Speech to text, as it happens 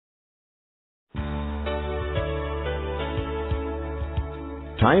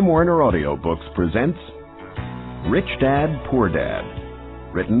Time Warner Audiobooks presents Rich Dad, Poor Dad,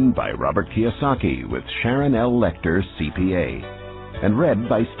 written by Robert Kiyosaki with Sharon L. Lecter, CPA, and read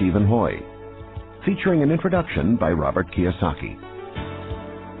by Stephen Hoy, featuring an introduction by Robert Kiyosaki.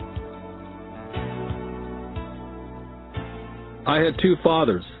 I had two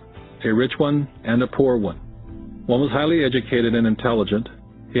fathers, a rich one and a poor one. One was highly educated and intelligent.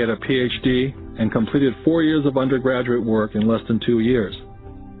 He had a PhD and completed 4 years of undergraduate work in less than 2 years.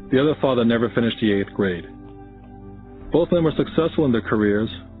 The other father never finished the 8th grade. Both men were successful in their careers,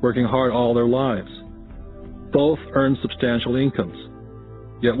 working hard all their lives. Both earned substantial incomes,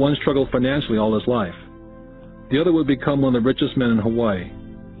 yet one struggled financially all his life. The other would become one of the richest men in Hawaii.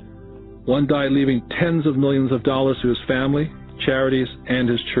 One died leaving tens of millions of dollars to his family, charities, and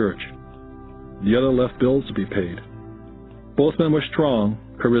his church. The other left bills to be paid. Both men were strong,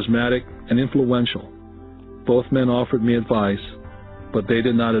 charismatic, and influential. Both men offered me advice, but they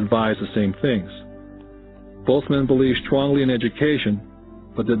did not advise the same things. Both men believed strongly in education,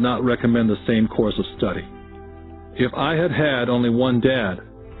 but did not recommend the same course of study. If I had had only one dad,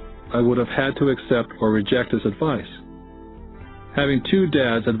 I would have had to accept or reject his advice. Having two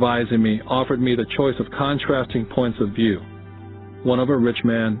dads advising me offered me the choice of contrasting points of view, one of a rich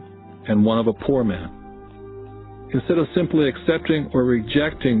man and one of a poor man. Instead of simply accepting or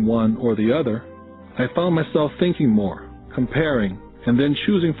rejecting one or the other, I found myself thinking more, comparing, and then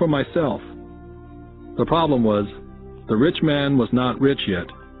choosing for myself. The problem was, the rich man was not rich yet,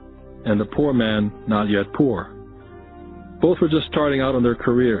 and the poor man not yet poor. Both were just starting out on their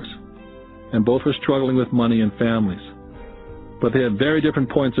careers, and both were struggling with money and families. But they had very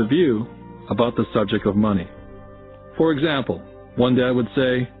different points of view about the subject of money. For example, one dad would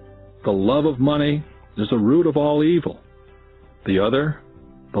say, "The love of money is the root of all evil." The other,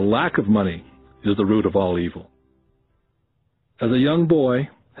 "The lack of money is the root of all evil." As a young boy,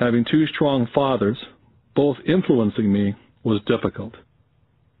 having two strong fathers, both influencing me, was difficult.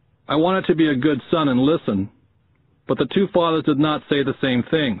 I wanted to be a good son and listen, but the two fathers did not say the same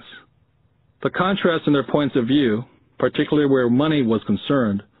things. The contrast in their points of view, particularly where money was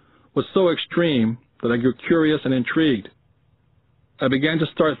concerned, was so extreme that I grew curious and intrigued. I began to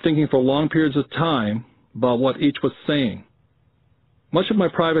start thinking for long periods of time about what each was saying. Much of my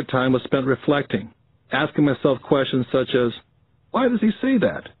private time was spent reflecting, asking myself questions such as, "Why does he say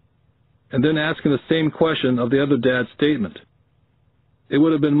that?" And then asking the same question of the other dad's statement. It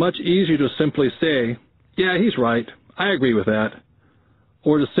would have been much easier to simply say, "Yeah, he's right, I agree with that,"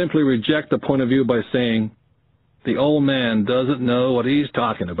 or to simply reject the point of view by saying, "The old man doesn't know what he's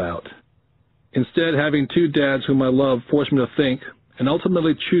talking about." Instead, having two dads whom I love forced me to think and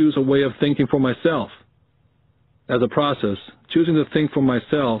ultimately choose a way of thinking for myself. As a process, choosing to think for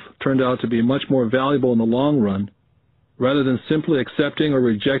myself turned out to be much more valuable in the long run, rather than simply accepting or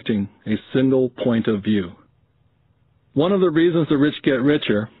rejecting a single point of view. One of the reasons the rich get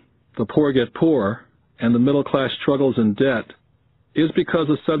richer, the poor get poorer, and the middle class struggles in debt is because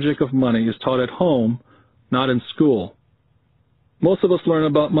the subject of money is taught at home, not in school. Most of us learn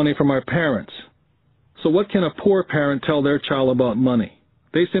about money from our parents. So what can a poor parent tell their child about money?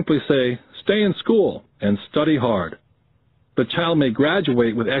 They simply say, "Stay in school and study hard." The child may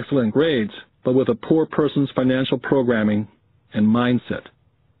graduate with excellent grades, but with a poor person's financial programming and mindset.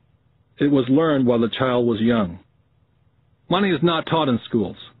 It was learned while the child was young. Money is not taught in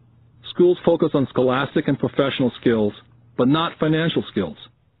schools. Schools focus on scholastic and professional skills, but not financial skills.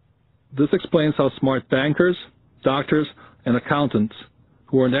 This explains how smart bankers, doctors, and accountants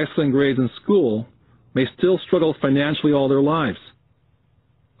who earned excellent grades in school may still struggle financially all their lives.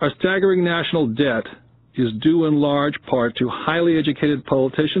 Our staggering national debt is due in large part to highly educated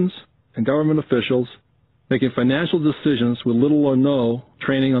politicians and government officials making financial decisions with little or no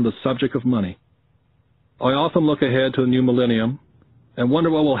training on the subject of money. I often look ahead to the new millennium and wonder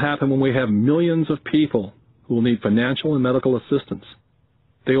what will happen when we have millions of people who will need financial and medical assistance.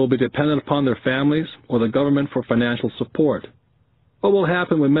 They will be dependent upon their families or the government for financial support. What will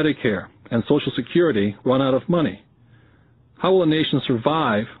happen when Medicare and Social Security run out of money? How will a nation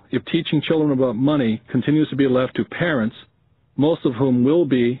survive if teaching children about money continues to be left to parents, most of whom will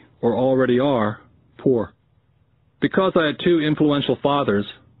be, or already are, poor? Because I had two influential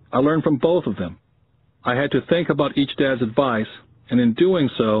fathers, I learned from both of them. I had to think about each dad's advice, and in doing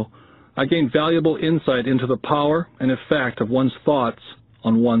so, I gained valuable insight into the power and effect of one's thoughts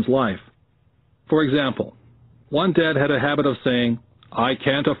on one's life. For example, one dad had a habit of saying, "I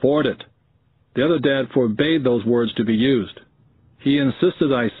can't afford it." The other dad forbade those words to be used. He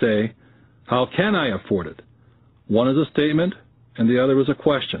insisted I say, "How can I afford it?" One is a statement, and the other is a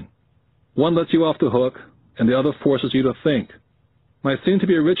question. One lets you off the hook, and the other forces you to think. My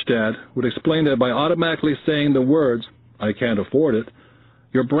soon-to-be-rich dad would explain that by automatically saying the words, "I can't afford it,"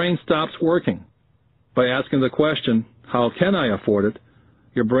 your brain stops working. By asking the question, "How can I afford it?"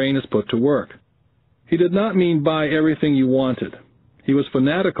 your brain is put to work. He did not mean buy everything you wanted. He was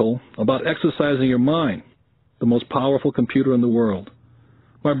fanatical about exercising your mind, the most powerful computer in the world.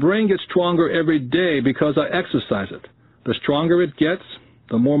 My brain gets stronger every day because I exercise it. The stronger it gets,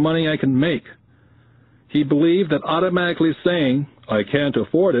 the more money I can make. He believed that automatically saying, "I can't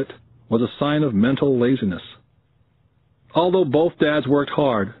afford it," was a sign of mental laziness. Although both dads worked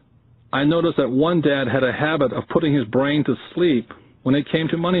hard, I noticed that one dad had a habit of putting his brain to sleep when it came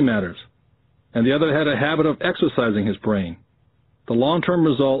to money matters, and the other had a habit of exercising his brain. The long-term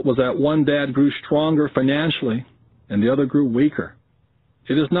result was that one dad grew stronger financially and the other grew weaker.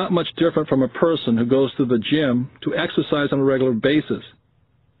 It is not much different from a person who goes to the gym to exercise on a regular basis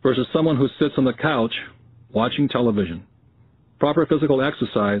versus someone who sits on the couch watching television. Proper physical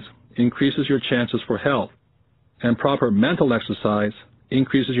exercise increases your chances for health, and proper mental exercise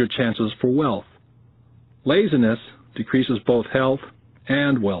increases your chances for wealth. Laziness decreases both health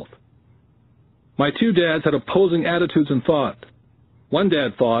and wealth. My two dads had opposing attitudes and thought. One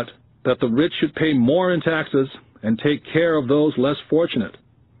dad thought that the rich should pay more in taxes and take care of those less fortunate.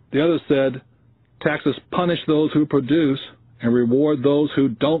 The other said, taxes punish those who produce and reward those who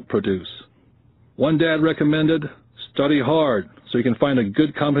don't produce. One dad recommended, study hard so you can find a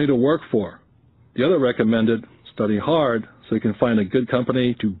good company to work for. The other recommended, study hard so you can find a good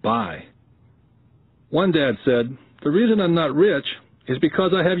company to buy. One dad said, the reason I'm not rich is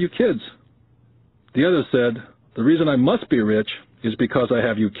because I have you kids. The other said, the reason I must be rich is because I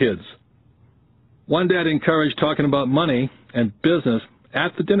have you kids. One dad encouraged talking about money and business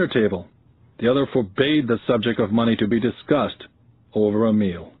at the dinner table. The other forbade the subject of money to be discussed over a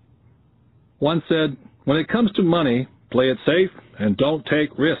meal. One said, when it comes to money, play it safe and don't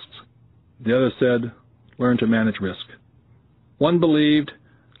take risks. The other said, learn to manage risk. One believed,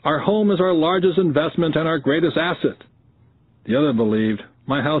 our home is our largest investment and our greatest asset. The other believed,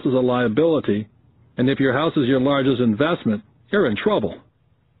 my house is a liability, and if your house is your largest investment, you're in trouble.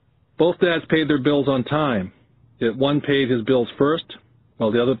 Both dads paid their bills on time, yet one paid his bills first,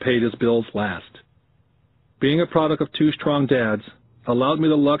 while the other paid his bills last. Being a product of two strong dads allowed me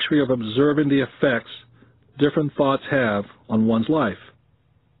the luxury of observing the effects different thoughts have on one's life.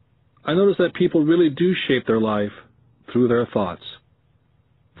 I noticed that people really do shape their life through their thoughts.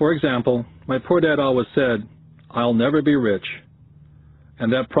 For example, my poor dad always said, I'll never be rich,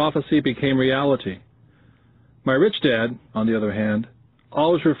 and that prophecy became reality. My rich dad, on the other hand,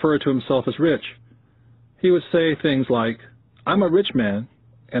 always referred to himself as rich. He would say things like, I'm a rich man,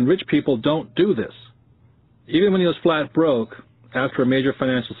 and rich people don't do this. Even when he was flat broke, after a major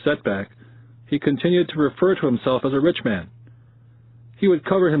financial setback, he continued to refer to himself as a rich man. He would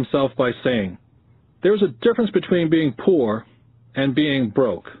cover himself by saying, there is a difference between being poor and being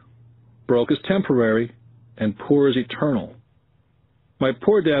broke. Broke is temporary, and poor is eternal. My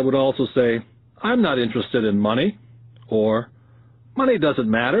poor dad would also say, I'm not interested in money, or money doesn't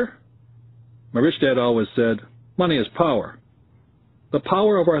matter. My rich dad always said, money is power. The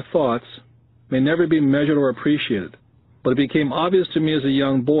power of our thoughts may never be measured or appreciated, but it became obvious to me as a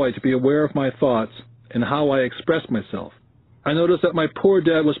young boy to be aware of my thoughts and how I expressed myself. I noticed that my poor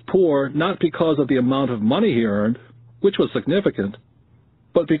dad was poor not because of the amount of money he earned, which was significant,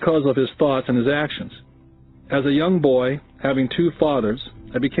 but because of his thoughts and his actions. As a young boy, having two fathers,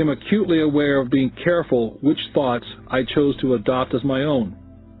 I became acutely aware of being careful which thoughts I chose to adopt as my own.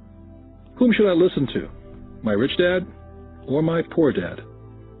 Whom should I listen to, my rich dad or my poor dad?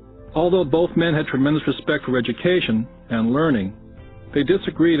 Although both men had tremendous respect for education and learning, they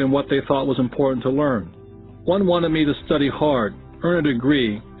disagreed in what they thought was important to learn. One wanted me to study hard, earn a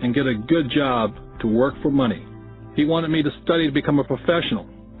degree, and get a good job to work for money. He wanted me to study to become a professional,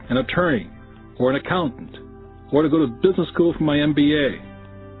 an attorney, or an accountant, or to go to business school for my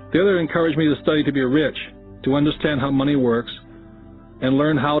MBA. The other encouraged me to study to be rich, to understand how money works, and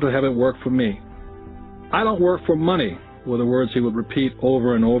learn how to have it work for me. I don't work for money, were the words he would repeat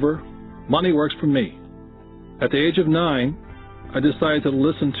over and over. Money works for me. At the age of 9, I decided to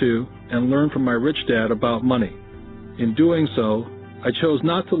listen to and learn from my rich dad about money. In doing so, I chose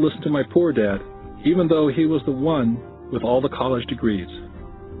not to listen to my poor dad, even though he was the one with all the college degrees.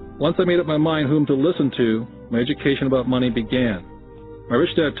 Once I made up my mind whom to listen to, my education about money began. My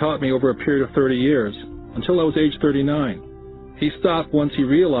rich dad taught me over a period of 30 years, until I was age 39. He stopped once he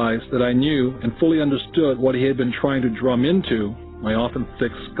realized that I knew and fully understood what he had been trying to drum into my often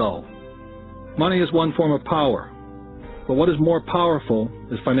thick skull. Money is one form of power, but what is more powerful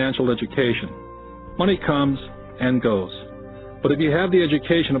is financial education. Money comes and goes. But if you have the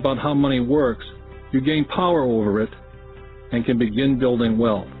education about how money works, you gain power over it and can begin building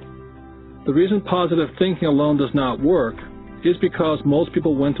wealth. The reason positive thinking alone does not work is because most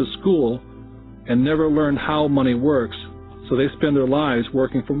people went to school and never learned how money works, so they spend their lives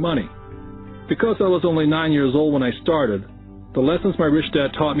working for money. Because I was only 9 years old when I started, the lessons my rich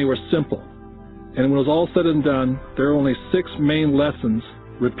dad taught me were simple. And when it was all said and done, there are only 6 main lessons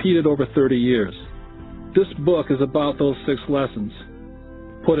repeated over 30 years. This book is about those 6 lessons,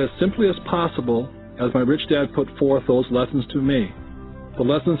 put as simply as possible as my rich dad put forth those lessons to me. The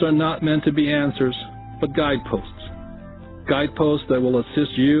lessons are not meant to be answers, but guideposts. Guideposts that will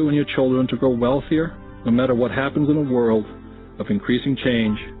assist you and your children to grow wealthier, no matter what happens in a world of increasing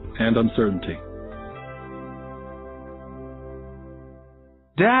change and uncertainty.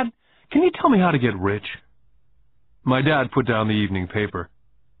 Dad, can you tell me how to get rich? My dad put down the evening paper.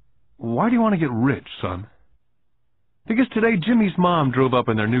 Why do you want to get rich, son? Because today Jimmy's mom drove up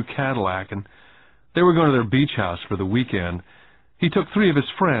in their new Cadillac and they were going to their beach house for the weekend. He took 3 of his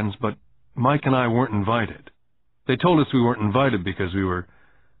friends, but Mike and I weren't invited. They told us we weren't invited because we were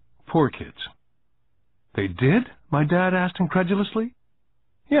poor kids. They did? My dad asked incredulously.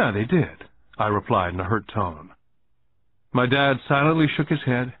 Yeah, they did, I replied in a hurt tone. My dad silently shook his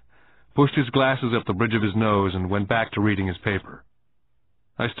head, pushed his glasses up the bridge of his nose, and went back to reading his paper.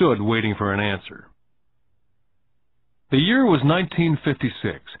 I stood waiting for an answer. The year was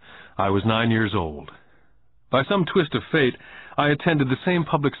 1956. I was 9 years old. By some twist of fate, I attended the same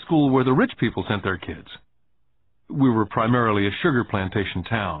public school where the rich people sent their kids. We were primarily a sugar plantation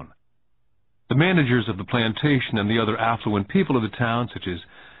town. The managers of the plantation and the other affluent people of the town, such as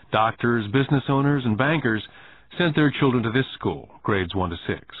doctors, business owners, and bankers, sent their children to this school, grades 1 to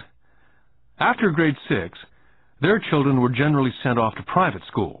 6. After grade 6, their children were generally sent off to private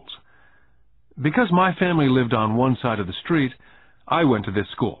schools. Because my family lived on one side of the street, I went to this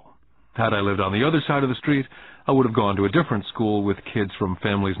school. Had I lived on the other side of the street, I would have gone to a different school with kids from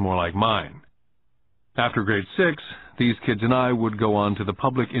families more like mine. After grade 6, these kids and I would go on to the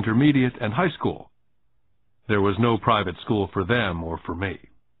public intermediate and high school. There was no private school for them or for me.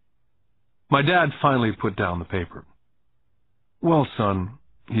 My dad finally put down the paper. Well, son,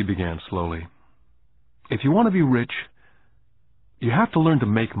 he began slowly, if you want to be rich, you have to learn to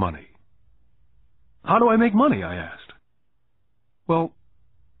make money. How do I make money? I asked. Well,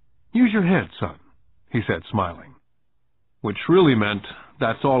 use your head, son, he said, smiling, which really meant,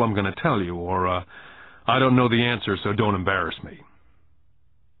 that's all I'm going to tell you, or, I don't know the answer, so don't embarrass me.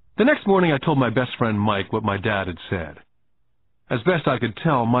 The next morning, I told my best friend Mike what my dad had said. As best I could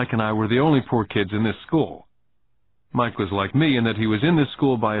tell, Mike and I were the only poor kids in this school. Mike was like me in that he was in this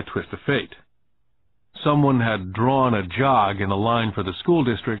school by a twist of fate. Someone had drawn a jog in a line for the school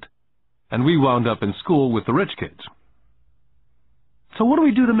district, and we wound up in school with the rich kids. So what do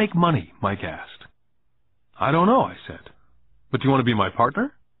we do to make money? Mike asked. I don't know, I said. But do you want to be my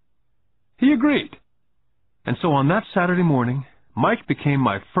partner? He agreed. And so on that Saturday morning, Mike became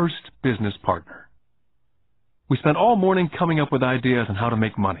my first business partner. We spent all morning coming up with ideas on how to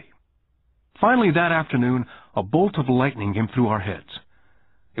make money. Finally, that afternoon, a bolt of lightning came through our heads.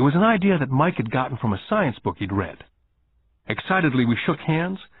 It was an idea that Mike had gotten from a science book he'd read. Excitedly, we shook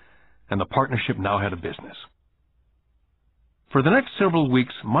hands, and the partnership now had a business. For the next several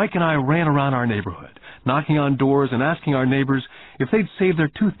weeks, Mike and I ran around our neighborhood, knocking on doors and asking our neighbors if they'd save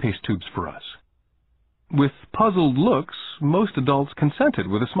their toothpaste tubes for us. With puzzled looks, most adults consented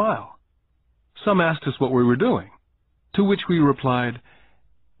with a smile. Some asked us what we were doing, to which we replied,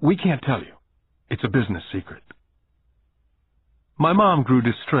 we can't tell you. It's a business secret. My mom grew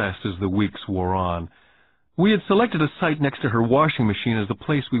distressed as the weeks wore on. We had selected a site next to her washing machine as the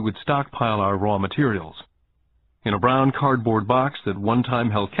place we would stockpile our raw materials. In a brown cardboard box that one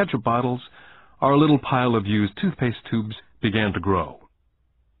time held ketchup bottles, our little pile of used toothpaste tubes began to grow.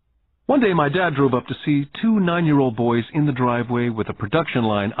 One day my dad drove up to see 2 9-year-old boys in the driveway with a production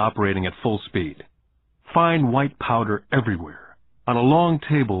line operating at full speed. Fine white powder everywhere. On a long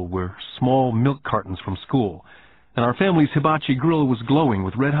table were small milk cartons from school, and our family's hibachi grill was glowing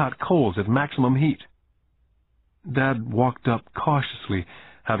with red-hot coals at maximum heat. Dad walked up cautiously,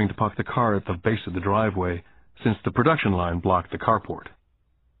 having to park the car at the base of the driveway, since the production line blocked the carport.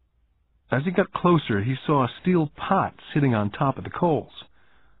 As he got closer, he saw a steel pot sitting on top of the coals,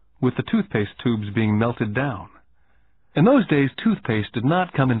 with the toothpaste tubes being melted down. In those days, toothpaste did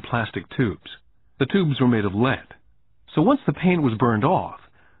not come in plastic tubes. The tubes were made of lead. So once the paint was burned off,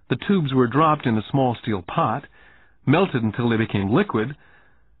 the tubes were dropped in a small steel pot, melted until they became liquid,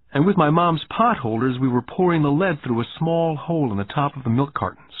 and with my mom's pot holders, we were pouring the lead through a small hole in the top of the milk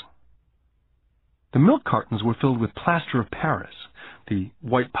cartons. The milk cartons were filled with plaster of Paris. The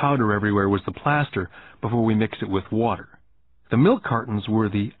white powder everywhere was the plaster before we mixed it with water. The milk cartons were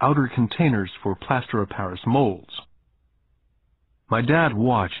the outer containers for plaster of Paris molds. My dad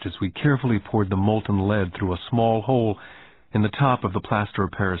watched as we carefully poured the molten lead through a small hole in the top of the plaster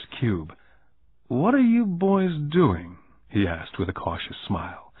of Paris cube. "What are you boys doing?" he asked with a cautious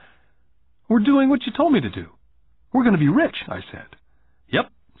smile. "We're doing what you told me to do. We're going to be rich," I said.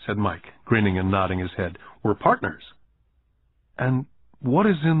 "Yep," said Mike, grinning and nodding his head. "We're partners." "And what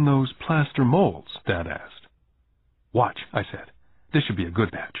is in those plaster molds?" Dad asked. "Watch," I said. "This should be a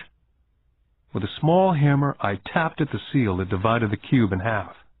good batch." With a small hammer, I tapped at the seal that divided the cube in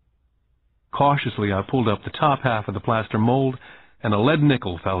half. Cautiously, I pulled up the top half of the plaster mold, and a lead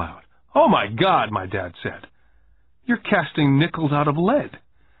nickel fell out. "Oh, my God," my dad said. "You're casting nickels out of lead."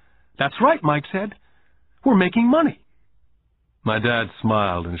 "That's right," Mike said. "We're making money." My dad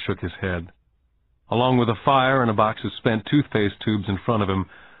smiled and shook his head. Along with a fire and a box of spent toothpaste tubes in front of him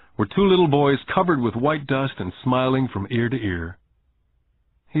were two little boys covered with white dust and smiling from ear to ear.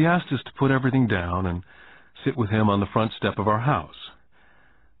 He asked us to put everything down and sit with him on the front step of our house.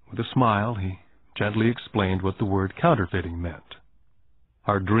 With a smile, he gently explained what the word counterfeiting meant.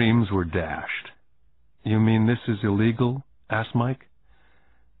 Our dreams were dashed. "You mean this is illegal?" asked Mike.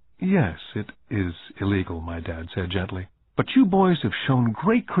 "Yes, it is illegal," my dad said gently. "But you boys have shown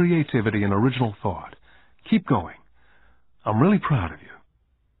great creativity and original thought. Keep going. I'm really proud of you."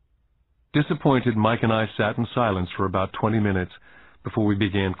 Disappointed, Mike and I sat in silence for about 20 minutes before we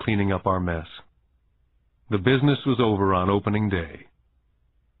began cleaning up our mess. The business was over on opening day.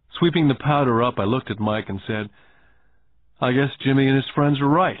 Sweeping the powder up, I looked at Mike and said, "I guess Jimmy and his friends are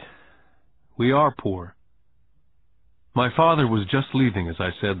right. We are poor." My father was just leaving as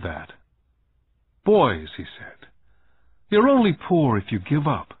I said that. "Boys," he said, "you're only poor if you give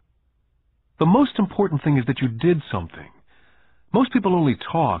up. The most important thing is that you did something. Most people only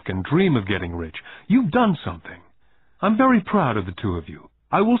talk and dream of getting rich. You've done something. I'm very proud of the two of you.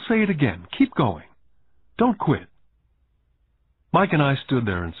 I will say it again. Keep going. Don't quit." Mike and I stood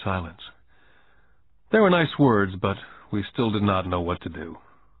there in silence. They were nice words, but we still did not know what to do.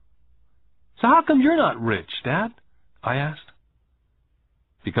 "So how come you're not rich, Dad?" I asked.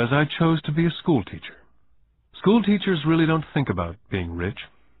 "Because I chose to be a school teacher. School teachers really don't think about being rich.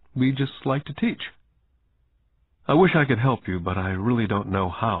 We just like to teach. I wish I could help you, but I really don't know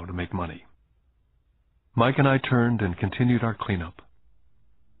how to make money." Mike and I turned and continued our cleanup.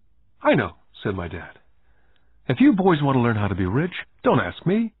 "I know," said my dad. "If you boys want to learn how to be rich, don't ask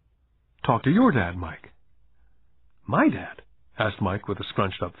me. Talk to your dad, Mike." "My dad?" asked Mike with a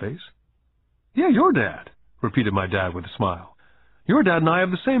scrunched-up face. "Yeah, your dad," repeated my dad with a smile. "Your dad and I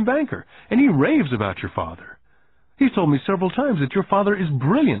have the same banker, and he raves about your father. He's told me several times that your father is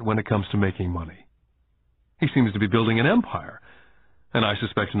brilliant when it comes to making money. He seems to be building an empire, and I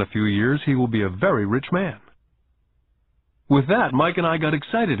suspect in a few years he will be a very rich man." With that, Mike and I got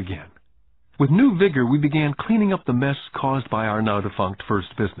excited again. With new vigor, we began cleaning up the mess caused by our now-defunct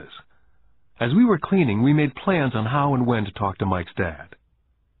first business. As we were cleaning, we made plans on how and when to talk to Mike's dad.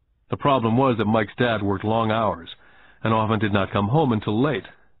 The problem was that Mike's dad worked long hours and often did not come home until late.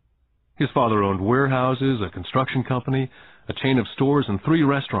 His father owned warehouses, a construction company, a chain of stores, and 3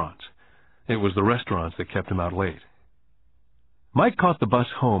 restaurants. It was the restaurants that kept him out late. Mike caught the bus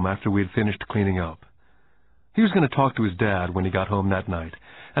home after we had finished cleaning up. He was going to talk to his dad when he got home that night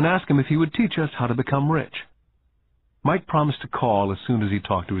and ask him if he would teach us how to become rich. Mike promised to call as soon as he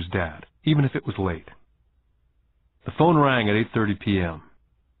talked to his dad, even if it was late. The phone rang at 8:30 p.m.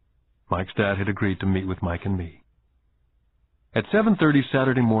 Mike's dad had agreed to meet with Mike and me. At 7:30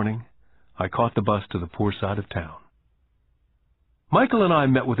 Saturday morning, I caught the bus to the poor side of town. Michael and I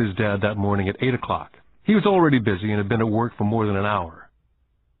met with his dad that morning at 8 o'clock. He was already busy and had been at work for more than an hour.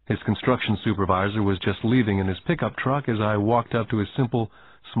 His construction supervisor was just leaving in his pickup truck as I walked up to his simple,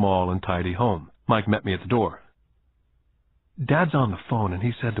 small, and tidy home. Mike met me at the door. "Dad's on the phone, and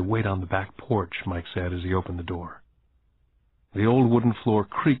he said to wait on the back porch," Mike said as he opened the door. The old wooden floor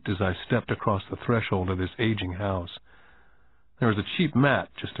creaked as I stepped across the threshold of this aging house. There was a cheap mat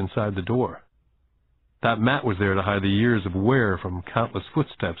just inside the door. That mat was there to hide the years of wear from countless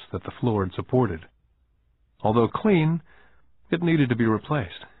footsteps that the floor had supported. Although clean, it needed to be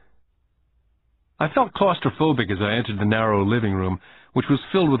replaced. I felt claustrophobic as I entered the narrow living room, which was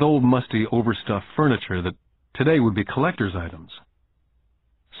filled with old, musty, overstuffed furniture that today would be collector's items.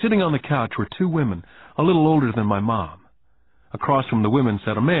 Sitting on the couch were 2 women, a little older than my mom. Across from the women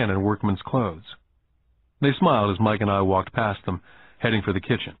sat a man in workman's clothes. They smiled as Mike and I walked past them, heading for the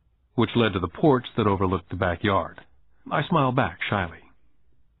kitchen, which led to the porch that overlooked the backyard. I smiled back shyly.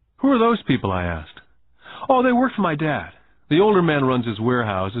 "Who are those people?" I asked. Oh, they work for my dad. The older man runs his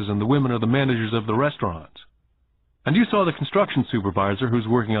warehouses, and the women are the managers of the restaurants. And you saw the construction supervisor who's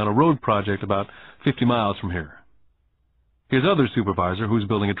working on a road project about 50 miles from here. His other supervisor, who's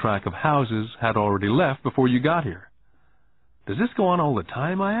building a tract of houses, had already left before you got here. Does this go on all the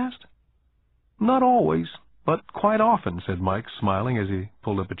time, I asked. Not always, but quite often, said Mike, smiling as he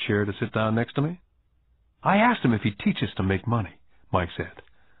pulled up a chair to sit down next to me. I asked him if he'd teach us to make money, Mike said.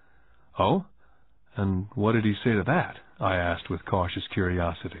 Oh? And what did he say to that? I asked with cautious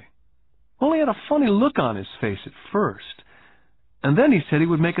curiosity. Well, he had a funny look on his face at first, and then he said he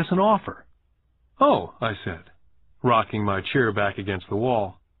would make us an offer. Oh, I said, rocking my chair back against the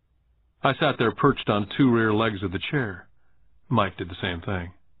wall. I sat there perched on two rear legs of the chair. Mike did the same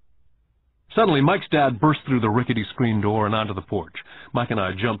thing. Suddenly, Mike's dad burst through the rickety screen door and onto the porch. Mike and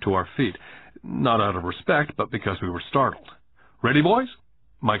I jumped to our feet, not out of respect, but because we were startled. Ready, boys?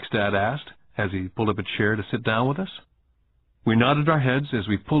 Mike's dad asked, as he pulled up a chair to sit down with us. We nodded our heads as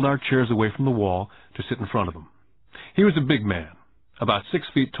we pulled our chairs away from the wall to sit in front of him. He was a big man, about 6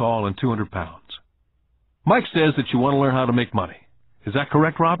 feet tall and 200 pounds. Mike says that you want to learn how to make money. Is that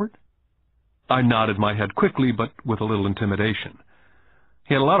correct, Robert? I nodded my head quickly, but with a little intimidation.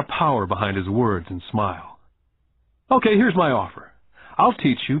 He had a lot of power behind his words and smile. Okay, here's my offer. I'll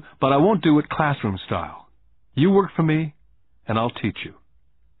teach you, but I won't do it classroom style. You work for me, and I'll teach you.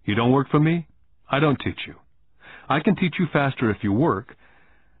 You don't work for me, I don't teach you. I can teach you faster if you work,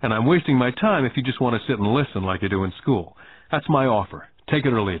 and I'm wasting my time if you just want to sit and listen like you do in school. That's my offer. Take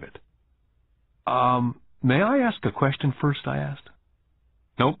it or leave it. May I ask a question first, I asked.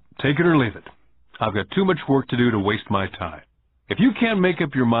 Nope, take it or leave it. I've got too much work to do to waste my time. If you can't make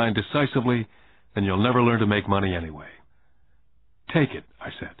up your mind decisively, then you'll never learn to make money anyway. Take it, I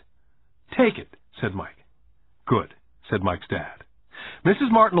said. Take it, said Mike. Good, said Mike's dad.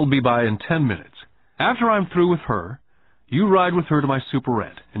 Mrs. Martin will be by in 10 minutes. After I'm through with her, you ride with her to my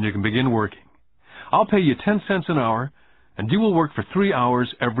superette, and you can begin working. I'll pay you 10 cents an hour, and you will work for 3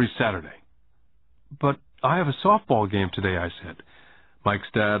 hours every Saturday. But I have a softball game today, I said. Mike's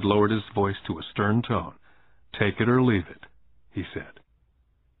dad lowered his voice to a stern tone. Take it or leave it, he said.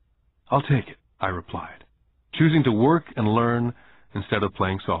 I'll take it, I replied, choosing to work and learn instead of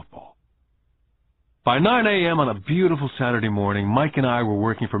playing softball. By 9 a.m. on a beautiful Saturday morning, Mike and I were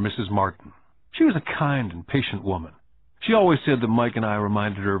working for Mrs. Martin. She was a kind and patient woman. She always said that Mike and I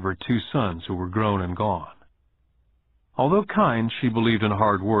reminded her of her 2 sons who were grown and gone. Although kind, she believed in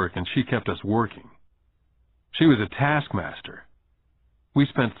hard work, and she kept us working. She was a taskmaster. We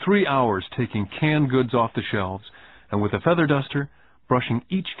spent 3 hours taking canned goods off the shelves, and with a feather duster, brushing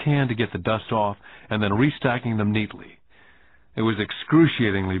each can to get the dust off, and then restacking them neatly. It was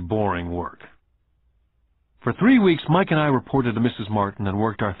excruciatingly boring work. For 3 weeks, Mike and I reported to Mrs. Martin and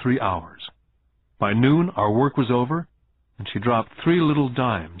worked our 3 hours. By noon, our work was over, and she dropped 3 little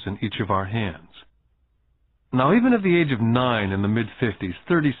dimes in each of our hands. Now, even at the age of 9 in the mid-50s,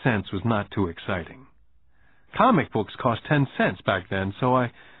 30 cents was not too exciting. Comic books cost 10 cents back then, so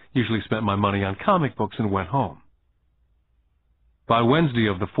I usually spent my money on comic books and went home. By Wednesday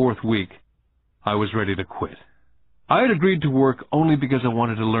of the 4th week, I was ready to quit. I had agreed to work only because I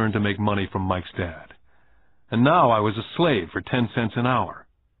wanted to learn to make money from Mike's dad. And now I was a slave for 10 cents an hour.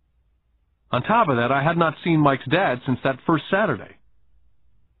 On top of that, I had not seen Mike's dad since that first Saturday.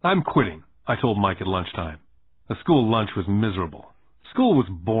 I'm quitting, I told Mike at lunchtime. The school lunch was miserable. School was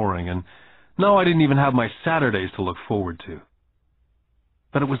boring, and now I didn't even have my Saturdays to look forward to.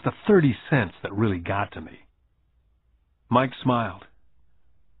 But it was the 30 cents that really got to me. Mike smiled.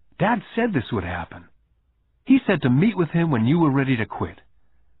 Dad said this would happen. He said to meet with him when you were ready to quit.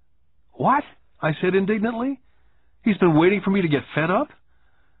 What? I said indignantly. He's been waiting for me to get fed up?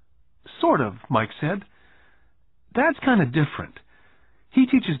 Sort of, Mike said. Dad's kind of different. He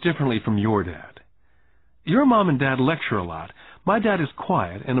teaches differently from your dad. Your mom and dad lecture a lot. My dad is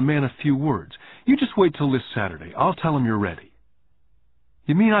quiet and a man of few words. You just wait till this Saturday. I'll tell him you're ready.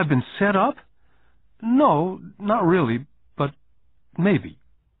 You mean I've been set up? No, not really, but maybe.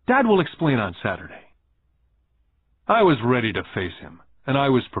 Dad will explain on Saturday. I was ready to face him, and I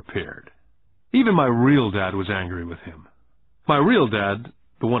was prepared. Even my real dad was angry with him. My real dad,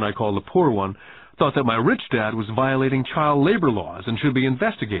 the one I call the poor one, thought that my rich dad was violating child labor laws and should be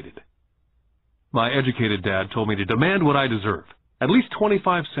investigated. My educated dad told me to demand what I deserve, at least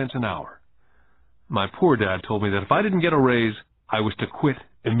 25 cents an hour. My poor dad told me that if I didn't get a raise, I was to quit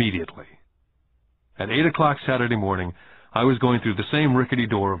immediately. At 8 o'clock Saturday morning, I was going through the same rickety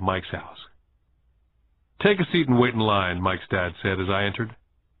door of Mike's house. Take a seat and wait in line, Mike's dad said as I entered.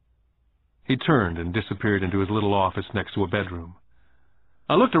 He turned and disappeared into his little office next to a bedroom.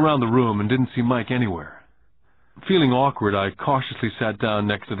 I looked around the room and didn't see Mike anywhere. Feeling awkward, I cautiously sat down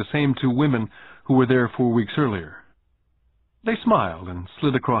next to the same two women who were there 4 weeks earlier. They smiled and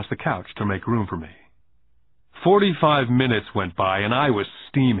slid across the couch to make room for me. 45 minutes went by, and I was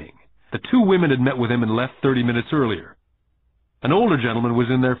steaming. The two women had met with him and left 30 minutes earlier. An older gentleman was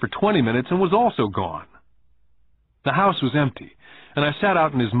in there for 20 minutes and was also gone. The house was empty, and I sat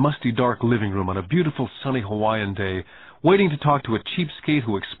out in his musty, dark living room on a beautiful, sunny Hawaiian day, waiting to talk to a cheapskate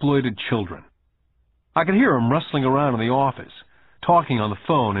who exploited children. I could hear him rustling around in the office, talking on the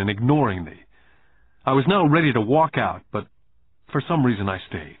phone and ignoring me. I was now ready to walk out, but for some reason I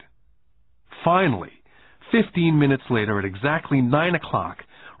stayed. Finally, 15 minutes later, at exactly 9 o'clock,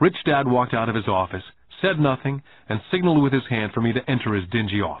 Rich Dad walked out of his office, said nothing, and signaled with his hand for me to enter his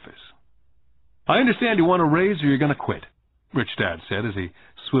dingy office. "I understand you want a raise or you're going to quit," Rich Dad said as he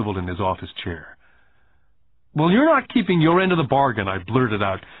swiveled in his office chair. "Well, you're not keeping your end of the bargain," I blurted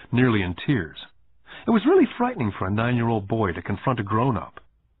out, nearly in tears. It was really frightening for a 9-year-old boy to confront a grown-up.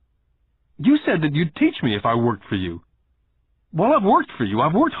 "You said that you'd teach me if I worked for you." "Well, I've worked for you.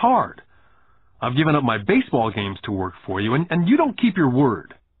 I've worked hard. I've given up my baseball games to work for you, and you don't keep your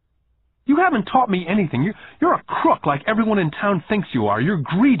word. You haven't taught me anything. You're a crook like everyone in town thinks you are. You're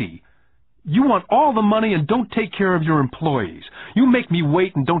greedy. You want all the money and don't take care of your employees. You make me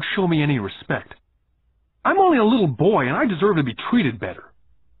wait and don't show me any respect. I'm only a little boy, and I deserve to be treated better."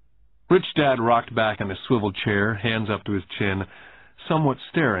 Rich Dad rocked back in his swivel chair, hands up to his chin, somewhat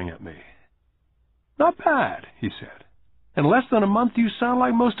staring at me. "Not bad," he said. "In less than a month, you sound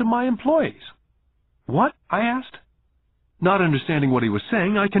like most of my employees." "What?" I asked. Not understanding what he was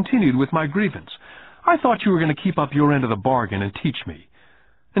saying, I continued with my grievance. "I thought you were going to keep up your end of the bargain and teach me.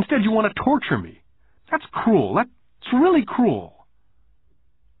 Instead, you want to torture me. That's cruel. That's really cruel."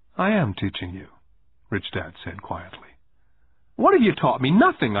 "I am teaching you," Rich Dad said quietly. "What have you taught me?"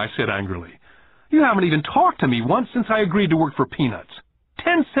 "Nothing," I said angrily. "You haven't even talked to me once since I agreed to work for peanuts.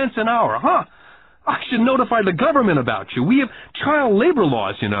 10 cents an hour, huh? I should notify the government about you. We have child labor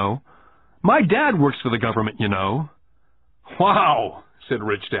laws, you know. My dad works for the government, you know." "Wow," said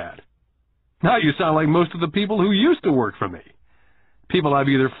Rich Dad. "Now you sound like most of the people who used to work for me. People I've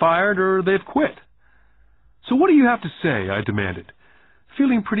either fired or they've quit." "So what do you have to say?" I demanded,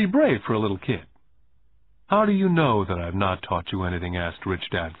 feeling pretty brave for a little kid. "How do you know that I've not taught you anything?" asked Rich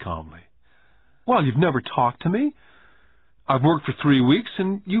Dad calmly. "Well, you've never talked to me. I've worked for 3 weeks,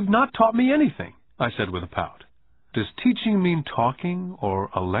 and you've not taught me anything," I said with a pout. "Does teaching mean talking or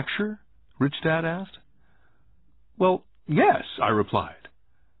a lecture?" Rich Dad asked. "Well, yes," I replied.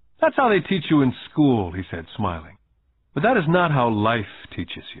 "That's how they teach you in school," he said, smiling. "But that is not how life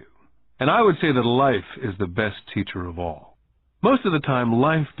teaches you. And I would say that life is the best teacher of all. Most of the time,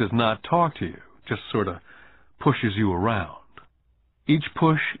 life does not talk to you, just sort of pushes you around. Each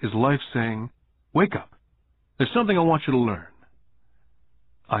push is life saying, 'Wake up. There's something I want you to learn.'"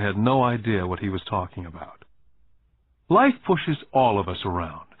 I had no idea what he was talking about. Life pushes all of us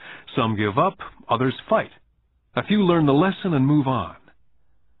around. Some give up, others fight. A few learn the lesson and move on.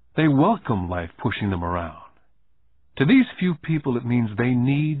 They welcome life pushing them around. To these few people, it means they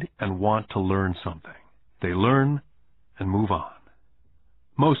need and want to learn something. They learn and move on.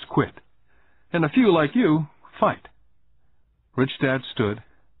 Most quit, and a few like you fight. Rich Dad stood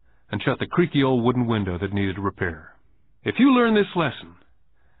and shut the creaky old wooden window that needed repair. "If you learn this lesson,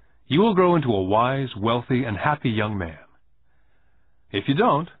 you will grow into a wise, wealthy, and happy young man. If you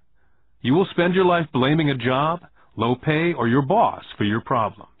don't, you will spend your life blaming a job, low pay, or your boss for your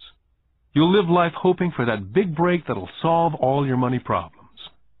problems. You'll live life hoping for that big break that'll solve all your money problems."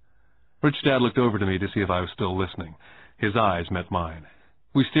 Rich Dad looked over to me to see if I was still listening. His eyes met mine.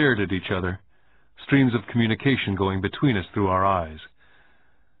 We stared at each other, streams of communication going between us through our eyes.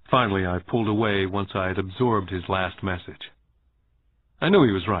 Finally, I pulled away once I had absorbed his last message. I knew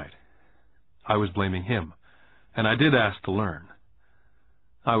he was right. I was blaming him, and I did ask to learn.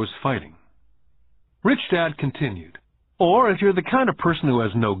 I was fighting. Rich Dad continued, "Or if you're the kind of person who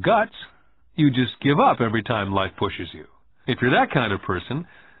has no guts, you just give up every time life pushes you. If you're that kind of person,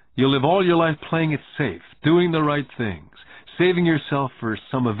 you'll live all your life playing it safe, doing the right things, saving yourself for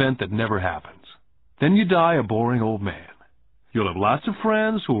some event that never happens. Then you die a boring old man. You'll have lots of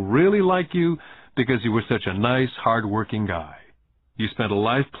friends who'll really like you because you were such a nice, hard-working guy. You spent a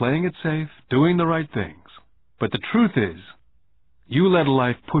life playing it safe, doing the right things. But the truth is, you let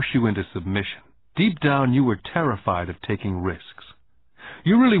life push you into submission. Deep down, you were terrified of taking risks.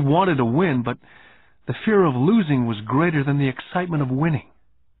 You really wanted to win, but the fear of losing was greater than the excitement of winning.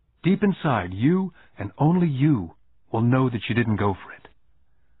 Deep inside, you and only you will know that you didn't go for it.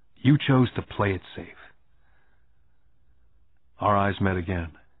 You chose to play it safe." Our eyes met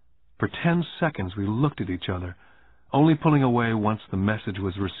again, For 10 seconds we looked at each other, only pulling away once the message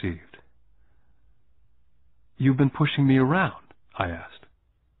was received. "You've been pushing me around?" I asked.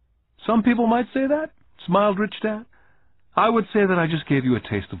 "Some people might say that," smiled Rich Dad. "I would say that I just gave you a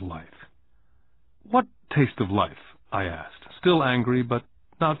taste of life." "What taste of life?" I asked, still angry but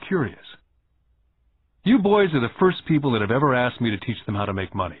not curious. "You boys are the first people that have ever asked me to teach them how to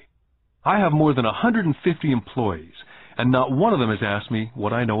make money. I have more than 150 employees, and not one of them has asked me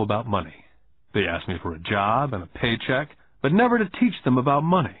what I know about money. They ask me for a job and a paycheck, but never to teach them about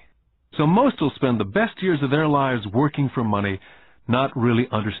money. So most will spend the best years of their lives working for money, not really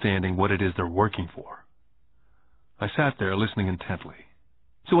understanding what it is they're working for." I sat there listening intently.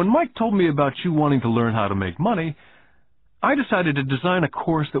 "So when Mike told me about you wanting to learn how to make money, I decided to design a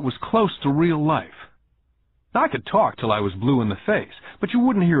course that was close to real life. I could talk till I was blue in the face, but you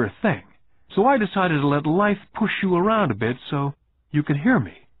wouldn't hear a thing. So I decided to let life push you around a bit so you could hear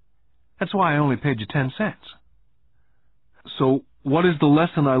me. That's why I only paid you 10 cents. "So what is the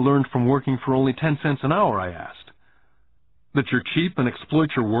lesson I learned from working for only 10 cents an hour?" I asked. "That you're cheap and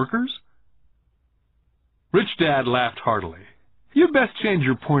exploit your workers?" Rich Dad laughed heartily. "You'd best change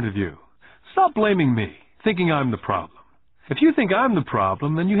your point of view. Stop blaming me, thinking I'm the problem. If you think I'm the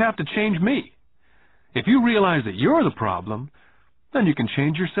problem, then you have to change me. If you realize that you're the problem, then you can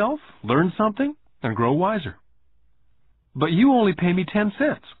change yourself, learn something, and grow wiser." "But you only pay me 10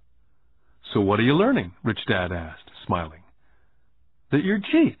 cents. "So what are you learning?" Rich Dad asked, smiling. "That you're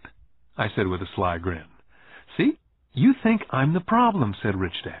cheap," I said with a sly grin. "See, you think I'm the problem," said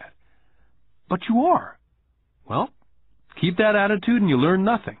Rich Dad. "But you are. Well, keep that attitude and you learn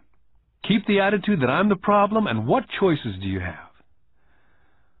nothing. Keep the attitude that I'm the problem, and what choices do you have?"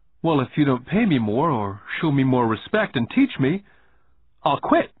 "Well, if you don't pay me more or show me more respect and teach me, I'll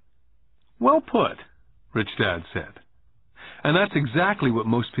quit." "Well put," Rich Dad said. And that's exactly what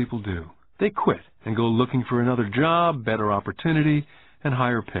most people do. They quit and go looking for another job, better opportunity, and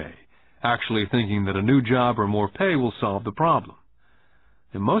higher pay, actually thinking that a new job or more pay will solve the problem.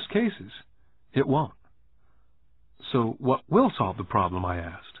 In most cases, it won't. "So what will solve the problem?" I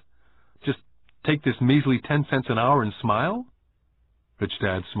asked. "Just take this measly 10 cents an hour and smile?" Rich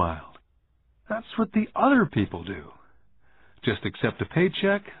Dad smiled. "That's what the other people do. Just accept a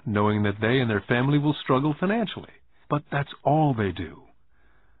paycheck, knowing that they and their family will struggle financially. But that's all they do.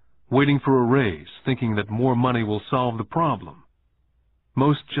 Waiting for a raise, thinking that more money will solve the problem.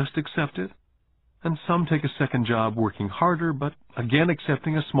 Most just accept it, and some take a second job working harder, but again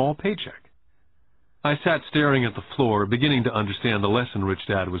accepting a small paycheck." I sat staring at the floor, beginning to understand the lesson Rich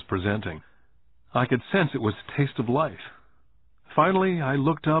Dad was presenting. I could sense it was a taste of life. Finally, I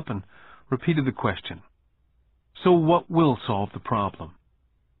looked up and repeated the question. "So what will solve the problem?"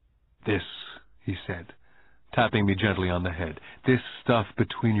 "This," he said, tapping me gently on the head. "This stuff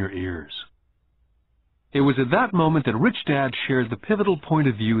between your ears." It was at that moment that Rich Dad shared the pivotal point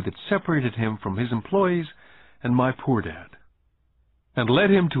of view that separated him from his employees and my poor dad, and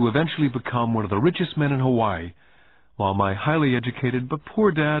led him to eventually become one of the richest men in Hawaii, while my highly educated but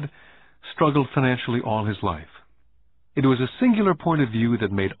poor dad struggled financially all his life. It was a singular point of view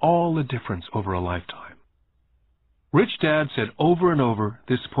that made all the difference over a lifetime. Rich Dad said over and over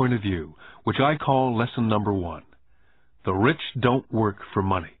this point of view, which I call lesson number 1. The rich don't work for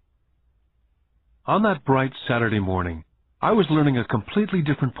money. On that bright Saturday morning, I was learning a completely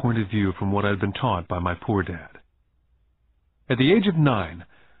different point of view from what I'd been taught by my poor dad. At the age of 9,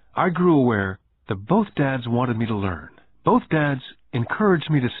 I grew aware that both dads wanted me to learn. Both dads encouraged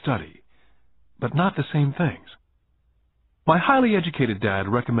me to study, but not the same things. My highly educated dad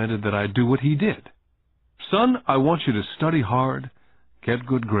recommended that I do what he did. "Son, I want you to study hard, get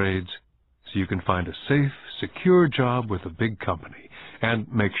good grades, so you can find a safe, secure job with a big company,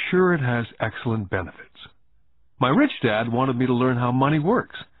 and make sure it has excellent benefits." My rich dad wanted me to learn how money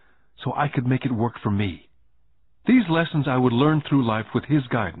works, so I could make it work for me. These lessons I would learn through life with his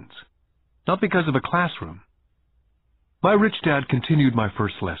guidance, not because of a classroom. My rich dad continued my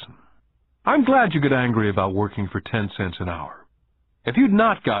first lesson. "I'm glad you get angry about working for 10 cents an hour. If you'd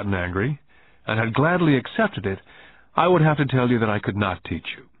not gotten angry, and had gladly accepted it, I would have to tell you that I could not teach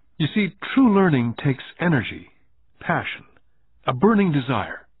you. You see, true learning takes energy, passion, a burning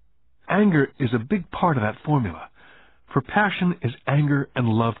desire. Anger is a big part of that formula, for passion is anger and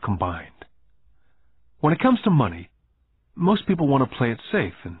love combined. When it comes to money, most people want to play it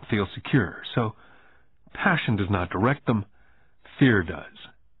safe and feel secure, so passion does not direct them, fear does."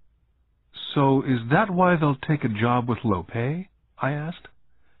 "So is that why they'll take a job with low pay?" I asked.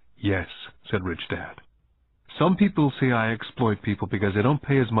 "Yes," said Rich Dad. "Some people say I exploit people because they don't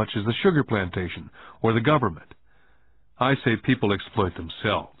pay as much as the sugar plantation or the government. I say people exploit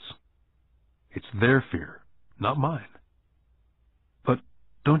themselves. It's their fear, not mine. But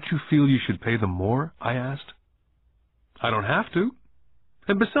don't you feel you should pay them more? I asked. I don't have to.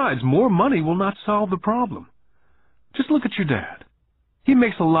 And besides, more money will not solve the problem. Just look at your dad. He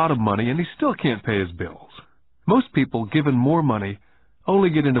makes a lot of money and he still can't pay his bills. Most people, given more money, only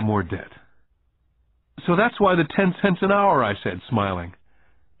get into more debt. So that's why the 10 cents an hour, I said, smiling.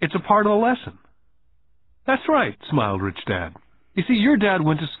 It's a part of the lesson. That's right, smiled Rich Dad. You see, your dad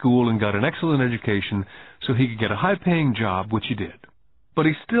went to school and got an excellent education so he could get a high-paying job, which he did. But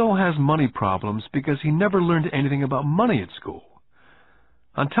he still has money problems because he never learned anything about money at school.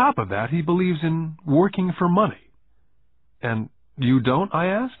 On top of that, he believes in working for money. And you don't, I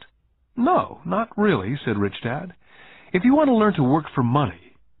asked? No, not really, said Rich Dad. If you want to learn to work for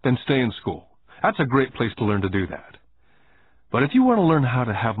money, then stay in school. That's a great place to learn to do that. But if you want to learn how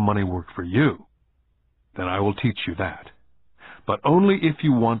to have money work for you, then I will teach you that. But only if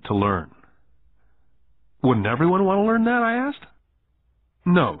you want to learn. Wouldn't everyone want to learn that, I asked?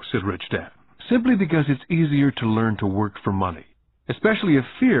 No, said Rich Dad, simply because it's easier to learn to work for money, especially if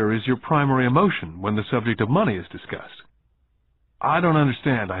fear is your primary emotion when the subject of money is discussed. I don't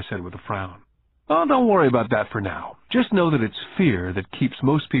understand, I said with a frown. Oh, don't worry about that for now. Just know that it's fear that keeps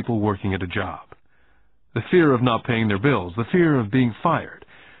most people working at a job. The fear of not paying their bills, the fear of being fired,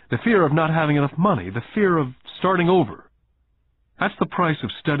 the fear of not having enough money, the fear of starting over. That's the price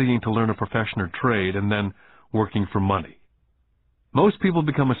of studying to learn a profession or trade and then working for money. Most people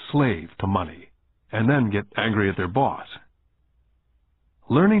become a slave to money and then get angry at their boss.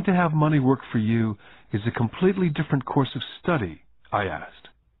 Learning to have money work for you is a completely different course of study, I asked.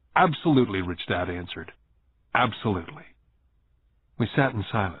 Absolutely, Rich Dad answered. Absolutely. We sat in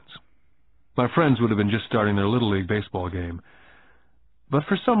silence. My friends would have been just starting their Little League baseball game, but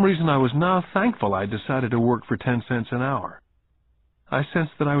for some reason I was now thankful I'd decided to work for 10 cents an hour. I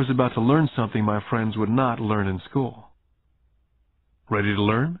sensed that I was about to learn something my friends would not learn in school. Ready to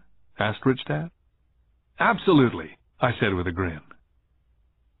learn? Asked Rich Dad. Absolutely, I said with a grin.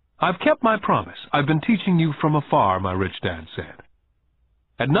 I've kept my promise. I've been teaching you from afar, my Rich Dad said.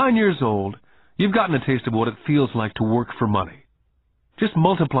 At 9 years old, you've gotten a taste of what it feels like to work for money. Just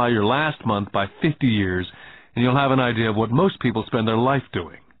multiply your last month by 50 years, and you'll have an idea of what most people spend their life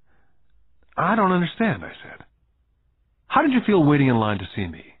doing. I don't understand, I said. How did you feel waiting in line to see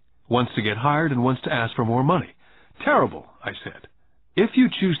me? Once to get hired and once to ask for more money. Terrible, I said. If you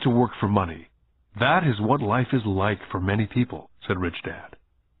choose to work for money, that is what life is like for many people, said Rich Dad.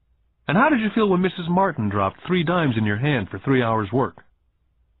 And how did you feel when Mrs. Martin dropped 3 dimes in your hand for 3 hours' work?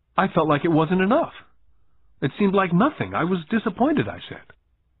 I felt like it wasn't enough. It seemed like nothing. I was disappointed, I said.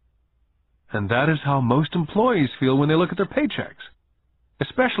 And that is how most employees feel when they look at their paychecks,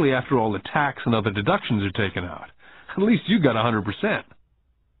 especially after all the tax and other deductions are taken out. At least you got 100%.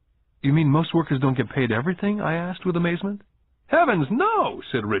 You mean most workers don't get paid everything? I asked with amazement. Heavens, no,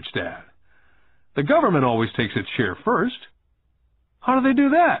 said Rich Dad. The government always takes its share first. How do they do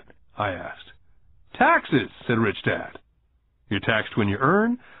that? I asked. Taxes, said Rich Dad. You're taxed when you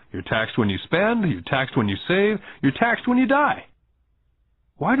earn, you're taxed when you spend, you're taxed when you save, you're taxed when you die.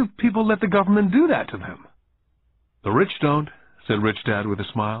 Why do people let the government do that to them? The rich don't, said Rich Dad with a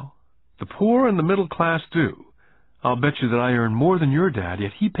smile. The poor and the middle class do. I'll bet you that I earn more than your dad,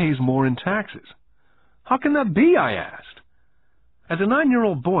 yet he pays more in taxes. How can that be? I asked. As a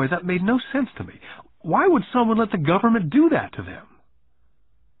 9-year-old boy, that made no sense to me. Why would someone let the government do that to them?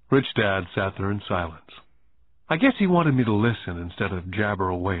 Rich Dad sat there in silence. I guess he wanted me to listen instead of jabber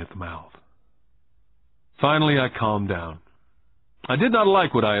away at the mouth. Finally, I calmed down. I did not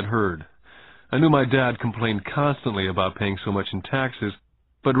like what I had heard. I knew my dad complained constantly about paying so much in taxes,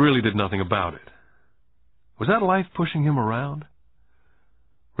 but really did nothing about it. Was that life pushing him around?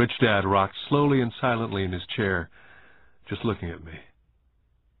 Rich Dad rocked slowly and silently in his chair, just looking at me.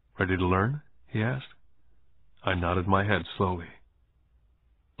 Ready to learn? He asked. I nodded my head slowly.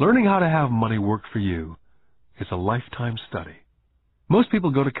 Learning how to have money work for you is a lifetime study. Most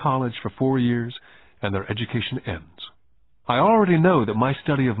people go to college for 4 years and their education ends. I already know that my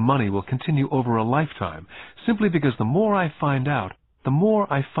study of money will continue over a lifetime simply because the more I find out, the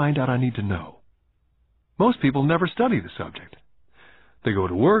more I find out I need to know. Most people never study the subject. They go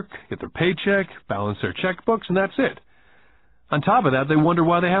to work, get their paycheck, balance their checkbooks, and that's it. On top of that, they wonder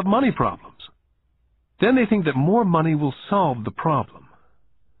why they have money problems. Then they think that more money will solve the problem.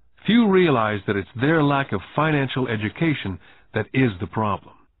 Few realize that it's their lack of financial education that is the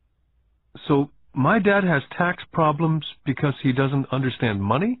problem. So, my dad has tax problems because he doesn't understand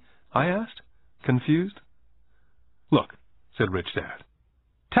money? I asked, confused. Look, said Rich Dad,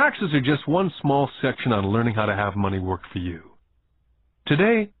 taxes are just one small section on learning how to have money work for you.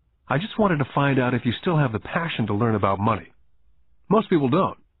 Today, I just wanted to find out if you still have the passion to learn about money. Most people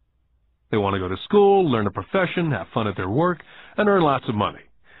don't. They want to go to school, learn a profession, have fun at their work, and earn lots of money.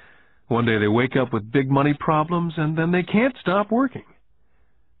 One day they wake up with big money problems, and then they can't stop working.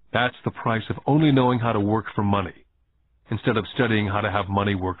 That's the price of only knowing how to work for money, instead of studying how to have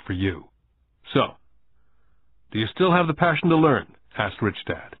money work for you. So, do you still have the passion to learn? Asked Rich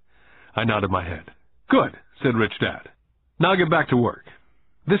Dad. I nodded my head. Good, said Rich Dad. Now get back to work.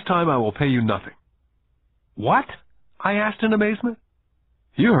 This time I will pay you nothing. What? I asked in amazement.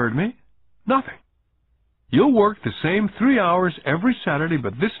 You heard me. Nothing. You'll work the same 3 hours every Saturday,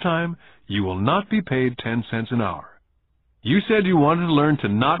 but this time you will not be paid 10 cents an hour. You said you wanted to learn to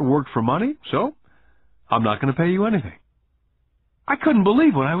not work for money, so I'm not going to pay you anything. I couldn't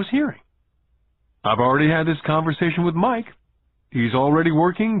believe what I was hearing. I've already had this conversation with Mike. He's already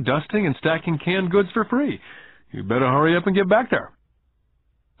working, dusting, and stacking canned goods for free. You better hurry up and get back there.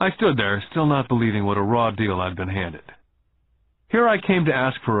 I stood there, still not believing what a raw deal I'd been handed. Here I came to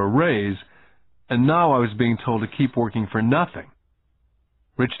ask for a raise, and now I was being told to keep working for nothing.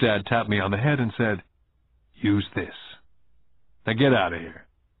 Rich Dad tapped me on the head and said, "Use this. Now get out of here."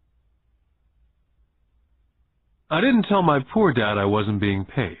 I didn't tell my poor dad I wasn't being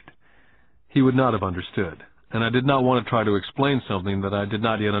paid. He would not have understood, and I did not want to try to explain something that I did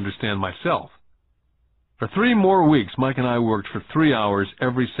not yet understand myself. For 3 more weeks, Mike and I worked for 3 hours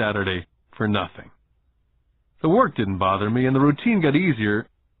every Saturday for nothing. The work didn't bother me, and the routine got easier.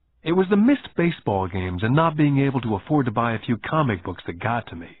 It was the missed baseball games and not being able to afford to buy a few comic books that got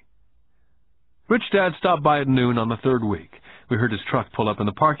to me. Rich Dad stopped by at noon on the 3rd week. We heard his truck pull up in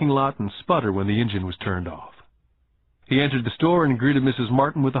the parking lot and sputter when the engine was turned off. He entered the store and greeted Mrs.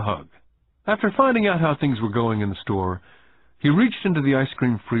 Martin with a hug. After finding out how things were going in the store, he reached into the ice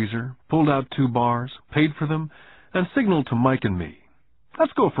cream freezer, pulled out 2 bars, paid for them, and signaled to Mike and me,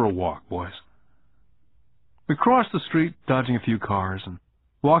 "Let's go for a walk, boys." We crossed the street, dodging a few cars, and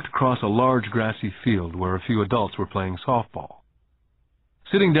walked across a large grassy field where a few adults were playing softball.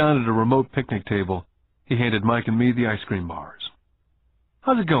 Sitting down at a remote picnic table, he handed Mike and me the ice cream bars.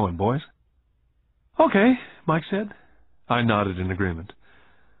 "How's it going, boys?" "Okay," Mike said. I nodded in agreement.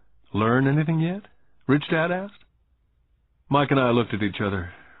 "Learn anything yet?" Rich Dad asked. Mike and I looked at each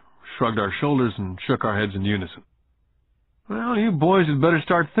other, shrugged our shoulders, and shook our heads in unison. "Well, you boys had better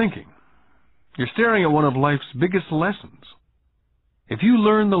start thinking. You're staring at one of life's biggest lessons. If you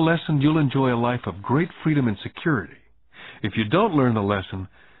learn the lesson, you'll enjoy a life of great freedom and security. If you don't learn the lesson,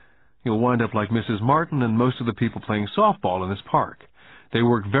 you'll wind up like Mrs. Martin and most of the people playing softball in this park. They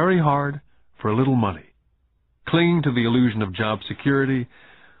work very hard for a little money, clinging to the illusion of job security,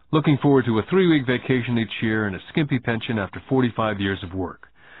 looking forward to a 3-week vacation each year and a skimpy pension after 45 years of work.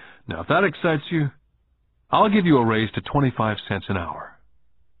 Now, if that excites you, I'll give you a raise to 25 cents an hour."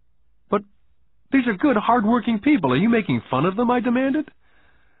 "But these are good, hard-working people. Are you making fun of them?" I demanded.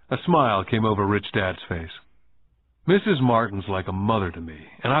 A smile came over Rich Dad's face. "Mrs. Martin's like a mother to me,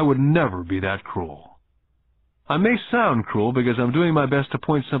 and I would never be that cruel. I may sound cruel because I'm doing my best to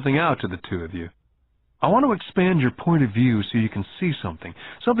point something out to the 2 of you. I want to expand your point of view so you can see something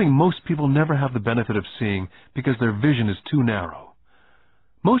most people never have the benefit of seeing because their vision is too narrow.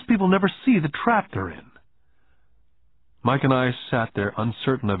 Most people never see the trap they're in." Mike and I sat there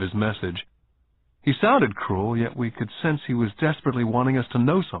uncertain of his message. He sounded cruel, yet we could sense he was desperately wanting us to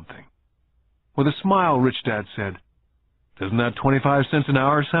know something. With a smile, Rich Dad said, "Doesn't that 25 cents an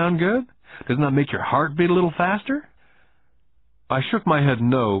hour sound good? Doesn't that make your heart beat a little faster?" I shook my head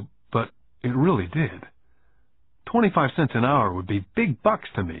no, but it really did. 25 cents an hour would be big bucks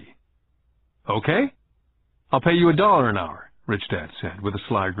to me. "Okay, I'll pay you $1 an hour," Rich Dad said with a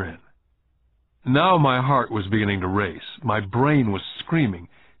sly grin. Now my heart was beginning to race. My brain was screaming,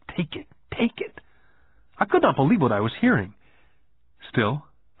 "Take it, take it." I could not believe what I was hearing. Still,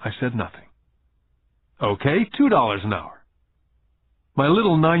 I said nothing. "Okay, $2 an hour." My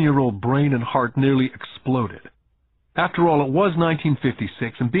little 9-year-old brain and heart nearly exploded. After all, it was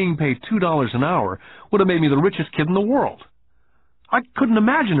 1956, and being paid $2 an hour would have made me the richest kid in the world. I couldn't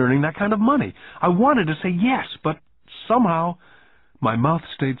imagine earning that kind of money. I wanted to say yes, but somehow my mouth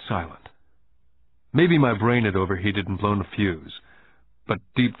stayed silent. Maybe my brain had overheated and blown a fuse, but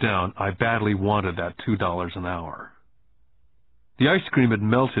deep down I badly wanted that $2 an hour. The ice cream had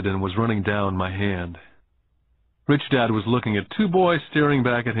melted and was running down my hand. Rich Dad was looking at 2 boys staring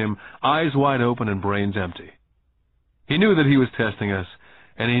back at him, eyes wide open and brains empty. He knew that he was testing us,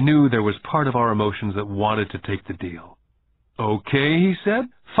 and he knew there was part of our emotions that wanted to take the deal. "Okay," he said,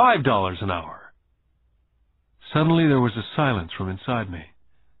 $5 an hour. Suddenly there was a silence from inside me.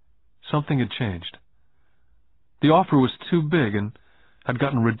 Something had changed. The offer was too big, and had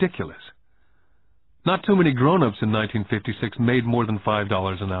gotten ridiculous. Not too many grown-ups in 1956 made more than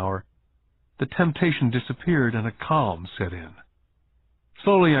 $5 an hour. The temptation disappeared and a calm set in.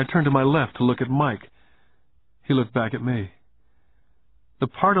 Slowly, I turned to my left to look at Mike. He looked back at me. The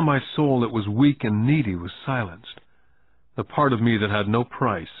part of my soul that was weak and needy was silenced. The part of me that had no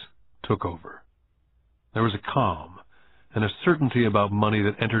price took over. There was a calm and a certainty about money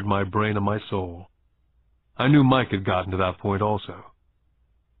that entered my brain and my soul. I knew Mike had gotten to that point also.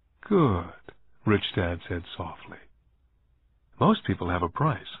 "Good," Rich Dad said softly. "Most people have a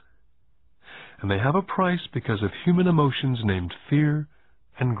price. And they have a price because of human emotions named fear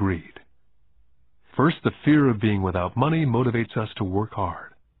and greed. First, the fear of being without money motivates us to work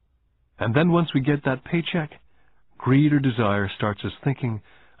hard. And then once we get that paycheck, greed or desire starts us thinking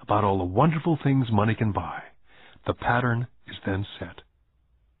about all the wonderful things money can buy. The pattern is then set."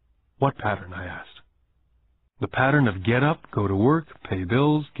 "What pattern?" I asked. "The pattern of get up, go to work, pay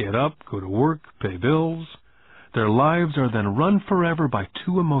bills, get up, go to work, pay bills." Their lives are then run forever by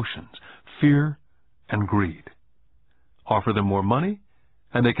two emotions, fear and greed. Offer them more money,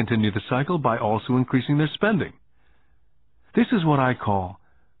 and they continue the cycle by also increasing their spending. This is what I call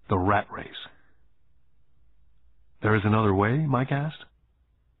the rat race. "There is another way?" Mike asked.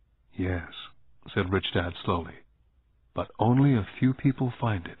 "Yes," said Rich Dad slowly, "but only a few people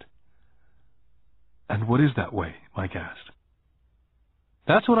find it." "And what is that way?" Mike asked.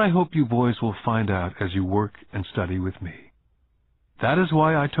 "That's what I hope you boys will find out as you work and study with me. That is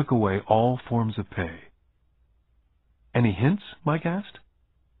why I took away all forms of pay." "Any hints?" Mike asked.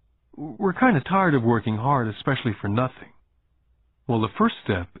 "We're kind of tired of working hard, especially for nothing." "Well, the first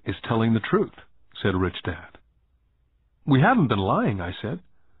step is telling the truth," said Rich Dad. "We haven't been lying," I said.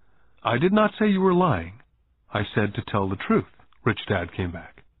 "I did not say you were lying. I said to tell the truth," Rich Dad came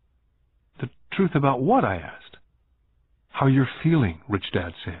back. "The truth about what?" I asked. "How you're feeling," Rich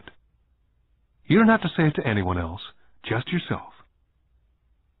Dad said. "You don't have to say it to anyone else, just yourself."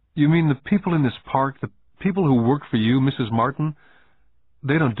 "You mean the people in this park, the people who work for you, Mrs. Martin,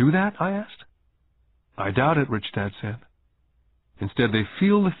 they don't do that?" I asked. "I doubt it," Rich Dad said. "Instead, they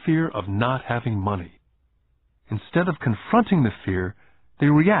feel the fear of not having money. Instead of confronting the fear, they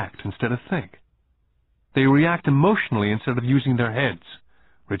react instead of think. They react emotionally instead of using their heads,"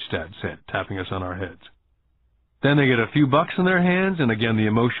 Rich Dad said, tapping us on our heads. "Then they get a few bucks in their hands, and again the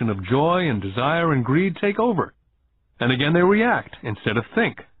emotion of joy and desire and greed take over. And again they react instead of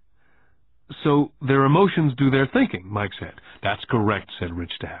think." "So their emotions do their thinking," Mike said. "That's correct," said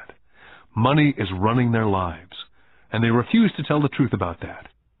Rich Dad. "Money is running their lives, and they refuse to tell the truth about that.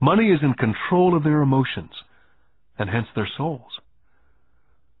 Money is in control of their emotions, and hence their souls."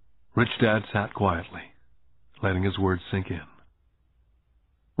 Rich Dad sat quietly, letting his words sink in.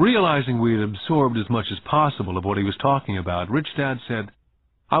 Realizing we had absorbed as much as possible of what he was talking about, Rich Dad said,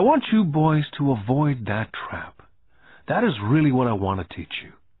 "I want you boys to avoid that trap. That is really what I want to teach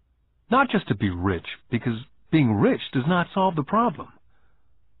you. Not just to be rich, because being rich does not solve the problem."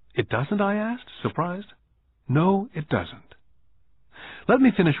 "It doesn't?" I asked, surprised. "No, it doesn't. Let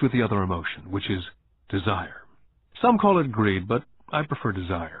me finish with the other emotion, which is desire. Some call it greed, but I prefer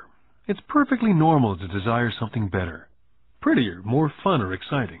desire. It's perfectly normal to desire something better, prettier, more fun or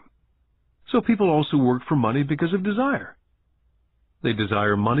exciting. So people also work for money because of desire. They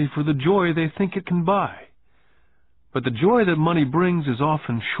desire money for the joy they think it can buy. But the joy that money brings is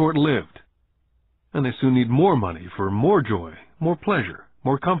often short-lived, and they soon need more money for more joy, more pleasure,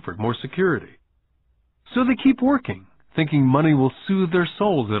 more comfort, more security. So they keep working, thinking money will soothe their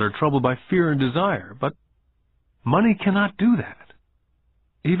souls that are troubled by fear and desire. But money cannot do that.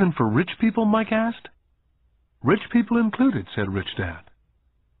 Even for rich people?" Mike asked. "Rich people included," said Rich Dad.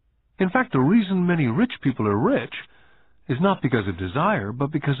 "In fact, the reason many rich people are rich is not because of desire,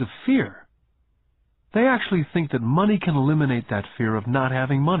 but because of fear. They actually think that money can eliminate that fear of not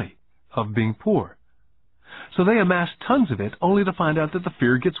having money, of being poor. So they amass tons of it only to find out that the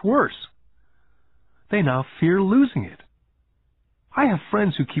fear gets worse. They now fear losing it. I have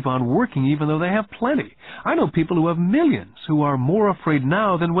friends who keep on working even though they have plenty. I know people who have millions who are more afraid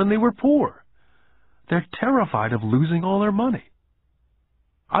now than when they were poor. They're terrified of losing all their money.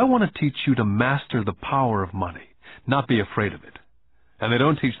 I want to teach you to master the power of money, not be afraid of it. And they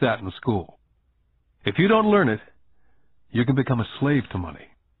don't teach that in school. If you don't learn it, you can become a slave to money."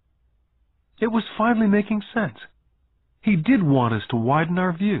 It was finally making sense. He did want us to widen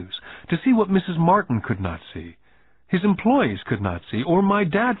our views, to see what Mrs. Martin could not see, his employees could not see, or my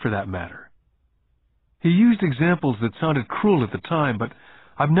dad for that matter. He used examples that sounded cruel at the time, but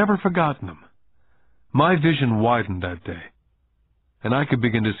I've never forgotten them. My vision widened that day, and I could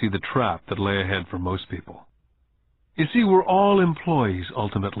begin to see the trap that lay ahead for most people. You see, we're all employees,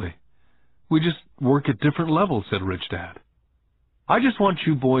 ultimately. We just work at different levels, said Rich Dad. I just want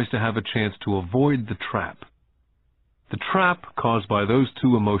you boys to have a chance to avoid the trap. The trap caused by those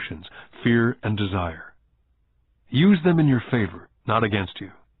two emotions, fear and desire. Use them in your favor, not against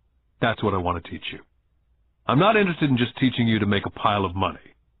you. That's what I want to teach you. I'm not interested in just teaching you to make a pile of money.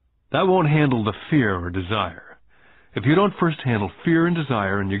 That won't handle the fear or desire. If you don't first handle fear and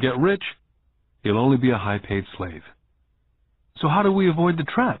desire and you get rich, you'll only be a high-paid slave. So how do we avoid the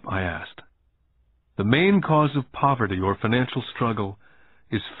trap, I asked. The main cause of poverty or financial struggle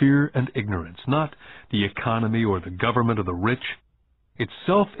is fear and ignorance, not the economy or the government or the rich. It's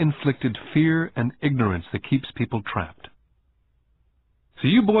self-inflicted fear and ignorance that keeps people trapped. So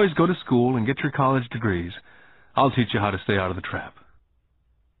you boys go to school and get your college degrees. I'll teach you how to stay out of the trap.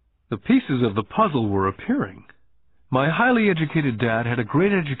 The pieces of the puzzle were appearing. My highly educated dad had a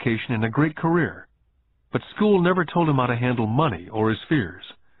great education and a great career, but school never told him how to handle money or his fears.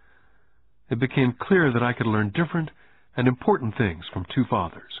 It became clear that I could learn different and important things from two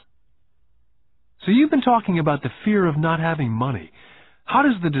fathers. So you've been talking about the fear of not having money. How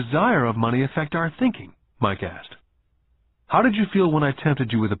does the desire of money affect our thinking? Mike asked. How did you feel when I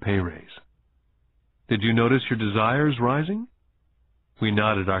tempted you with a pay raise? Did you notice your desires rising? We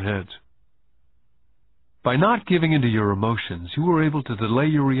nodded our heads. By not giving into your emotions, you were able to delay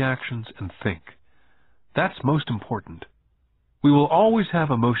your reactions and think. That's most important. We will always have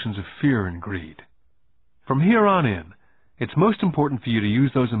emotions of fear and greed. From here on in, it's most important for you to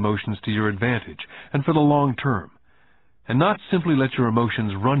use those emotions to your advantage and for the long term, and not simply let your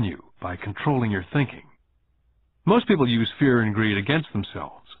emotions run you by controlling your thinking. Most people use fear and greed against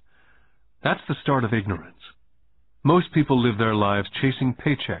themselves. That's the start of ignorance. Most people live their lives chasing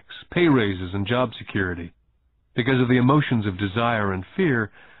paychecks, pay raises, and job security because of the emotions of desire and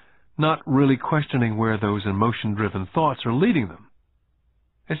fear, not really questioning where those emotion-driven thoughts are leading them.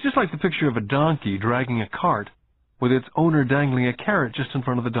 It's just like the picture of a donkey dragging a cart with its owner dangling a carrot just in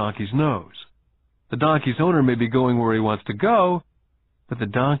front of the donkey's nose. The donkey's owner may be going where he wants to go, but the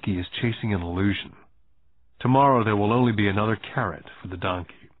donkey is chasing an illusion. Tomorrow there will only be another carrot for the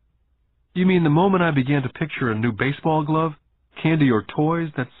donkey. You mean the moment I began to picture a new baseball glove, candy or toys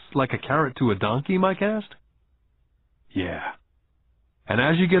that's like a carrot to a donkey, Mike asked? Yeah. And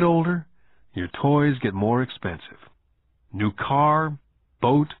as you get older, your toys get more expensive. New car,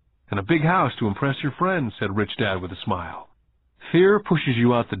 boat, and a big house to impress your friends, said Rich Dad with a smile. Fear pushes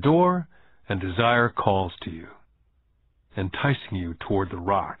you out the door, and desire calls to you, enticing you toward the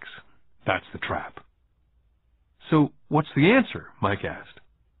rocks. That's the trap. So what's the answer? Mike asked.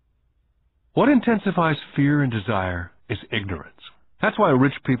 What intensifies fear and desire is ignorance. That's why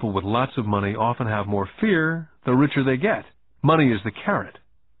rich people with lots of money often have more fear the richer they get. Money is the carrot,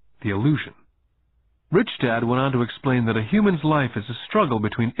 the illusion. Rich Dad went on to explain that a human's life is a struggle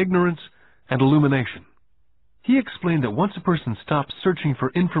between ignorance and illumination. He explained that once a person stops searching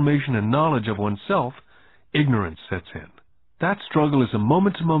for information and knowledge of oneself, ignorance sets in. That struggle is a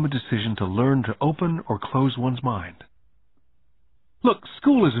moment-to-moment decision to learn to open or close one's mind. Look,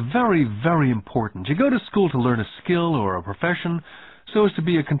 school is very, very important. You go to school to learn a skill or a profession so as to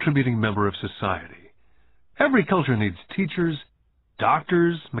be a contributing member of society. Every culture needs teachers,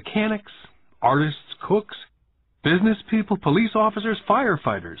 doctors, mechanics, artists, cooks, business people, police officers,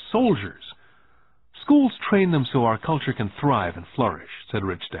 firefighters, soldiers. Schools train them so our culture can thrive and flourish, said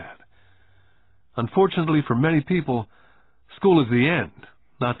Rich Dad. Unfortunately for many people, school is the end,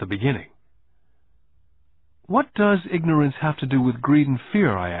 not the beginning. What does ignorance have to do with greed and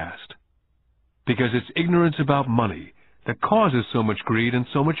fear, I asked. Because it's ignorance about money that causes so much greed and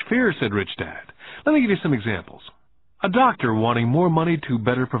so much fear, said Rich Dad. Let me give you some examples. A doctor wanting more money to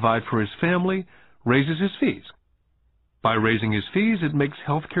better provide for his family raises his fees. By raising his fees, it makes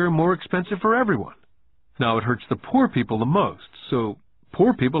health care more expensive for everyone. Now, it hurts the poor people the most, so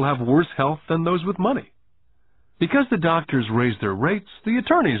poor people have worse health than those with money. Because the doctors raise their rates, the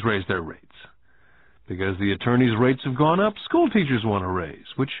attorneys raise their rates. Because the attorneys' rates have gone up, school teachers want a raise,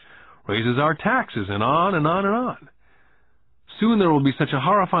 which raises our taxes, and on and on and on. Soon there will be such a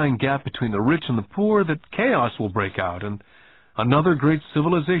horrifying gap between the rich and the poor that chaos will break out, and another great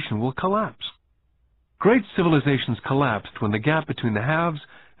civilization will collapse. Great civilizations collapsed when the gap between the haves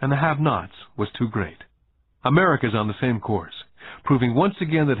and the have-nots was too great. America's on the same course, proving once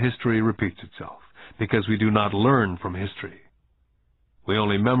again that history repeats itself, because we do not learn from history. We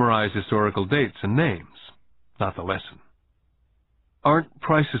only memorize historical dates and names, not the lesson. Aren't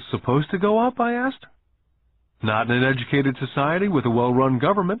prices supposed to go up, I asked? Not in an educated society with a well-run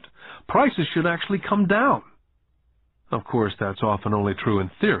government. Prices should actually come down. Of course, that's often only true in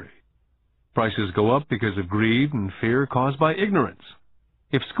theory. Prices go up because of greed and fear caused by ignorance.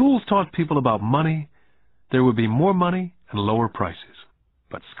 If schools taught people about money, there would be more money and lower prices.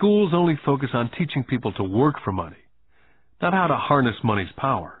 But schools only focus on teaching people to work for money, not how to harness money's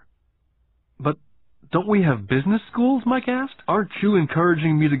power. But don't we have business schools, Mike asked? Aren't you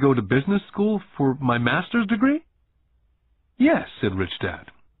encouraging me to go to business school for my master's degree? Yes, said Rich Dad.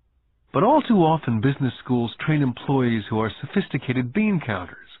 But all too often business schools train employees who are sophisticated bean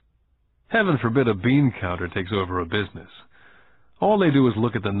counters. Heaven forbid a bean counter takes over a business. All they do is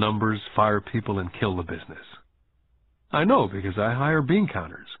look at the numbers, fire people, and kill the business. I know because I hire bean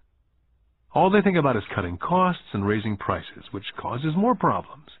counters. All they think about is cutting costs and raising prices, which causes more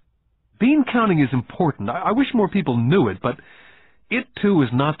problems. Bean counting is important. I wish more people knew it, but it too is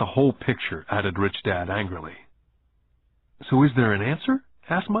not the whole picture, added Rich Dad angrily. So is there an answer?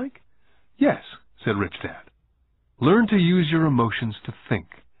 Asked Mike. Yes, said Rich Dad. Learn to use your emotions to think,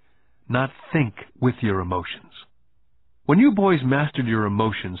 not think with your emotions. When you boys mastered your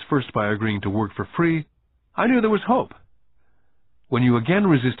emotions, first by agreeing to work for free, I knew there was hope. When you again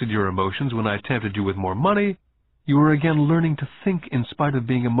resisted your emotions when I tempted you with more money, you were again learning to think in spite of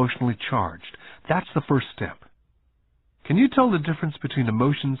being emotionally charged. That's the first step. Can you tell the difference between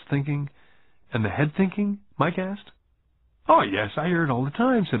emotions thinking and the head thinking? Mike asked. Oh, yes, I hear it all the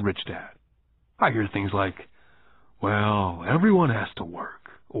time, said Rich Dad. I hear things like, well, everyone has to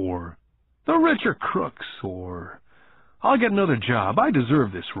work, or the rich are crooks, or I'll get another job, I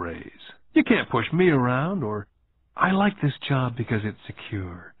deserve this raise. You can't push me around, or I like this job because it's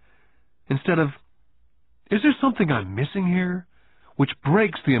secure. Instead of, is there something I'm missing here? Which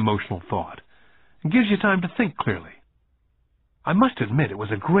breaks the emotional thought and gives you time to think clearly. I must admit it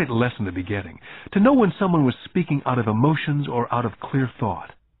was a great lesson to be getting, to know when someone was speaking out of emotions or out of clear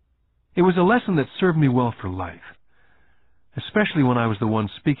thought. It was a lesson that served me well for life, especially when I was the one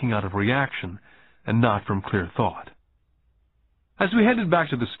speaking out of reaction and not from clear thought. As we headed back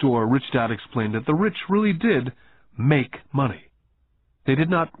to the store, Rich Dad explained that the rich really did make money. They did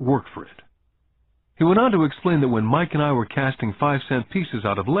not work for it. He went on to explain that when Mike and I were casting 5-cent pieces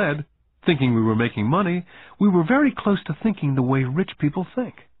out of lead, thinking we were making money, we were very close to thinking the way rich people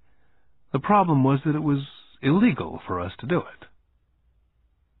think. The problem was that it was illegal for us to do it.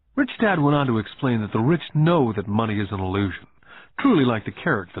 Rich Dad went on to explain that the rich know that money is an illusion, truly like the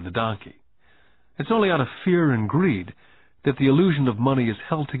carrot for the donkey. It's only out of fear and greed that the illusion of money is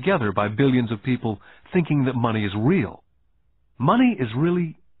held together by billions of people thinking that money is real. Money is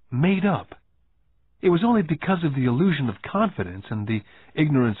really made up. It was only because of the illusion of confidence and the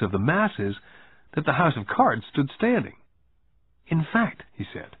ignorance of the masses that the house of cards stood standing. In fact, he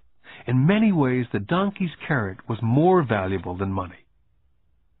said, in many ways the donkey's carrot was more valuable than money.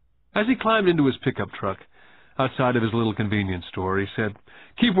 As he climbed into his pickup truck outside of his little convenience store, he said,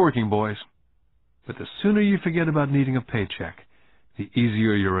 "Keep working, boys. But the sooner you forget about needing a paycheck, the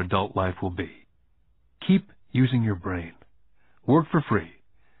easier your adult life will be. Keep using your brain. Work for free.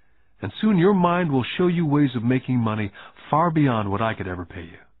 And soon your mind will show you ways of making money far beyond what I could ever pay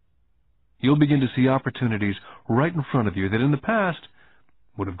you. You'll begin to see opportunities right in front of you that in the past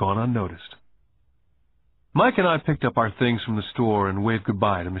would have gone unnoticed." Mike and I picked up our things from the store and waved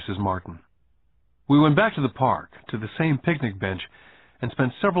goodbye to Mrs. Martin. We went back to the park, to the same picnic bench, and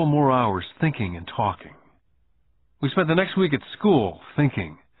spent several more hours thinking and talking. We spent the next week at school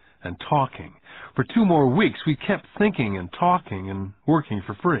thinking and talking. For 2 more weeks, we kept thinking and talking and working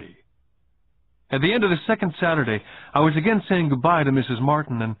for free. At the end of the second Saturday, I was again saying goodbye to Mrs.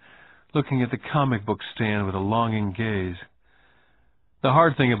 Martin and looking at the comic book stand with a longing gaze. The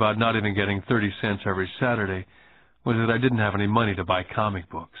hard thing about not even getting 30 cents every Saturday was that I didn't have any money to buy comic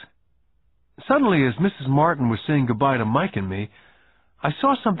books. Suddenly, as Mrs. Martin was saying goodbye to Mike and me, I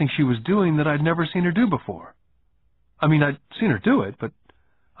saw something she was doing that I'd never seen her do before. I mean, I'd seen her do it, but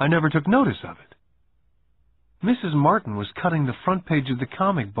I never took notice of it. Mrs. Martin was cutting the front page of the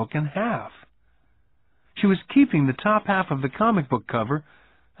comic book in half. She was keeping the top half of the comic book cover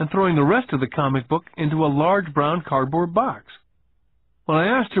and throwing the rest of the comic book into a large brown cardboard box. When I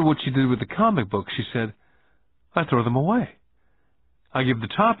asked her what she did with the comic books, she said, "I throw them away. I give the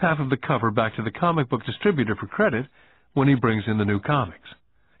top half of the cover back to the comic book distributor for credit when he brings in the new comics.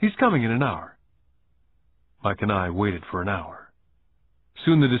 He's coming in an hour." Mike and I waited for an hour.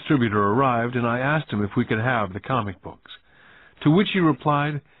 Soon the distributor arrived, and I asked him if we could have the comic books, to which he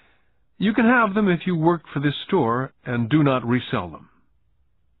replied, "You can have them if you work for this store and do not resell them."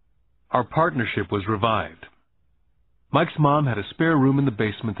 Our partnership was revived. Mike's mom had a spare room in the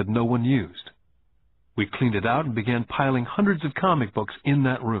basement that no one used. We cleaned it out and began piling hundreds of comic books in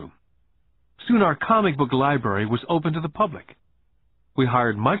that room. Soon our comic book library was open to the public. We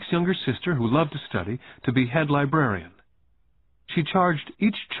hired Mike's younger sister, who loved to study, to be head librarian. She charged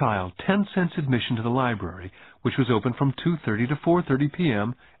each child 10 cents admission to the library, which was open from 2:30 to 4:30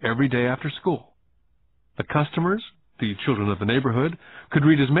 p.m. every day after school. The customers, the children of the neighborhood, could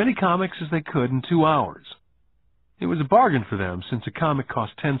read as many comics as they could in 2 hours. It was a bargain for them, since a comic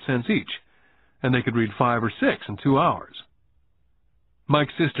cost 10 cents each, and they could read 5 or 6 in 2 hours.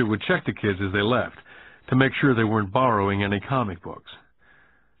 Mike's sister would check the kids as they left to make sure they weren't borrowing any comic books.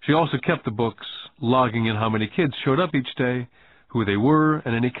 She also kept the books, logging in how many kids showed up each day, who they were,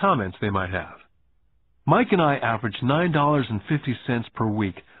 and any comments they might have. Mike and I averaged $9.50 per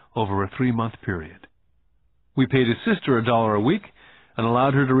week over a 3-month period. We paid his sister $1 a week and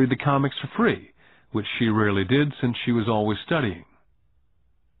allowed her to read the comics for free, which she rarely did since she was always studying.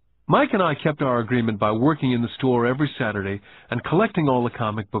 Mike and I kept our agreement by working in the store every Saturday and collecting all the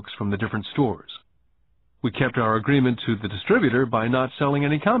comic books from the different stores. We kept our agreement to the distributor by not selling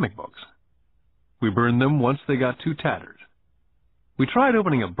any comic books. We burned them once they got too tattered. We tried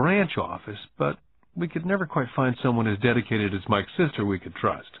opening a branch office, but we could never quite find someone as dedicated as Mike's sister we could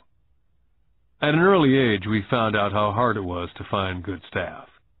trust. At an early age, we found out how hard it was to find good staff.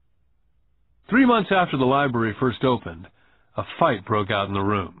 3 months after the library first opened, a fight broke out in the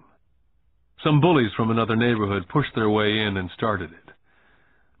room. Some bullies from another neighborhood pushed their way in and started it.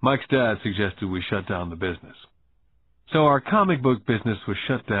 Mike's dad suggested we shut down the business. So our comic book business was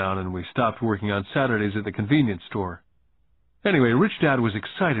shut down, and we stopped working on Saturdays at the convenience store. Anyway, Rich Dad was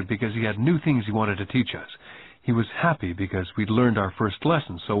excited because he had new things he wanted to teach us. He was happy because we'd learned our first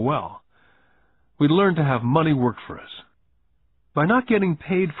lesson so well. We'd learned to have money work for us. By not getting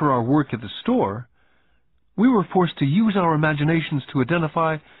paid for our work at the store, we were forced to use our imaginations to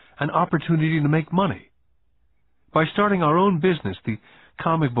identify an opportunity to make money. By starting our own business, the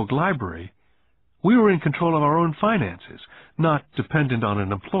comic book library, we were in control of our own finances, not dependent on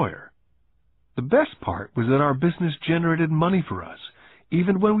an employer. The best part was that our business generated money for us,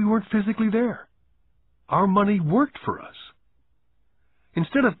 even when we weren't physically there. Our money worked for us.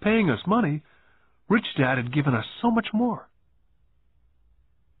 Instead of paying us money, Rich Dad had given us so much more.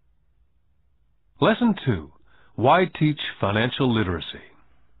 Lesson 2. Why Teach Financial Literacy?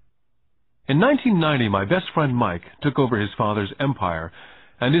 In 1990, my best friend Mike took over his father's empire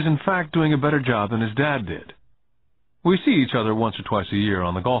and is in fact doing a better job than his dad did. We see each other once or twice a year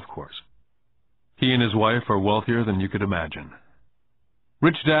on the golf course. He and his wife are wealthier than you could imagine.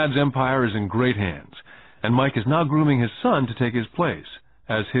 Rich Dad's empire is in great hands, and Mike is now grooming his son to take his place,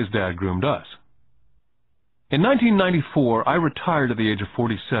 as his dad groomed us. In 1994, I retired at the age of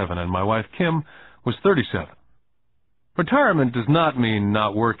 47, and my wife Kim was 37. Retirement does not mean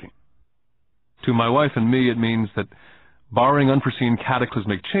not working. To my wife and me, it means that, barring unforeseen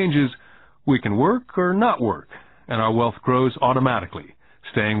cataclysmic changes, we can work or not work, and our wealth grows automatically,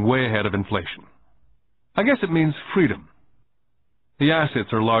 staying way ahead of inflation. I guess it means freedom. The assets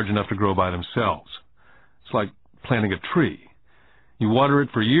are large enough to grow by themselves. It's like planting a tree. You water it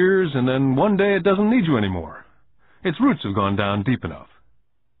for years, and then one day it doesn't need you anymore. Its roots have gone down deep enough.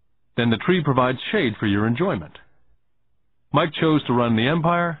 Then the tree provides shade for your enjoyment. Mike chose to run the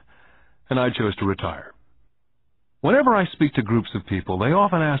empire, and I chose to retire. Whenever I speak to groups of people, they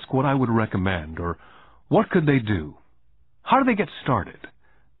often ask what I would recommend, or what could they do? How do they get started?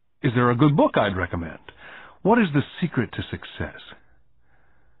 Is there a good book I'd recommend? What is the secret to success?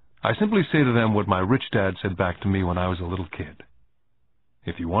 I simply say to them what my rich dad said back to me when I was a little kid.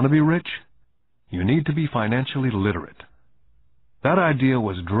 If you want to be rich, you need to be financially literate. That idea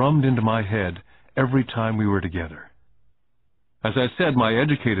was drummed into my head every time we were together. As I said, my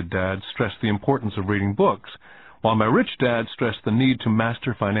educated dad stressed the importance of reading books, while my rich dad stressed the need to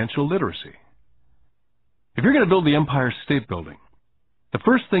master financial literacy. If you're going to build the Empire State Building, the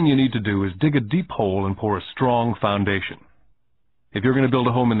first thing you need to do is dig a deep hole and pour a strong foundation. If you're going to build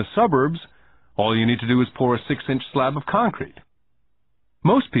a home in the suburbs, all you need to do is pour a 6-inch slab of concrete.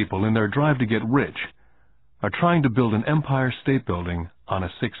 Most people, in their drive to get rich, are trying to build an Empire State Building on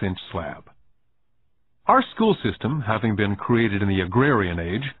a 6-inch slab. Our school system, having been created in the agrarian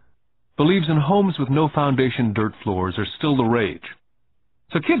age, believes in homes with no foundation dirt floors are still the rage.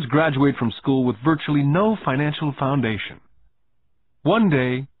 So kids graduate from school with virtually no financial foundation. One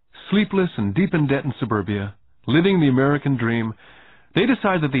day, sleepless and deep in debt in suburbia, living the American dream, they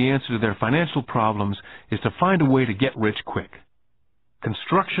decide that the answer to their financial problems is to find a way to get rich quick.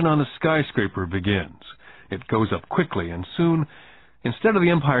 Construction on a skyscraper begins. It goes up quickly, and soon, instead of the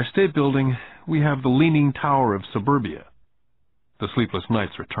Empire State Building, we have the Leaning Tower of suburbia. The sleepless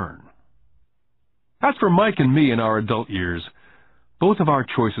nights return. As for Mike and me in our adult years, both of our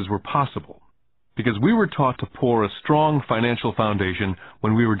choices were possible. because we were taught to pour a strong financial foundation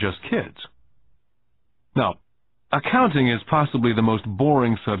when we were just kids. Now, accounting is possibly the most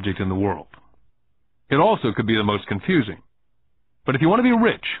boring subject in the world. It also could be the most confusing. But if you want to be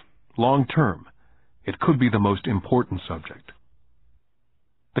rich, long term, it could be the most important subject.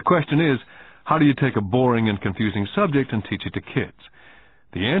 The question is, how do you take a boring and confusing subject and teach it to kids?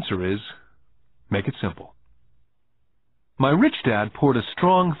 The answer is, make it simple. My rich dad poured a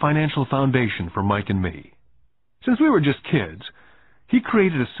strong financial foundation for Mike and me. Since we were just kids, he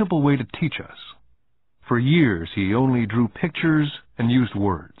created a simple way to teach us. For years, he only drew pictures and used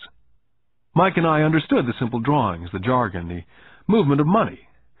words. Mike and I understood the simple drawings, the jargon, the movement of money.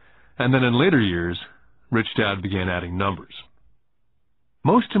 And then in later years, Rich Dad began adding numbers.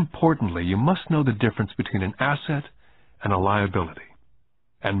 Most importantly, you must know the difference between an asset and a liability,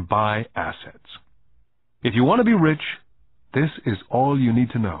 and buy assets. If you want to be rich, this is all you need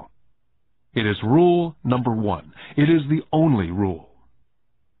to know. It is rule number 1. It is the only rule.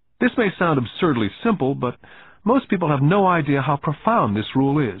 This may sound absurdly simple, but most people have no idea how profound this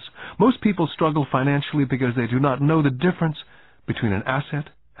rule is. Most people struggle financially because they do not know the difference between an asset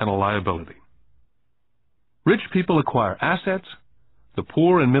and a liability. Rich people acquire assets. The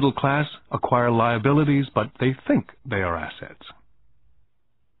poor and middle class acquire liabilities, but they think they are assets.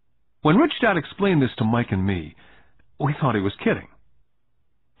 When Rich Dad explained this to Mike and me, we thought he was kidding.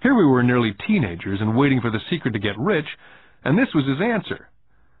 Here we were nearly teenagers and waiting for the secret to get rich, and this was his answer.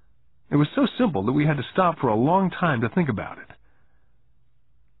 It was so simple that we had to stop for a long time to think about it.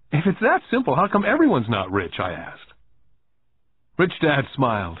 If it's that simple, how come everyone's not rich? I asked. Rich Dad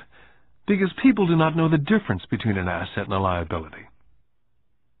smiled, because people do not know the difference between an asset and a liability.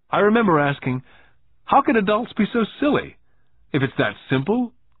 I remember asking, how can adults be so silly? If it's that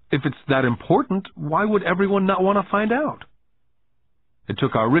simple, if it's that important, why would everyone not want to find out? It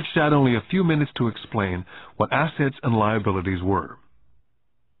took our Rich Dad only a few minutes to explain what assets and liabilities were.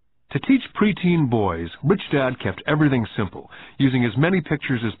 To teach preteen boys, Rich Dad kept everything simple, using as many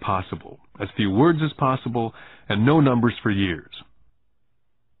pictures as possible, as few words as possible, and no numbers for years.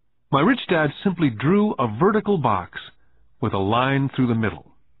 My Rich Dad simply drew a vertical box with a line through the middle.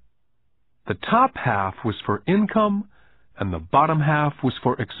 The top half was for income, and the bottom half was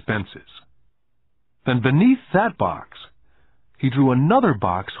for expenses. Then beneath that box, he drew another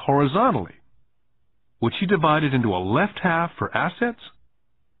box horizontally, which he divided into a left half for assets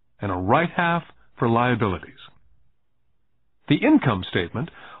and a right half for liabilities. The income statement,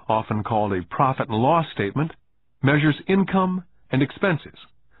 often called a profit and loss statement, measures income and expenses,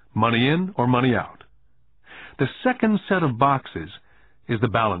 money in or money out. The second set of boxes is the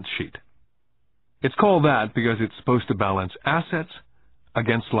balance sheet. It's called that because it's supposed to balance assets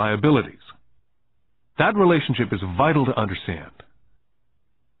against liabilities. That relationship is vital to understand.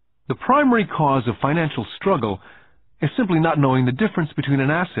 The primary cause of financial struggle is simply not knowing the difference between an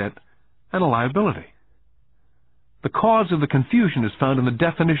asset and a liability. The cause of the confusion is found in the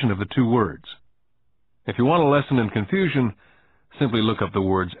definition of the two words. If you want a lesson in confusion, simply look up the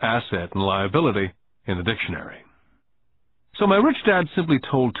words asset and liability in the dictionary. So my Rich Dad simply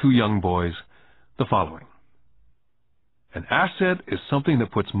told two young boys the following. An asset is something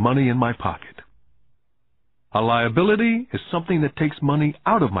that puts money in my pocket. A liability is something that takes money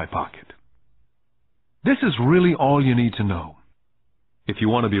out of my pocket. This is really all you need to know. If you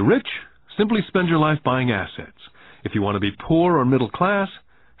want to be rich, simply spend your life buying assets. If you want to be poor or middle class,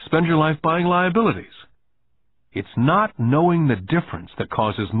 spend your life buying liabilities. It's not knowing the difference that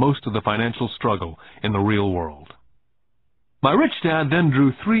causes most of the financial struggle in the real world. My Rich Dad then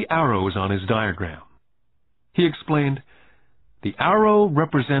drew 3 arrows on his diagram. He explained, the arrow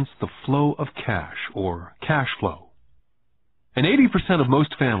represents the flow of cash, or cash flow. In 80% of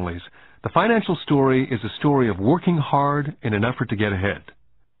most families, the financial story is a story of working hard in an effort to get ahead.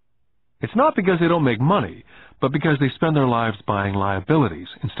 It's not because they don't make money, but because they spend their lives buying liabilities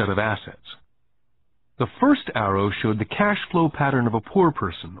instead of assets. The first arrow showed the cash flow pattern of a poor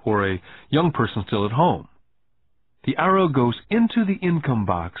person or a young person still at home. The arrow goes into the income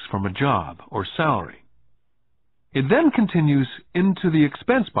box from a job or salary. It then continues into the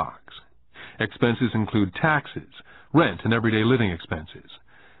expense box. Expenses include taxes, rent, and everyday living expenses.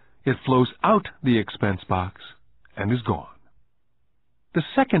 It flows out the expense box and is gone. The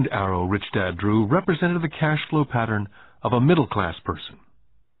second arrow Rich Dad drew represented the cash flow pattern of a middle-class person.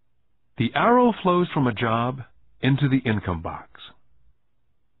 The arrow flows from a job into the income box.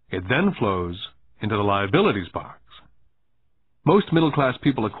 It then flows into the liabilities box. Most middle-class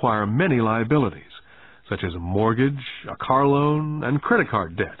people acquire many liabilities, such as a mortgage, a car loan, and credit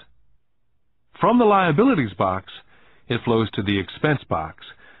card debt. From the liabilities box, it flows to the expense box,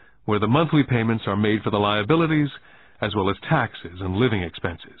 where the monthly payments are made for the liabilities as well as taxes and living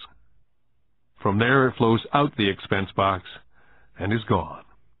expenses. From there, it flows out the expense box and is gone.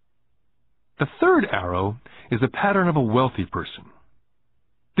 The third arrow is the pattern of a wealthy person.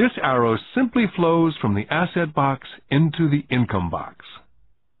 This arrow simply flows from the asset box into the income box.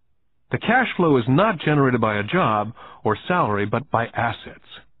 The cash flow is not generated by a job or salary, but by assets.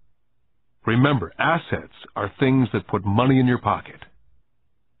 Remember, assets are things that put money in your pocket.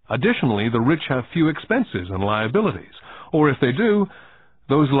 Additionally, the rich have few expenses and liabilities, or if they do,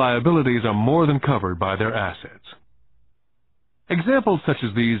 those liabilities are more than covered by their assets. Examples such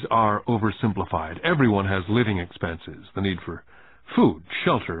as these are oversimplified. Everyone has living expenses, the need for food,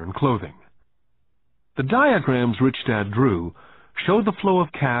 shelter, and clothing. The diagrams Rich Dad drew show the flow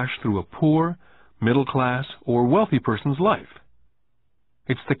of cash through a poor, middle class, or wealthy person's life.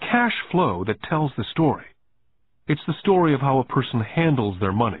 It's the cash flow that tells the story. It's the story of how a person handles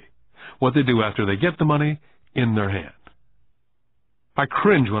their money, what they do after they get the money in their hand. I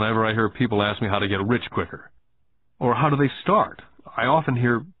cringe whenever I hear people ask me how to get rich quicker. Or how do they start? I often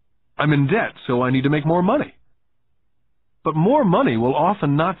hear, I'm in debt, so I need to make more money. But more money will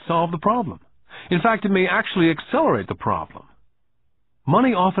often not solve the problem. In fact, it may actually accelerate the problem.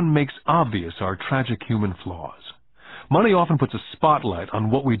 Money often makes obvious our tragic human flaws. Money often puts a spotlight on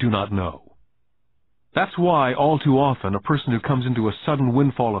what we do not know. That's why, all too often, a person who comes into a sudden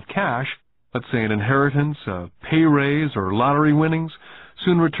windfall of cash, let's say an inheritance, a pay raise, or lottery winnings,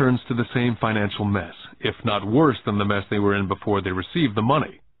 soon returns to the same financial mess, if not worse than the mess they were in before they received the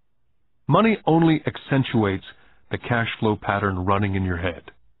money. Money only accentuates the cash flow pattern running in your head.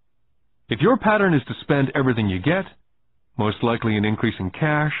 If your pattern is to spend everything you get, most likely an increase in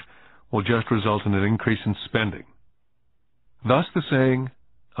cash will just result in an increase in spending. Thus the saying,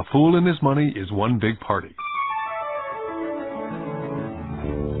 a fool and his money is one big party.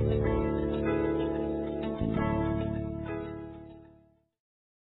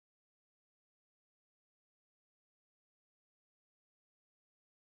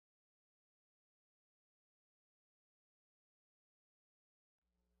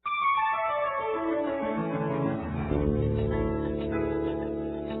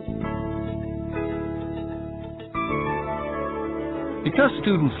 Because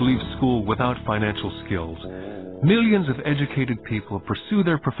students leave school without financial skills, millions of educated people pursue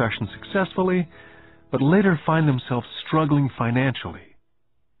their profession successfully, but later find themselves struggling financially.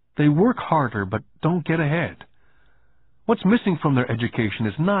 They work harder but don't get ahead. What's missing from their education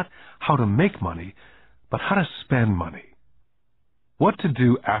is not how to make money, but how to spend money. What to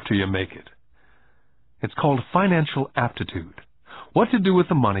do after you make it. It's called financial aptitude. What to do with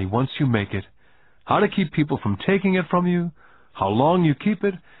the money once you make it, how to keep people from taking it from you, how long you keep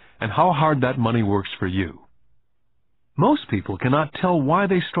it, and how hard that money works for you. Most people cannot tell why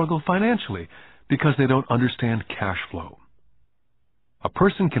they struggle financially because they don't understand cash flow. A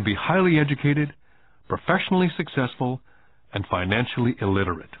person can be highly educated, professionally successful, and financially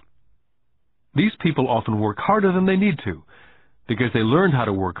illiterate. These people often work harder than they need to because they learned how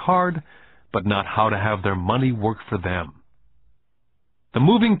to work hard, but not how to have their money work for them. The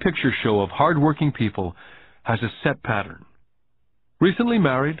moving picture show of hard-working people has a set pattern. Recently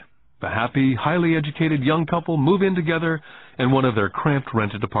married, the happy, highly educated young couple move in together in one of their cramped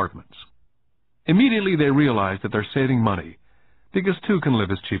rented apartments. Immediately they realize that they're saving money because two can live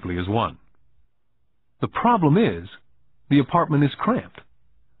as cheaply as one. The problem is, the apartment is cramped.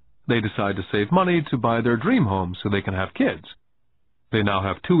 They decide to save money to buy their dream home so they can have kids. They now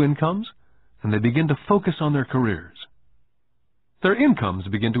have two incomes, and they begin to focus on their careers. Their incomes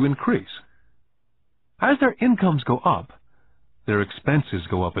begin to increase. As their incomes go up, their expenses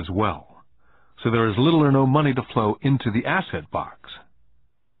go up as well, so there is little or no money to flow into the asset box.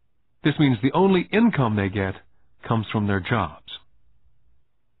 This means the only income they get comes from their jobs.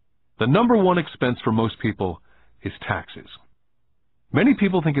 The number one expense for most people is taxes. Many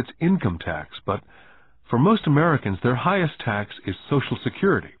people think it's income tax, but for most Americans, their highest tax is Social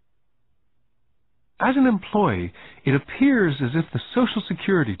Security. As an employee, it appears as if the Social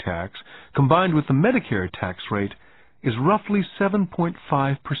Security tax, combined with the Medicare tax rate, is roughly 7.5%.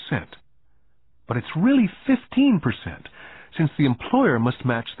 But it's really 15%, since the employer must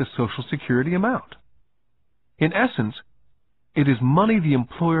match the Social Security amount. In essence, it is money the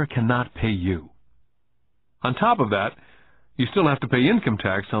employer cannot pay you. On top of that, you still have to pay income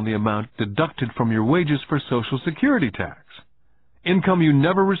tax on the amount deducted from your wages for Social Security tax. Income you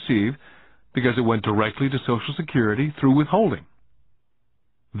never receive because it went directly to Social Security through withholding.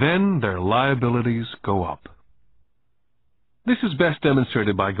 Then their liabilities go up. This is best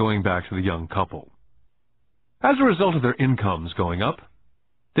demonstrated by going back to the young couple. As a result of their incomes going up,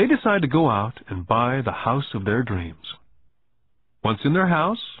 They decide to go out and buy the house of their dreams. Once in their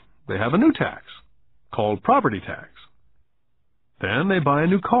house, they have a new tax, called property tax. Then they buy a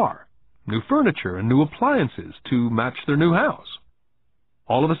new car, new furniture, and new appliances to match their new house.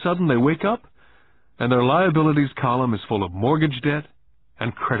 All of a sudden, they wake up, and their liabilities column is full of mortgage debt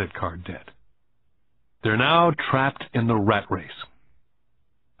and credit card debt. They're now trapped in the rat race.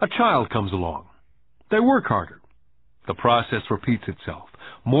 A child comes along. They work harder. The process repeats itself.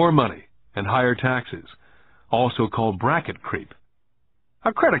 More money and higher taxes, also called bracket creep.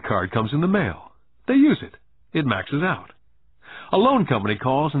 A credit card comes in the mail. They use it. It maxes out. A loan company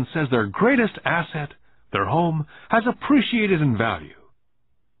calls and says their greatest asset, their home, has appreciated in value.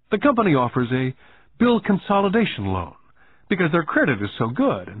 The company offers a bill consolidation loan because their credit is so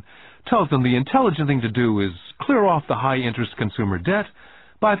good and tells them the intelligent thing to do is clear off the high-interest consumer debt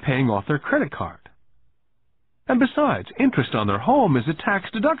by paying off their credit card. And besides, interest on their home is a tax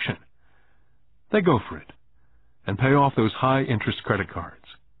deduction. They go for it and pay off those high-interest credit cards.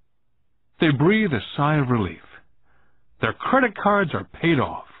 They breathe a sigh of relief. Their credit cards are paid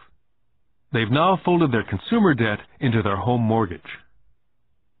off. They've now folded their consumer debt into their home mortgage.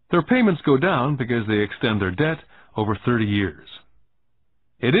 Their payments go down because they extend their debt over 30 years.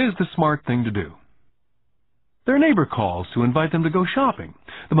 It is the smart thing to do. Their neighbor calls to invite them to go shopping.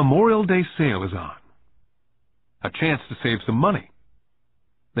 The Memorial Day sale is on. A chance to save some money.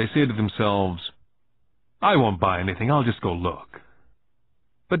 They say to themselves, I won't buy anything, I'll just go look.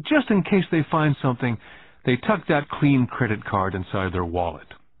 But just in case they find something, they tuck that clean credit card inside their wallet.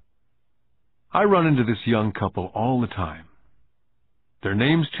 I run into this young couple all the time. Their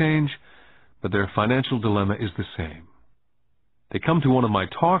names change, but their financial dilemma is the same. They come to one of my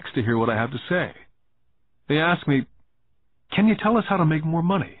talks to hear what I have to say. They ask me, can you tell us how to make more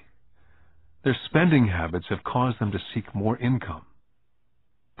money? Their spending habits have caused them to seek more income.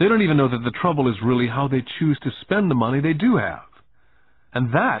 They don't even know that the trouble is really how they choose to spend the money they do have.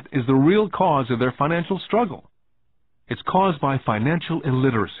 And that is the real cause of their financial struggle. It's caused by financial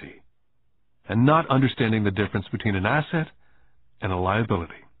illiteracy and not understanding the difference between an asset and a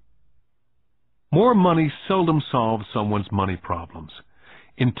liability. More money seldom solves someone's money problems.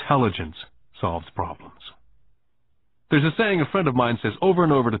 Intelligence solves problems. There's a saying a friend of mine says over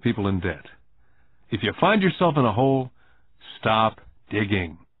and over to people in debt. If you find yourself in a hole, stop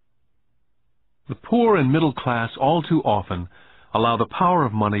digging. The poor and middle class all too often allow the power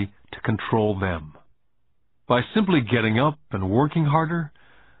of money to control them. By simply getting up and working harder,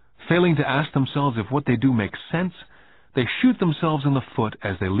 failing to ask themselves if what they do makes sense, they shoot themselves in the foot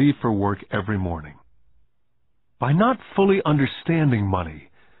as they leave for work every morning. By not fully understanding money,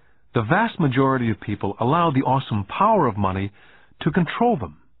 the vast majority of people allow the awesome power of money to control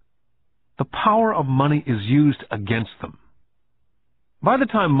them. The power of money is used against them. By the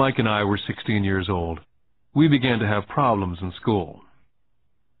time Mike and I were 16 years old, we began to have problems in school.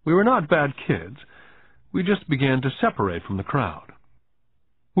 We were not bad kids. We just began to separate from the crowd.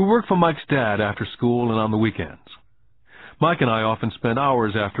 We worked for Mike's dad after school and on the weekends. Mike and I often spent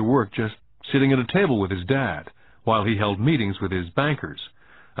hours after work just sitting at a table with his dad while he held meetings with his bankers,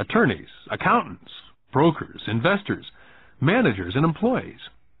 attorneys, accountants, brokers, investors, managers, and employees.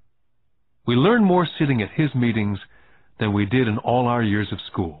 We learned more sitting at his meetings than we did in all our years of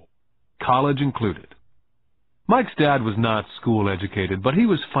school, college included. Mike's dad was not school educated, but he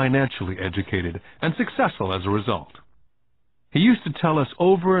was financially educated and successful as a result. He used to tell us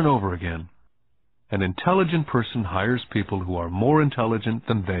over and over again, an intelligent person hires people who are more intelligent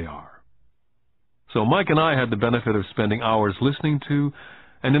than they are. So Mike and I had the benefit of spending hours listening to,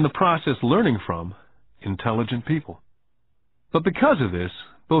 and in the process learning from, intelligent people. But because of this,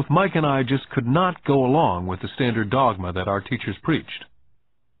 both Mike and I just could not go along with the standard dogma that our teachers preached.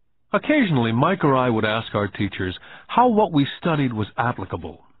 Occasionally, Mike or I would ask our teachers how what we studied was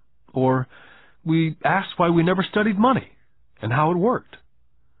applicable, or we asked why we never studied money and how it worked.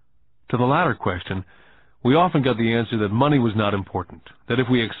 To the latter question, we often got the answer that money was not important, that if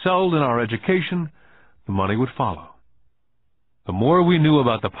we excelled in our education, the money would follow. The more we knew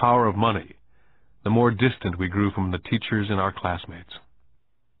about the power of money, the more distant we grew from the teachers and our classmates.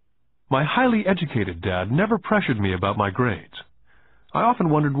 My highly educated dad never pressured me about my grades. I often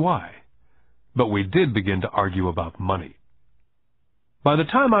wondered why, but we did begin to argue about money. By the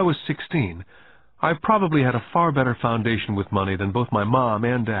time I was 16, I probably had a far better foundation with money than both my mom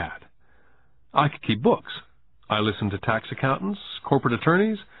and dad. I could keep books. I listened to tax accountants, corporate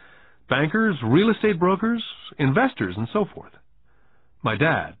attorneys, bankers, real estate brokers, investors, and so forth. My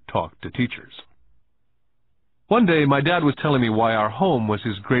dad talked to teachers. One day, my dad was telling me why our home was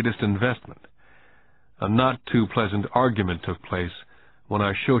his greatest investment. A not too pleasant argument took place. when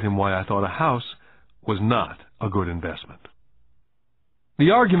I showed him why I thought a house was not a good investment.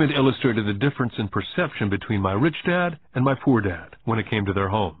 The argument illustrated the difference in perception between my rich dad and my poor dad when it came to their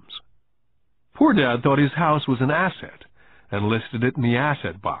homes. Poor dad thought his house was an asset and listed it in the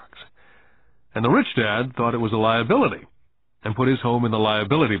asset box, and the rich dad thought it was a liability and put his home in the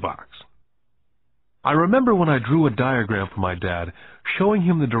liability box. I remember when I drew a diagram for my dad showing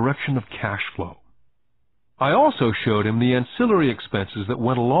him the direction of cash flow. I also showed him the ancillary expenses that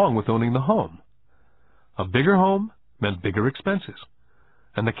went along with owning the home. A bigger home meant bigger expenses,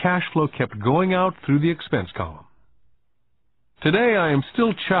 and the cash flow kept going out through the expense column. Today I am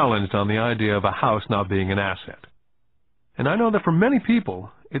still challenged on the idea of a house not being an asset. And I know that for many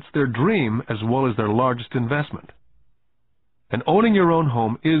people, it's their dream as well as their largest investment. And owning your own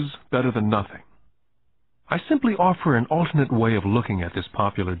home is better than nothing. I simply offer an alternate way of looking at this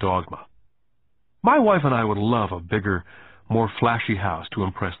popular dogma. My wife and I would love a bigger, more flashy house to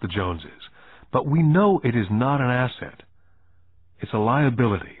impress the Joneses, but we know it is not an asset. It's a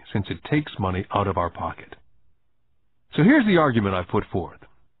liability since it takes money out of our pocket. So here's the argument I put forth.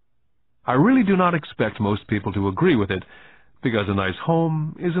 I really do not expect most people to agree with it because a nice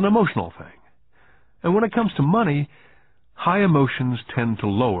home is an emotional thing. And when it comes to money, high emotions tend to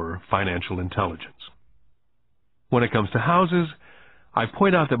lower financial intelligence. When it comes to houses, I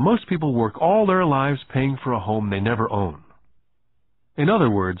point out that most people work all their lives paying for a home they never own. In other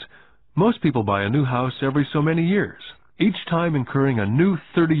words, most people buy a new house every so many years, each time incurring a new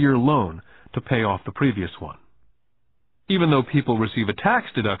 30-year loan to pay off the previous one. Even though people receive a tax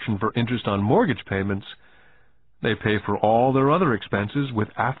deduction for interest on mortgage payments, they pay for all their other expenses with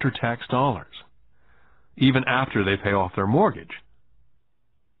after-tax dollars, even after they pay off their mortgage.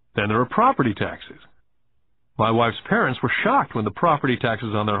 Then there are property taxes. My wife's parents were shocked when the property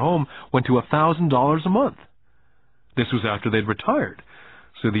taxes on their home went to $1,000 a month. This was after they'd retired,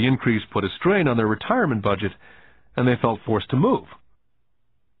 so the increase put a strain on their retirement budget, and they felt forced to move.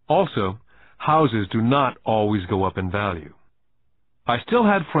 Also, houses do not always go up in value. I still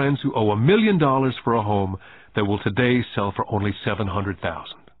had friends who owe $1 million for a home that will today sell for only $700,000.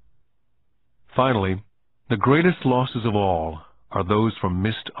 Finally, the greatest losses of all are those from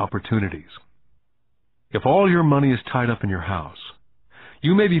missed opportunities. If all your money is tied up in your house,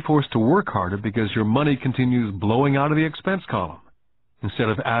 you may be forced to work harder because your money continues blowing out of the expense column instead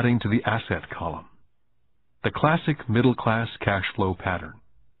of adding to the asset column. The classic middle-class cash flow pattern.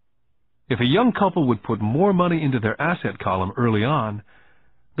 If a young couple would put more money into their asset column early on,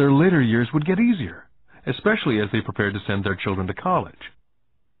 their later years would get easier, especially as they prepared to send their children to college.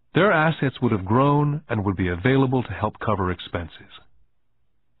 Their assets would have grown and would be available to help cover expenses.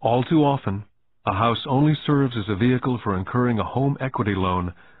 All too often, a house only serves as a vehicle for incurring a home equity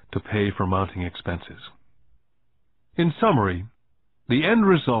loan to pay for mounting expenses. In summary, the end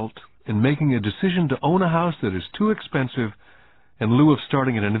result in making a decision to own a house that is too expensive in lieu of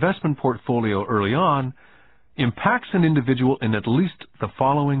starting an investment portfolio early on impacts an individual in at least the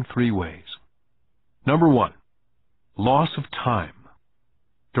following 3 ways. Number 1, loss of time,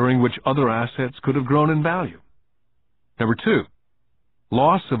 during which other assets could have grown in value. Number 2,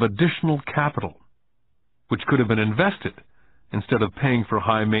 loss of additional capital, which could have been invested instead of paying for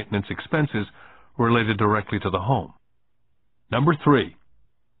high-maintenance expenses related directly to the home. Number 3,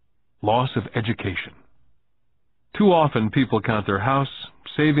 loss of education. Too often people count their house,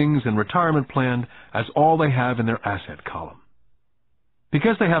 savings, and retirement plan as all they have in their asset column.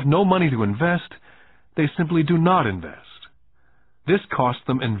 Because they have no money to invest, they simply do not invest. This costs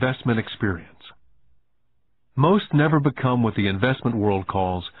them investment experience. Most never become what the investment world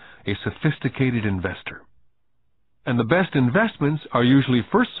calls a sophisticated investor. And the best investments are usually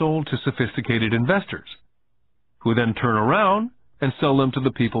first sold to sophisticated investors, who then turn around and sell them to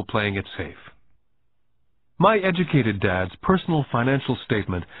the people playing it safe. My educated dad's personal financial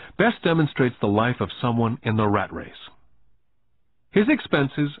statement best demonstrates the life of someone in the rat race. His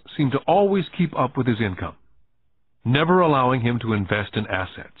expenses seem to always keep up with his income, never allowing him to invest in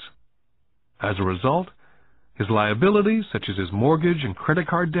assets. As a result, his liabilities, such as his mortgage and credit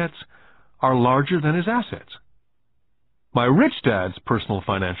card debts, are larger than his assets. My rich dad's personal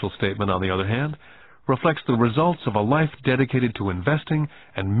financial statement, on the other hand, reflects the results of a life dedicated to investing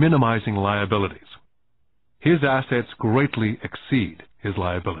and minimizing liabilities. His assets greatly exceed his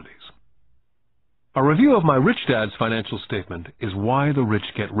liabilities. A review of my rich dad's financial statement is why the rich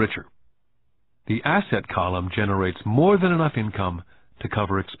get richer. The asset column generates more than enough income to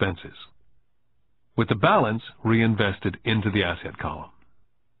cover expenses, with the balance reinvested into the asset column.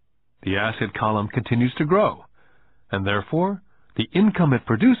 The asset column continues to grow, and therefore the income it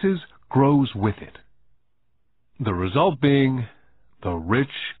produces grows with it. The result being The rich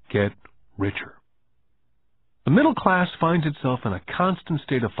get richer. The middle class finds itself in a constant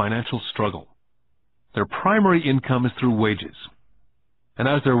state of financial struggle. Their primary income is through wages. And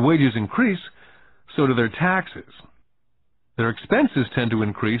as their wages increase, so do their taxes. Their expenses tend to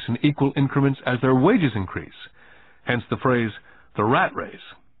increase in equal increments as their wages increase, hence the phrase, the rat race.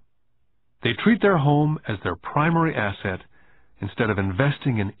 They treat their home as their primary asset instead of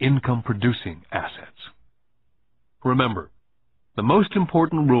investing in income-producing assets. Remember, the most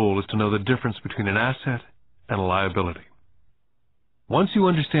important rule is to know the difference between an asset and a liability. Once you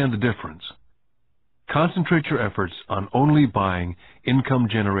understand the difference, concentrate your efforts on only buying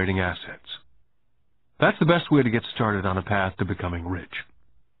income-generating assets. That's the best way to get started on a path to becoming rich.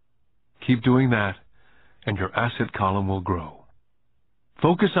 Keep doing that, and your asset column will grow.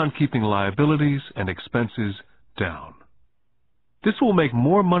 Focus on keeping liabilities and expenses down. This will make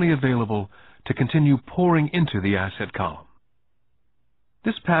more money available to continue pouring into the asset column.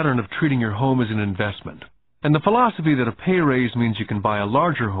 This pattern of treating your home as an investment, and the philosophy that a pay raise means you can buy a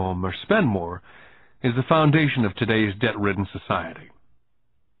larger home or spend more, is the foundation of today's debt-ridden society.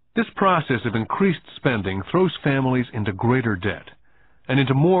 This process of increased spending throws families into greater debt and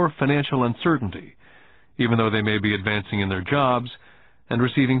into more financial uncertainty, even though they may be advancing in their jobs and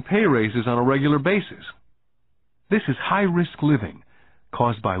receiving pay raises on a regular basis. This is high-risk living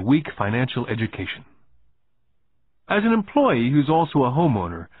caused by weak financial education. As an employee who's also a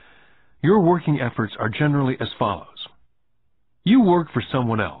homeowner, your working efforts are generally as follows. You work for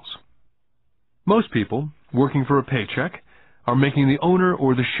someone else. Most people, working for a paycheck, are making the owner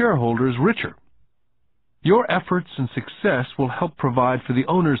or the shareholders richer. Your efforts and success will help provide for the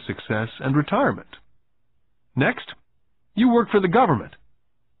owner's success and retirement. Next, you work for the government.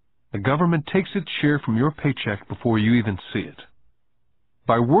 The government takes its share from your paycheck before you even see it.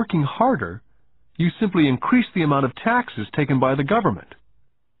 By working harder, you simply increase the amount of taxes taken by the government.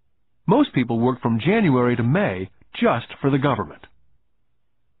 Most people work from January to May just for the government.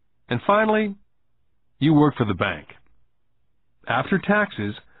 And finally, you work for the bank. After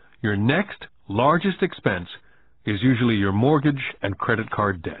taxes, your next largest expense is usually your mortgage and credit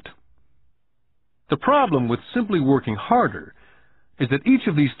card debt. The problem with simply working harder is that each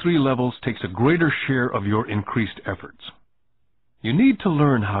of these three levels takes a greater share of your increased efforts. You need to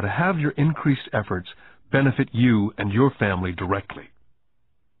learn how to have your increased efforts benefit you and your family directly.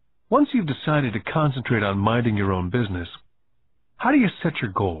 Once you've decided to concentrate on minding your own business, how do you set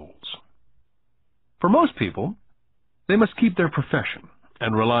your goals? For most people, they must keep their profession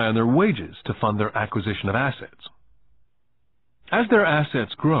and rely on their wages to fund their acquisition of assets. As their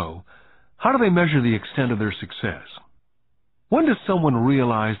assets grow, how do they measure the extent of their success? When does someone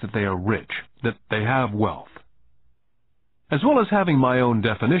realize that they are rich, that they have wealth? As well as having my own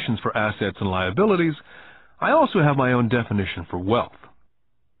definitions for assets and liabilities, I also have my own definition for wealth.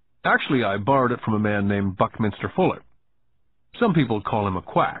 Actually, I borrowed it from a man named Buckminster Fuller. Some people call him a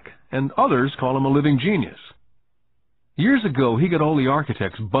quack, and others call him a living genius. Years ago, he got all the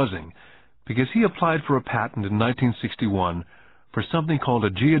architects buzzing because he applied for a patent in 1961 for something called a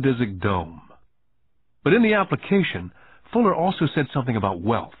geodesic dome. But in the application, Fuller also said something about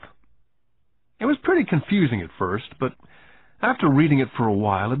wealth. It was pretty confusing at first, but after reading it for a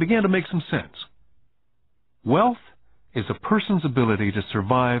while, it began to make some sense. Wealth is a person's ability to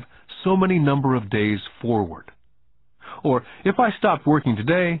survive so many number of days forward. Or, if I stopped working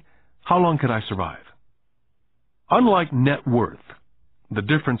today, how long could I survive? Unlike net worth, the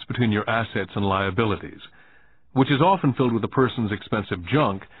difference between your assets and liabilities, which is often filled with a person's expensive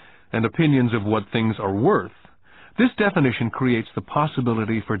junk and opinions of what things are worth, this definition creates the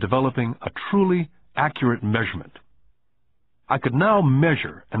possibility for developing a truly accurate measurement. I could now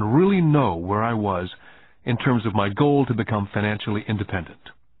measure and really know where I was in terms of my goal to become financially independent.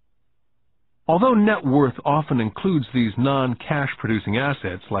 Although net worth often includes these non-cash producing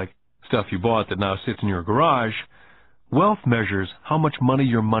assets like stuff you bought that now sits in your garage, wealth measures how much money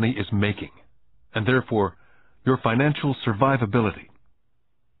your money is making, and therefore your financial survivability.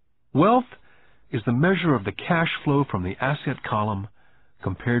 Wealth is the measure of the cash flow from the asset column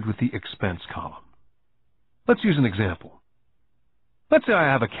compared with the expense column. Let's use an example. Let's say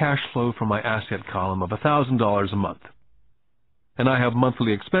I have a cash flow from my asset column of $1,000 a month, and I have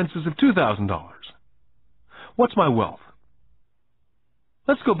monthly expenses of $2,000. What's my wealth?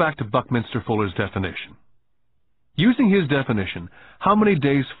 Let's go back to Buckminster Fuller's definition. Using his definition, how many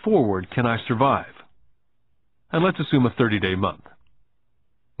days forward can I survive? And let's assume a 30-day month.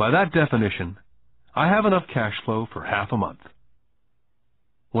 By that definition, I have enough cash flow for half a month.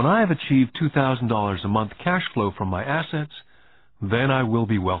 When I have achieved $2,000 a month cash flow from my assets, then I will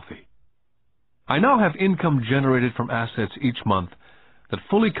be wealthy. I now have income generated from assets each month that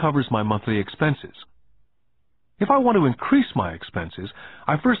fully covers my monthly expenses. If I want to increase my expenses,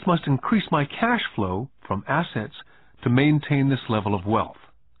 I first must increase my cash flow from assets to maintain this level of wealth.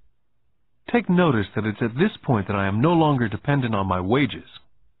 Take notice that it's at this point that I am no longer dependent on my wages.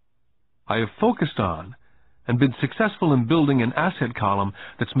 I have focused on and been successful in building an asset column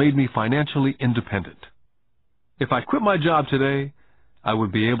that's made me financially independent. If I quit my job today, I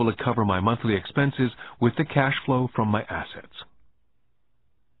would be able to cover my monthly expenses with the cash flow from my assets.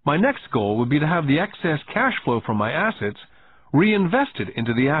 My next goal would be to have the excess cash flow from my assets reinvested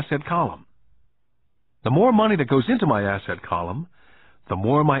into the asset column. The more money that goes into my asset column, the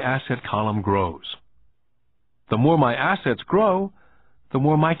more my asset column grows. The more my assets grow, the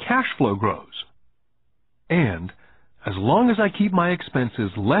more my cash flow grows. And as long as I keep my expenses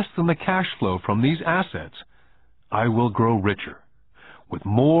less than the cash flow from these assets, I will grow richer, with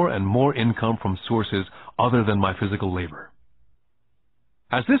more and more income from sources other than my physical labor.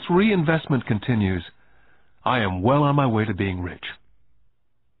 As this reinvestment continues, I am well on my way to being rich.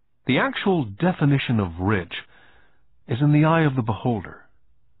 The actual definition of rich is in the eye of the beholder.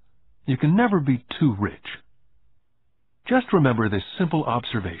 You can never be too rich. Just remember this simple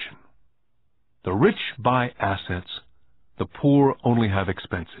observation. The rich buy assets, the poor only have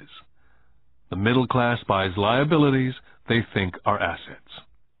expenses. The middle class buys liabilities they think are assets.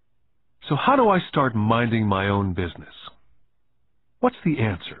 So how do I start minding my own business? What's the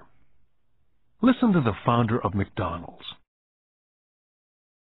answer? Listen to the founder of McDonald's.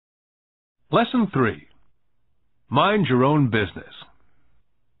 Lesson 3. Mind your own business.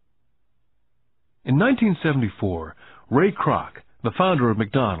 In 1974, Ray Kroc, the founder of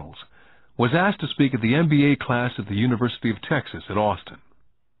McDonald's, was asked to speak at the MBA class at the University of Texas at Austin.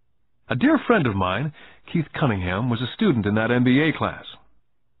 A dear friend of mine, Keith Cunningham, was a student in that MBA class.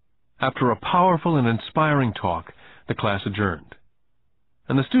 After a powerful and inspiring talk, the class adjourned,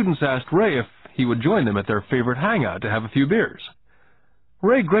 and the students asked Ray if he would join them at their favorite hangout to have a few beers.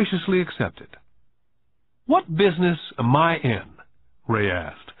 Ray graciously accepted. "What business am I in?" Ray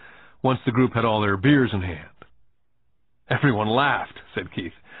asked, once the group had all their beers in hand. Everyone laughed, said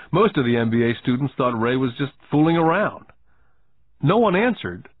Keith. Most of the MBA students thought Ray was just fooling around. No one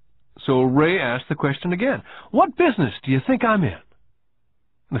answered, so Ray asked the question again. "What business do you think I'm in?"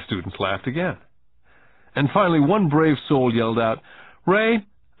 The students laughed again. And finally one brave soul yelled out, "Ray,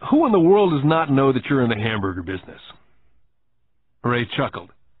 who in the world does not know that you're in the hamburger business?" Ray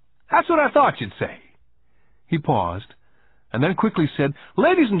chuckled. "That's what I thought you'd say." He paused, and then quickly said,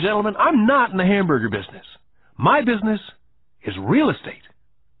 "Ladies and gentlemen, I'm not in the hamburger business. My business is real estate."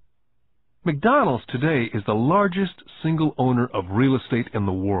 McDonald's today is the largest single owner of real estate in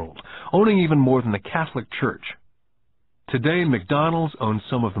the world, owning even more than the Catholic Church. Today, McDonald's owns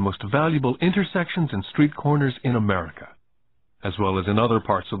some of the most valuable intersections and street corners in America, as well as in other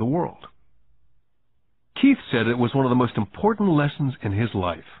parts of the world. Keith said it was one of the most important lessons in his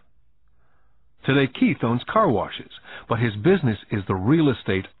life. Today, Keith owns car washes, but his business is the real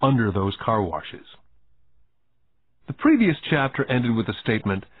estate under those car washes. The previous chapter ended with a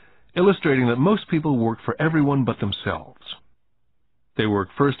statement illustrating that most people work for everyone but themselves. They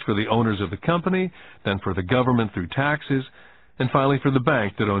work first for the owners of the company, then for the government through taxes, and finally for the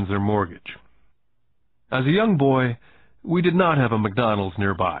bank that owns their mortgage. As a young boy, we did not have a McDonald's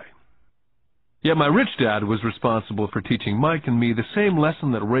nearby. Yet my rich dad was responsible for teaching Mike and me the same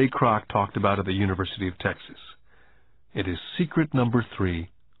lesson that Ray Kroc talked about at the University of Texas. It is secret number 3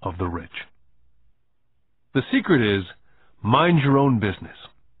 of the rich. The secret is, mind your own business.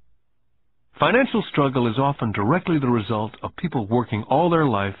 Financial struggle is often directly the result of people working all their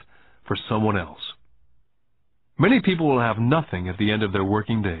life for someone else. Many people will have nothing at the end of their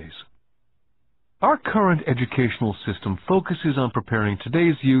working days. Our current educational system focuses on preparing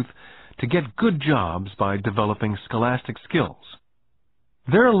today's youth to get good jobs by developing scholastic skills.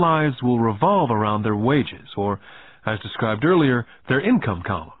 Their lives will revolve around their wages, or, as described earlier, their income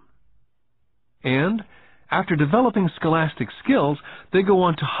column. And after developing scholastic skills, they go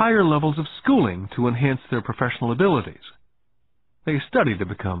on to higher levels of schooling to enhance their professional abilities. They study to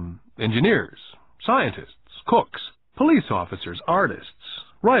become engineers, scientists, cooks, police officers, artists,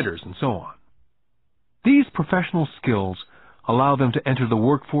 writers, and so on. These professional skills allow them to enter the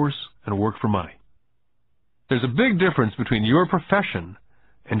workforce and work for money. There's a big difference between your profession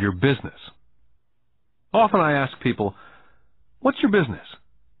and your business. Often I ask people, "What's your business?"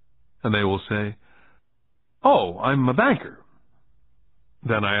 And they will say, "Oh, I'm a banker."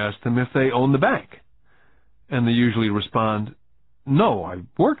 Then I ask them if they own the bank, and they usually respond, "No, I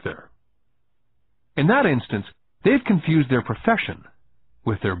work there." In that instance, they've confused their profession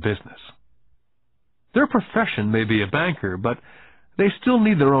with their business. Their profession may be a banker, but they still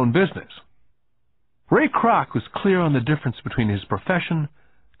need their own business. Ray Kroc was clear on the difference between his profession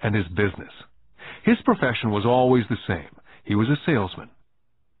and his business. His profession was always the same. He was a salesman.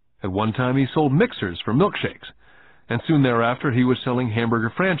 At one time he sold mixers for milkshakes, and soon thereafter he was selling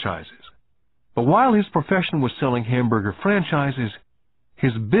hamburger franchises. But while his profession was selling hamburger franchises,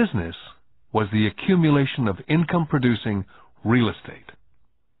 his business was the accumulation of income-producing real estate.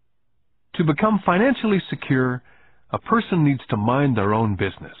 To become financially secure, a person needs to mind their own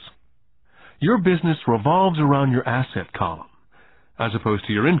business. Your business revolves around your asset column, as opposed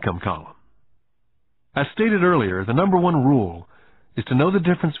to your income column. As stated earlier, the number one rule is to know the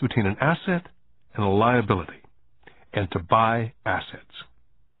difference between an asset and a liability, and to buy assets.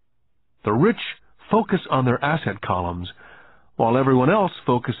 The rich focus on their asset columns, while everyone else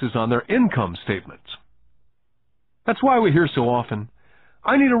focuses on their income statements. That's why we hear so often,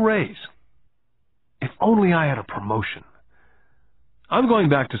 "I need a raise. If only I had a promotion. I'm going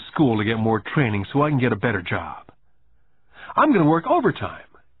back to school to get more training so I can get a better job. I'm going to work overtime.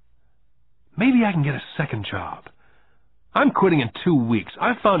 Maybe I can get a second job. I'm quitting in 2 weeks.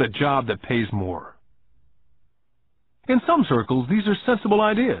 I found a job that pays more." In some circles, these are sensible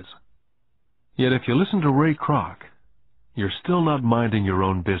ideas. Yet if you listen to Ray Kroc, you're still not minding your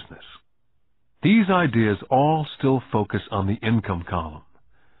own business. These ideas all still focus on the income column,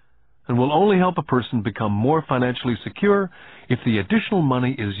 and will only help a person become more financially secure if the additional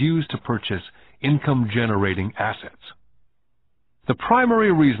money is used to purchase income-generating assets. The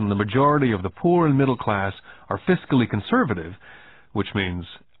primary reason the majority of the poor and middle class are fiscally conservative, which means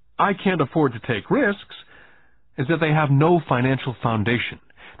I can't afford to take risks, is that they have no financial foundation.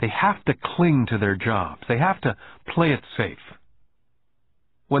 They have to cling to their jobs. They have to play it safe.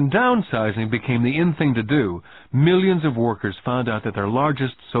 When downsizing became the in thing to do, millions of workers found out that their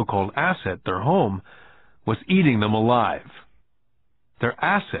largest so-called asset, their home, was eating them alive. Their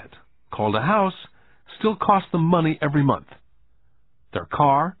asset, called a house, still cost them money every month. Their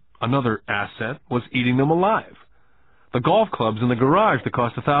car, another asset, was eating them alive. The golf clubs in the garage that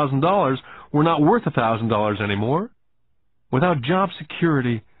cost $1,000 were not worth $1,000 anymore. Without job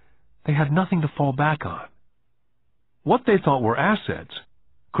security, they had nothing to fall back on. What they thought were assets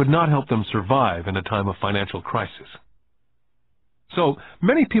could not help them survive in a time of financial crisis. So,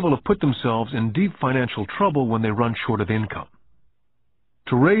 many people have put themselves in deep financial trouble when they run short of income.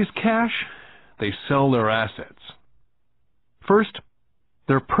 To raise cash, they sell their assets. First,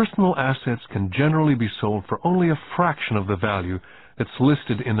 their personal assets can generally be sold for only a fraction of the value that's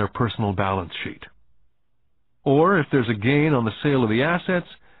listed in their personal balance sheet. Or, if there's a gain on the sale of the assets,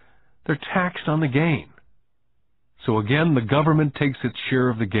 they're taxed on the gain. So again, the government takes its share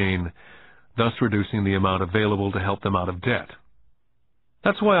of the gain, thus reducing the amount available to help them out of debt.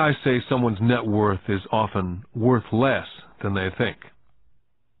 That's why I say someone's net worth is often worth less than they think.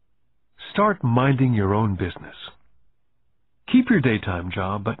 Start minding your own business. Keep your daytime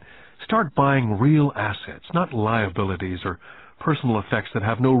job, but start buying real assets, not liabilities or personal effects that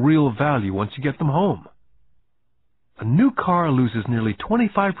have no real value once you get them home. A new car loses nearly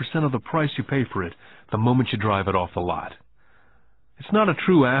 25% of the price you pay for it the moment you drive it off the lot. It's not a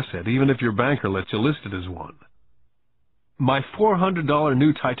true asset, even if your banker lets you list it as one. My $400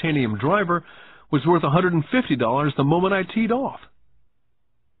 new titanium driver was worth $150 the moment I teed off.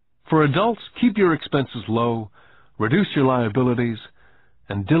 For adults, keep your expenses low, reduce your liabilities,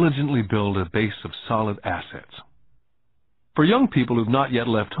 and diligently build a base of solid assets. For young people who've not yet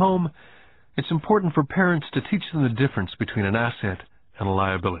left home, it's important for parents to teach them the difference between an asset and a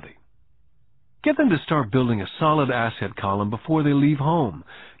liability. Get them to start building a solid asset column before they leave home,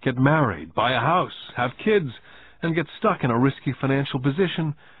 get married, buy a house, have kids, and get stuck in a risky financial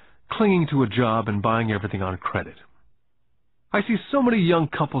position, clinging to a job and buying everything on credit. I see so many young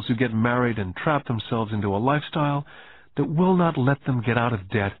couples who get married and trap themselves into a lifestyle that will not let them get out of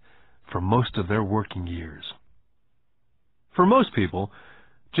debt for most of their working years. For most people,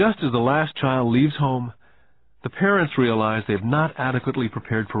 just as the last child leaves home, the parents realize they've not adequately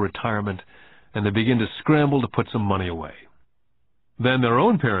prepared for retirement, and they begin to scramble to put some money away. Then their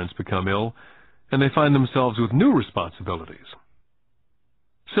own parents become ill, and they find themselves with new responsibilities.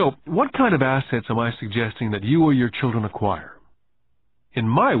 So, what kind of assets am I suggesting that you or your children acquire? In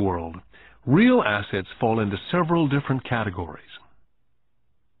my world, real assets fall into several different categories.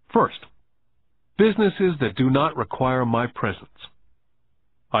 First, businesses that do not require my presence.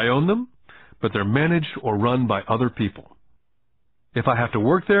 I own them, but they're managed or run by other people. If I have to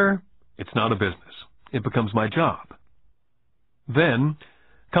work there, it's not a business. It becomes my job. Then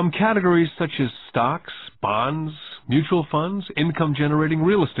come categories such as stocks, bonds, mutual funds, income-generating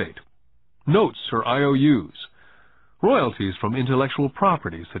real estate, notes or IOUs, royalties from intellectual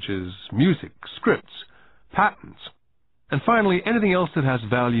property such as music, scripts, patents, and finally anything else that has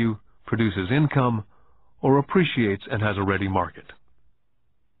value, produces income, or appreciates and has a ready market.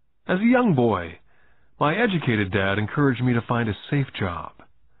 As a young boy, my educated dad encouraged me to find a safe job.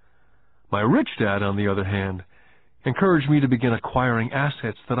 My rich dad, on the other hand, encouraged me to begin acquiring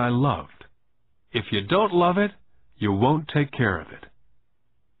assets that I loved. If you don't love it, you won't take care of it.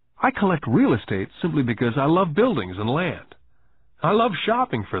 I collect real estate simply because I love buildings and land. I love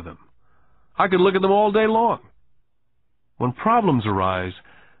shopping for them. I could look at them all day long. When problems arise,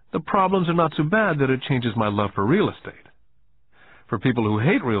 the problems are not so bad that it changes my love for real estate. For people who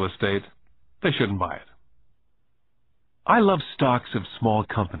hate real estate, they shouldn't buy it. I love stocks of small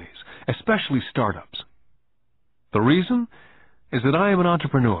companies, especially startups. The reason is that I am an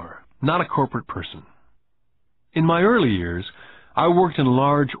entrepreneur, not a corporate person. In my early years, I worked in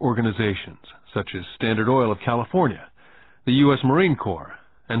large organizations such as Standard Oil of California, the U.S. Marine Corps,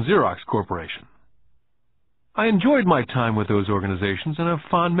 and Xerox Corporation. I enjoyed my time with those organizations and have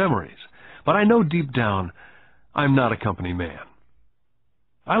fond memories, but I know deep down I'm not a company man.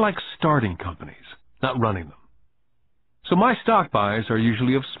 I like starting companies, not running them. So my stock buys are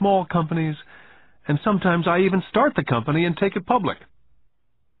usually of small companies, and sometimes I even start the company and take it public.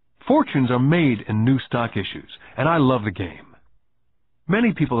 Fortunes are made in new stock issues, and I love the game.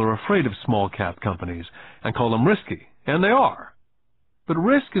 Many people are afraid of small-cap companies and call them risky, and they are. But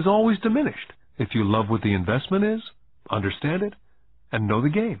risk is always diminished if you love what the investment is, understand it, and know the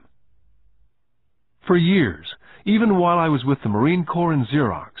game. For years, even while I was with the Marine Corps and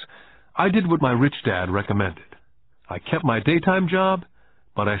Xerox, I did what my rich dad recommended. I kept my daytime job,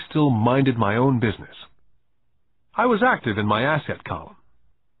 but I still minded my own business. I was active in my asset column.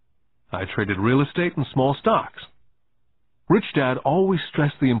 I traded real estate and small stocks. Rich Dad always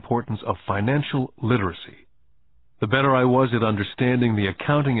stressed the importance of financial literacy. The better I was at understanding the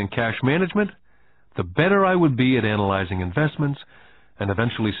accounting and cash management, the better I would be at analyzing investments and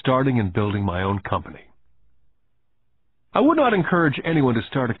eventually starting and building my own company. I would not encourage anyone to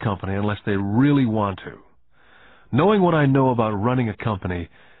start a company unless they really want to. Knowing what I know about running a company,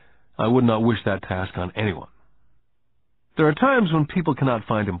 I would not wish that task on anyone. There are times when people cannot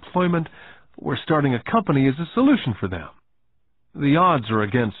find employment where starting a company is a solution for them. The odds are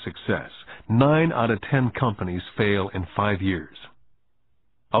against success. 9 out of 10 companies fail in 5 years.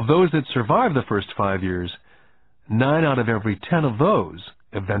 Of those that survive the first 5 years, 9 out of every 10 of those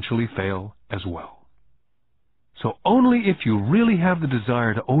eventually fail as well. So only if you really have the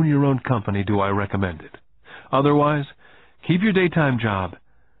desire to own your own company do I recommend it. Otherwise, keep your daytime job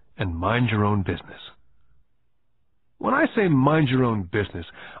and mind your own business. When I say mind your own business,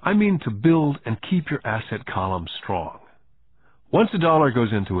 I mean to build and keep your asset column strong. Once a dollar goes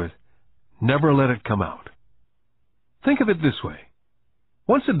into it, never let it come out. Think of it this way.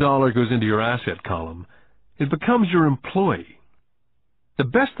 Once a dollar goes into your asset column, it becomes your employee. The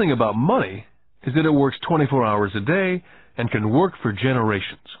best thing about money is that it works 24 hours a day and can work for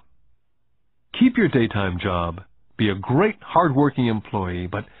generations. Keep your daytime job, be a great hard-working employee,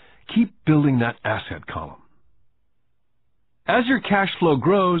 but keep building that asset column. As your cash flow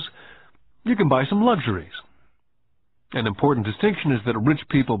grows, you can buy some luxuries. An important distinction is that rich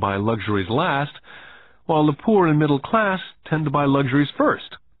people buy luxuries last, while the poor and middle class tend to buy luxuries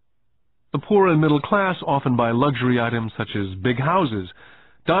first. The poor and middle class often buy luxury items such as big houses,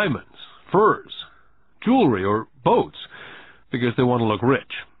 diamonds, furs, jewelry, or boats because they want to look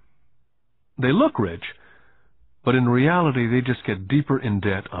rich. They look rich, but in reality they just get deeper in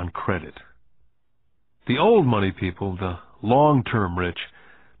debt on credit. The old money people, the long-term rich,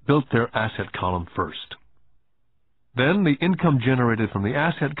 built their asset column first. Then the income generated from the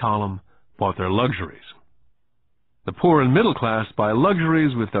asset column bought their luxuries. The poor and middle class buy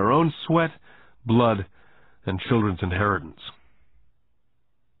luxuries with their own sweat, blood, and children's inheritance.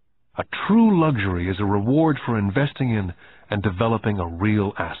 A true luxury is a reward for investing in and developing a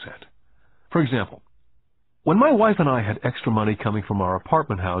real asset. For example, when my wife and I had extra money coming from our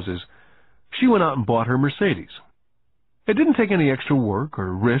apartment houses, she went out and bought her Mercedes. It didn't take any extra work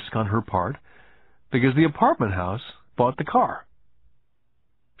or risk on her part because the apartment house bought the car.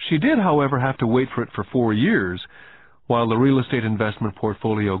 She did, however, have to wait for it for 4 years while the real estate investment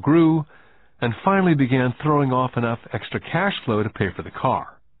portfolio grew and finally began throwing off enough extra cash flow to pay for the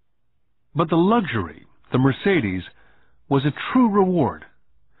car. But the luxury, the Mercedes, was a true reward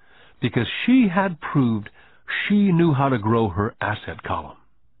because she had proved she knew how to grow her asset column.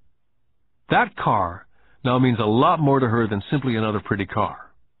 That car now means a lot more to her than simply another pretty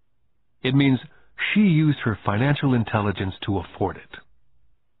car. It means she used her financial intelligence to afford it.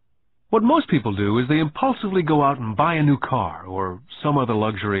 What most people do is they impulsively go out and buy a new car or some other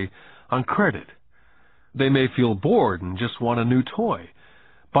luxury on credit. They may feel bored and just want a new toy.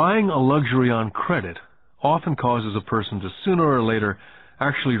 Buying a luxury on credit often causes a person to sooner or later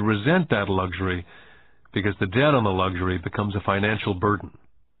actually resent that luxury because the debt on the luxury becomes a financial burden.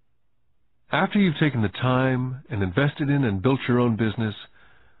 After you've taken the time and invested in and built your own business,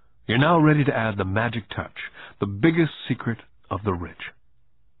 you're now ready to add the magic touch, the biggest secret of the rich.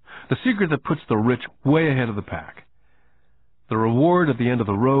 The secret that puts the rich way ahead of the pack. The reward at the end of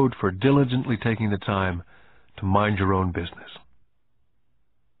the road for diligently taking the time to mind your own business.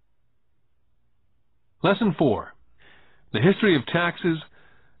 Lesson 4. The history of taxes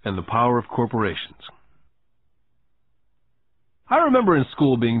and the power of corporations. I remember in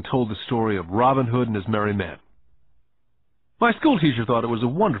school being told the story of Robin Hood and his merry men. My school teacher thought it was a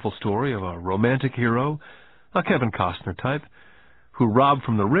wonderful story of a romantic hero, a Kevin Costner type, who robbed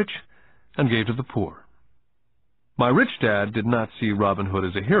from the rich and gave to the poor. My rich dad did not see Robin Hood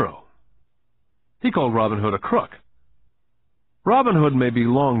as a hero. He called Robin Hood a crook. Robin Hood may be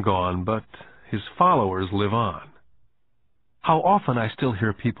long gone, but his followers live on. How often I still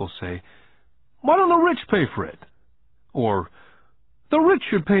hear people say, "Why don't the rich pay for it?" Or, "The rich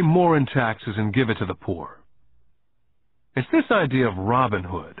should pay more in taxes and give it to the poor." It's this idea of Robin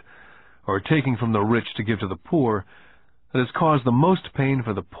Hood, or taking from the rich to give to the poor, that has caused the most pain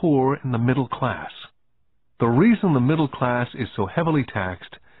for the poor and the middle class. The reason the middle class is so heavily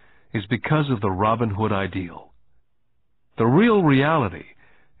taxed is because of the Robin Hood ideal. The real reality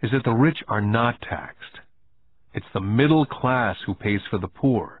is that the rich are not taxed. It's the middle class who pays for the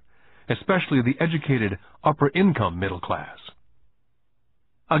poor, especially the educated upper-income middle class.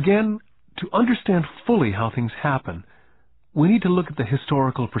 Again, to understand fully how things happen, we need to look at the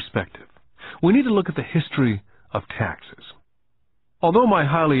historical perspective. We need to look at the history of taxes. Although my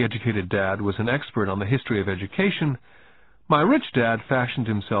highly educated dad was an expert on the history of education, my rich dad fashioned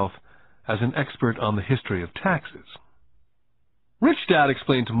himself as an expert on the history of taxes. Rich Dad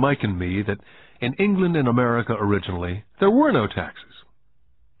explained to Mike and me that in England and America originally, there were no taxes.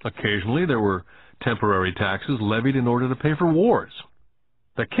 Occasionally, there were temporary taxes levied in order to pay for wars.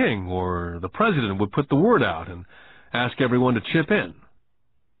 The king or the president would put the word out and ask everyone to chip in.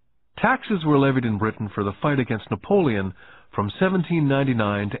 Taxes were levied in Britain for the fight against Napoleon from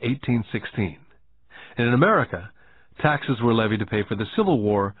 1799 to 1816. And in America, taxes were levied to pay for the Civil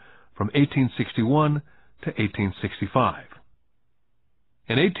War from 1861 to 1865.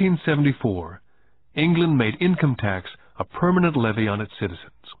 In 1874, England made income tax a permanent levy on its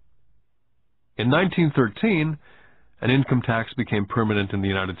citizens. In 1913, an income tax became permanent in the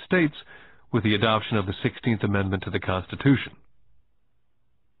United States with the adoption of the 16th Amendment to the Constitution.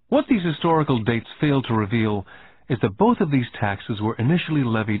 What these historical dates fail to reveal is that both of these taxes were initially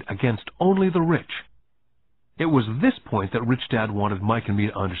levied against only the rich. It was this point that Rich Dad wanted Mike and me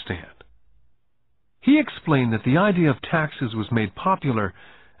to understand. He explained that the idea of taxes was made popular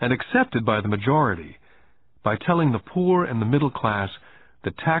and accepted by the majority by telling the poor and the middle class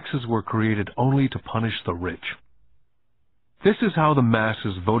that taxes were created only to punish the rich. This is how the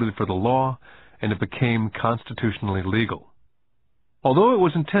masses voted for the law, and it became constitutionally legal. Although it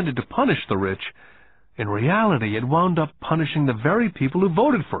was intended to punish the rich, in reality it wound up punishing the very people who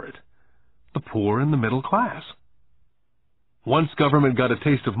voted for it, the poor and the middle class. Once government got a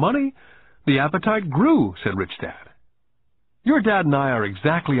taste of money, the appetite grew, said Rich Dad. Your dad and I are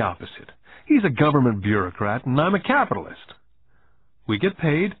exactly opposite. He's a government bureaucrat, and I'm a capitalist. We get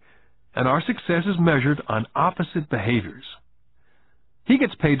paid, and our success is measured on opposite behaviors. He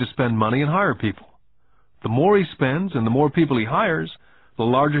gets paid to spend money and hire people. The more he spends and the more people he hires, the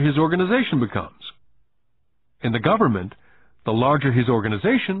larger his organization becomes. In the government, the larger his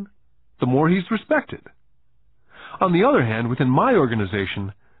organization, the more he's respected. On the other hand, within my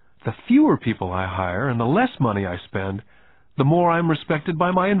organization, the fewer people I hire and the less money I spend, the more I'm respected by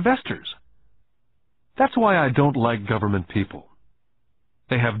my investors. That's why I don't like government people.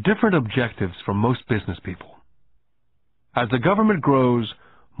 They have different objectives from most business people. As the government grows,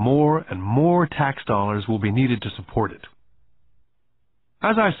 more and more tax dollars will be needed to support it.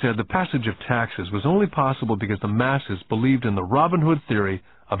 As I said, the passage of taxes was only possible because the masses believed in the Robin Hood theory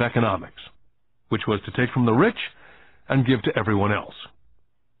of economics, which was to take from the rich and give to everyone else.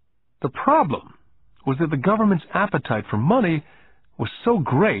 The problem was that the government's appetite for money was so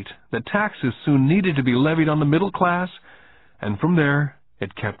great that taxes soon needed to be levied on the middle class, and from there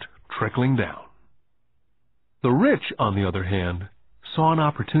it kept trickling down. The rich, on the other hand, saw an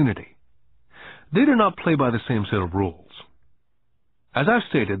opportunity. They did not play by the same set of rules. As I've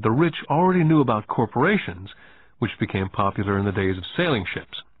stated, the rich already knew about corporations, which became popular in the days of sailing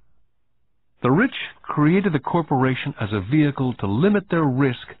ships. The rich created the corporation as a vehicle to limit their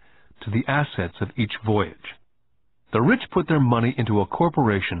risk to the assets of each voyage. The rich put their money into a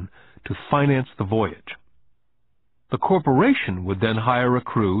corporation to finance the voyage. The corporation would then hire a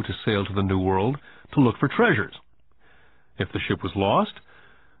crew to sail to the New World to look for treasures. If the ship was lost,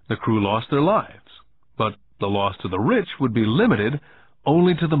 the crew lost their lives, but the loss to the rich would be limited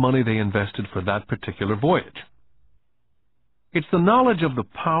only to the money they invested for that particular voyage. It's the knowledge of the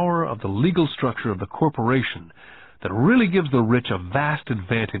power of the legal structure of the corporation that really gives the rich a vast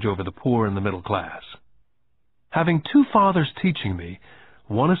advantage over the poor and the middle class. Having two fathers teaching me,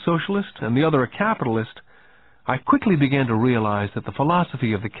 one a socialist and the other a capitalist, I quickly began to realize that the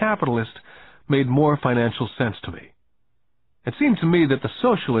philosophy of the capitalist made more financial sense to me. It seemed to me that the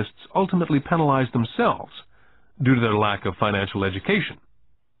socialists ultimately penalized themselves due to their lack of financial education.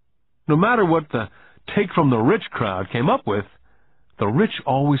 No matter what the take-from-the-rich crowd came up with, the rich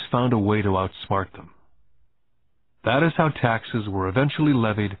always found a way to outsmart them. That is how taxes were eventually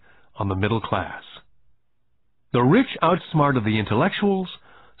levied on the middle class. The rich outsmarted the intellectuals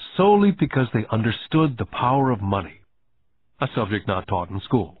solely because they understood the power of money, a subject not taught in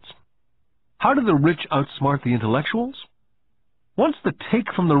schools. How did the rich outsmart the intellectuals? Once the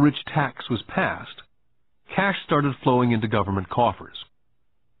take-from-the-rich tax was passed, cash started flowing into government coffers.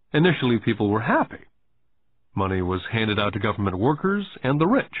 Initially, people were happy. Money was handed out to government workers and the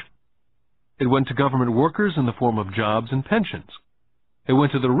rich. It went to government workers in the form of jobs and pensions. It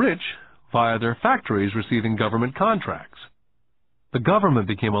went to the rich via their factories receiving government contracts. The government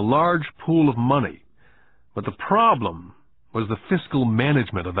became a large pool of money, but the problem was the fiscal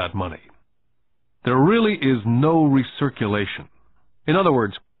management of that money. There really is no recirculation. In other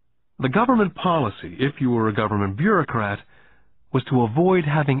words, the government policy, if you were a government bureaucrat, was to avoid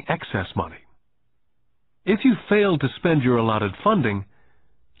having excess money. If you failed to spend your allotted funding,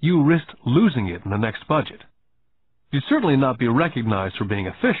 you risked losing it in the next budget. You'd certainly not be recognized for being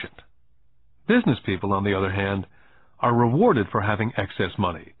efficient. Business people, on the other hand, are rewarded for having excess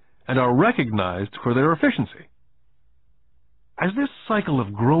money and are recognized for their efficiency. As this cycle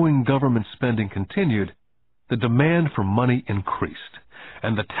of growing government spending continued, the demand for money increased,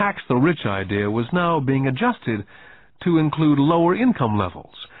 and the tax the rich idea was now being adjusted to include lower income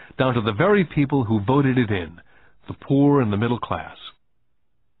levels, down to the very people who voted it in, the poor and the middle class.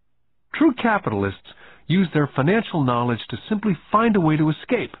 True capitalists used their financial knowledge to simply find a way to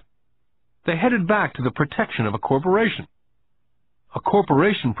escape. They headed back to the protection of a corporation. A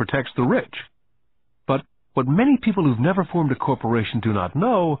corporation protects the rich. But what many people who've never formed a corporation do not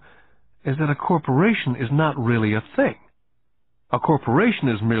know is that a corporation is not really a thing. A corporation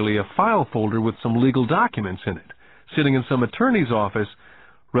is merely a file folder with some legal documents in it, sitting in some attorney's office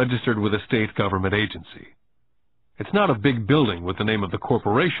registered with a state government agency. It's not a big building with the name of the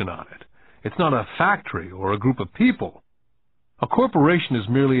corporation on it. It's not a factory or a group of people. A corporation is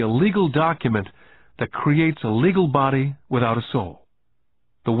merely a legal document that creates a legal body without a soul.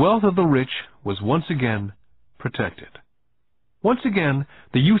 The wealth of the rich was once again protected. Once again,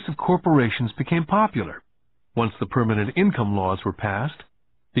 the use of corporations became popular once the permanent income laws were passed,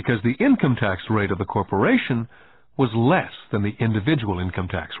 because the income tax rate of the corporation was less than the individual income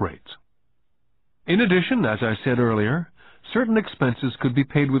tax rates. In addition, as I said earlier, certain expenses could be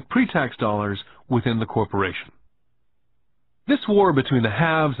paid with pre-tax dollars within the corporation. This war between the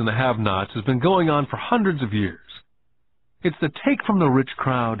haves and the have-nots has been going on for hundreds of years. It's the take-from-the-rich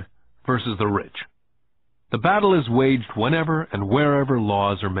crowd versus the rich. The battle is waged whenever and wherever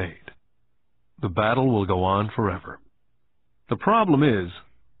laws are made. The battle will go on forever. The problem is,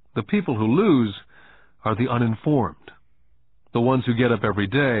 the people who lose are the uninformed, the ones who get up every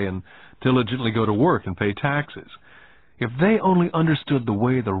day and diligently go to work and pay taxes. If they only understood the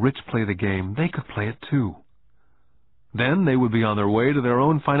way the rich play the game, they could play it too. Then they would be on their way to their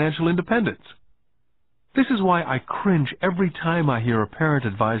own financial independence. This is why I cringe every time I hear a parent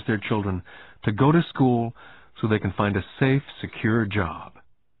advise their children to go to school so they can find a safe, secure job.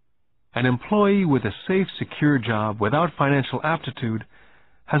 An employee with a safe, secure job without financial aptitude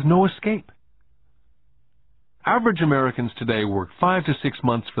has no escape. Average Americans today work 5 to 6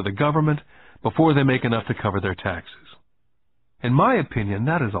 months for the government before they make enough to cover their taxes. In my opinion,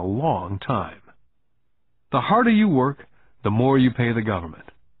 that is a long time. The harder you work, the more you pay the government.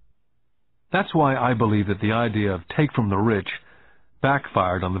 That's why I believe that the idea of take from the rich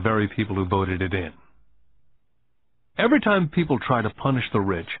backfired on the very people who voted it in. Every time people try to punish the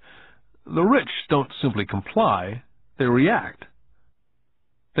rich don't simply comply, they react.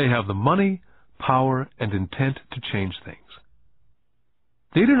 They have the money, power, and intent to change things.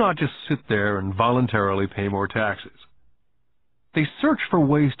 They do not just sit there and voluntarily pay more taxes. They search for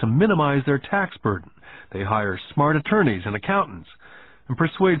ways to minimize their tax burden. They hire smart attorneys and accountants and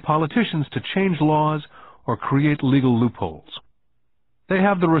persuade politicians to change laws or create legal loopholes. They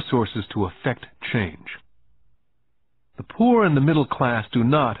have the resources to effect change. The poor and the middle class do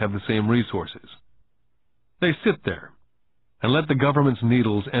not have the same resources. They sit there and let the government's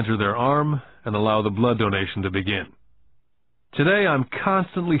needles enter their arm and allow the blood donation to begin. Today, I'm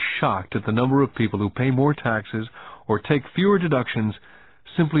constantly shocked at the number of people who pay more taxes or take fewer deductions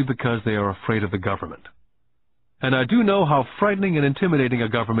simply because they are afraid of the government. And I do know how frightening and intimidating a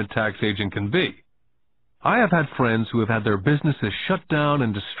government tax agent can be. I have had friends who have had their businesses shut down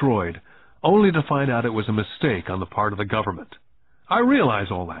and destroyed, only to find out it was a mistake on the part of the government. I realize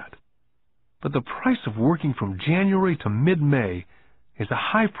all that. But the price of working from January to mid-May is a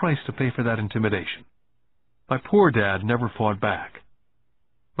high price to pay for that intimidation. My poor dad never fought back.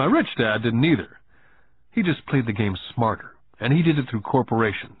 My rich dad didn't either. He just played the game smarter, and he did it through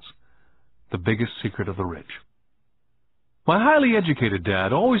corporations, the biggest secret of the rich. My highly educated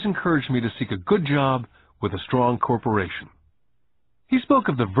dad always encouraged me to seek a good job with a strong corporation. He spoke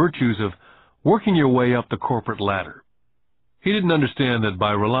of the virtues of working your way up the corporate ladder. He didn't understand that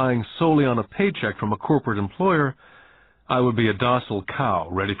by relying solely on a paycheck from a corporate employer, I would be a docile cow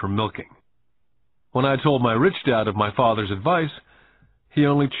ready for milking. When I told my rich dad of my father's advice, he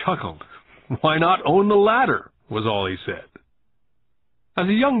only chuckled. "Why not own the ladder?" was all he said. As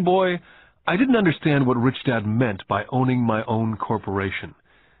a young boy, I didn't understand what Rich Dad meant by owning my own corporation.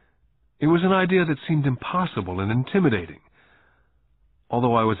 It was an idea that seemed impossible and intimidating.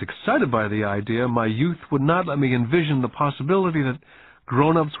 Although I was excited by the idea, my youth would not let me envision the possibility that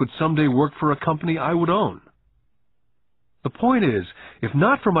grown-ups would someday work for a company I would own. The point is, if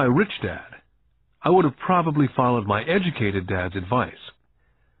not for my rich dad, I would have probably followed my educated dad's advice.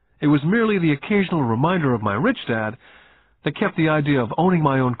 It was merely the occasional reminder of my rich dad that kept the idea of owning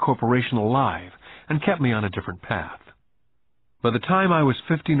my own corporation alive and kept me on a different path. By the time I was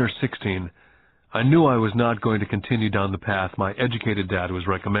 15 or 16, I knew I was not going to continue down the path my educated dad was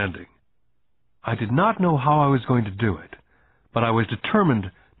recommending. I did not know how I was going to do it, but I was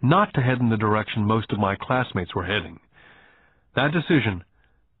determined not to head in the direction most of my classmates were heading. That decision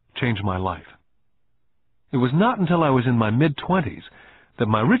changed my life. It was not until I was in my mid-20s that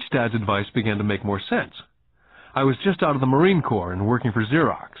my rich dad's advice began to make more sense. I was just out of the Marine Corps and working for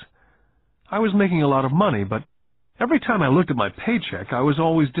Xerox. I was making a lot of money, but every time I looked at my paycheck, I was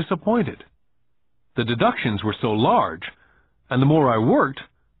always disappointed. The deductions were so large, and the more I worked,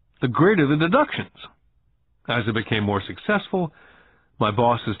 the greater the deductions. As I became more successful, my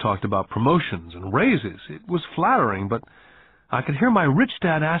bosses talked about promotions and raises. It was flattering, but I could hear my rich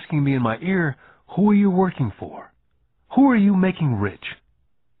dad asking me in my ear, "Who are you working for? Who are you making rich?"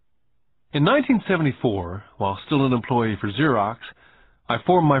 In 1974, while still an employee for Xerox, I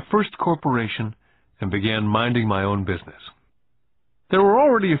formed my first corporation and began minding my own business. There were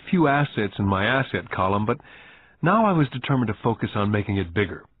already a few assets in my asset column, but now I was determined to focus on making it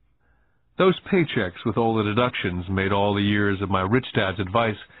bigger. Those paychecks with all the deductions made all the years of my rich dad's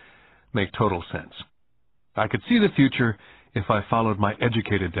advice make total sense. I could see the future if I followed my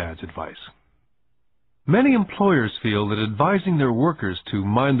educated dad's advice. Many employers feel that advising their workers to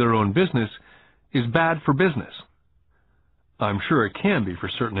mind their own business is bad for business. I'm sure it can be for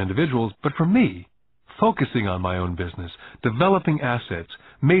certain individuals, but for me, focusing on my own business, developing assets,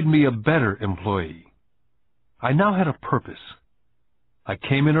 made me a better employee. I now had a purpose. I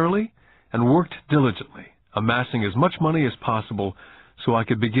came in early and worked diligently, amassing as much money as possible so I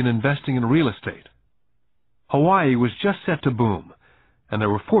could begin investing in real estate. Hawaii was just set to boom, and there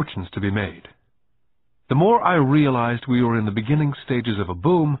were fortunes to be made. The more I realized we were in the beginning stages of a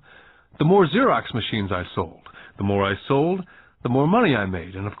boom, the more Xerox machines I sold. The more I sold, the more money I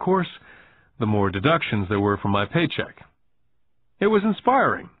made, and of course, the more deductions there were from my paycheck. It was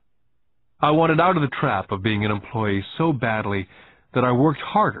inspiring. I wanted out of the trap of being an employee so badly that I worked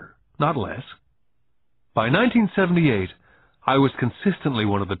harder, not less. By 1978, I was consistently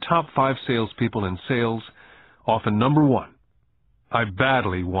one of the top 5 salespeople in sales, often number 1. I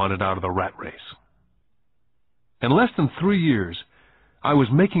badly wanted out of the rat race. In less than 3 years, I was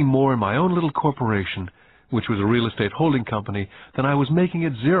making more in my own little corporation, which was a real estate holding company, than I was making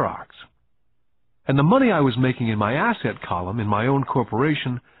at Xerox. And the money I was making in my asset column in my own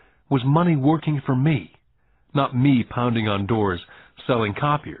corporation was money working for me, not me pounding on doors selling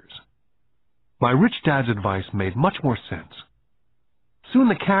copiers. My rich dad's advice made much more sense. Soon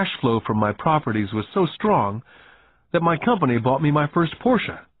the cash flow from my properties was so strong that my company bought me my first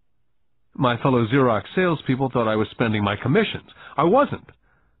Porsche. My fellow Xerox salespeople thought I was spending my commissions. I wasn't.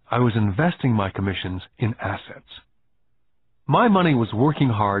 I was investing my commissions in assets. My money was working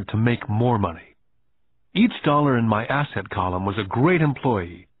hard to make more money. Each dollar in my asset column was a great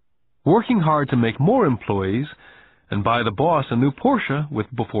employee, working hard to make more employees and buy the boss a new Porsche with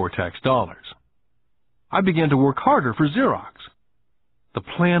before-tax dollars. I began to work harder for Xerox. The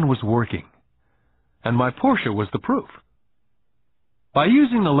plan was working, and my Porsche was the proof. By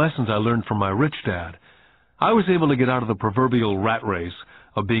using the lessons I learned from my rich dad, I was able to get out of the proverbial rat race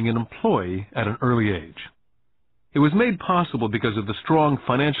of being an employee at an early age. It was made possible because of the strong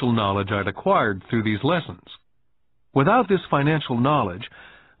financial knowledge I'd acquired through these lessons. Without this financial knowledge,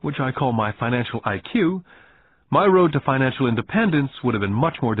 which I call my financial IQ, my road to financial independence would have been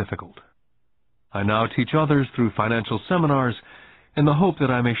much more difficult. I now teach others through financial seminars in the hope that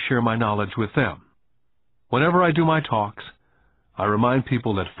I may share my knowledge with them. Whenever I do my talks, I remind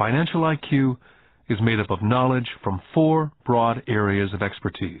people that financial IQ is made up of knowledge from 4 broad areas of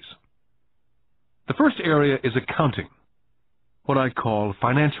expertise. The first area is accounting, what I call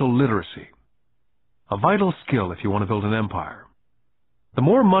financial literacy, a vital skill if you want to build an empire. The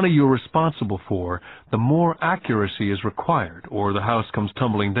more money you're responsible for, the more accuracy is required, or the house comes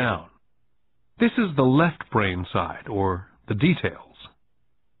tumbling down. This is the left brain side, or the details.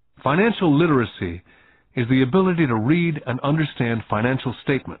 Financial literacy is the ability to read and understand financial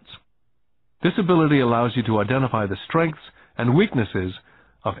statements. This ability allows you to identify the strengths and weaknesses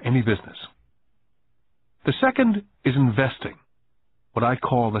of any business. The second is investing, what I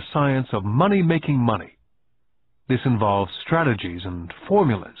call the science of money-making money. This involves strategies and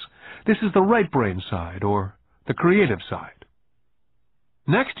formulas. This is the right brain side, or the creative side.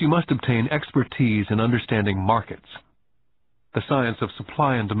 Next, you must obtain expertise in understanding markets, the science of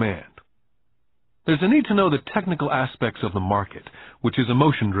supply and demand. There's a need to know the technical aspects of the market, which is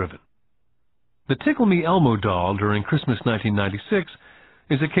emotion-driven. The Tickle Me Elmo doll during Christmas 1996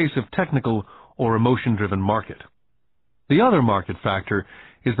 is a case of technical or emotion-driven market. The other market factor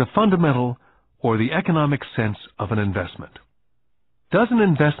is the fundamental or the economic sense of an investment. Does an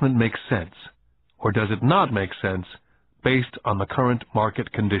investment make sense, or does it not make sense based on the current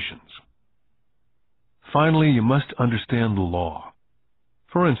market conditions? Finally, you must understand the law.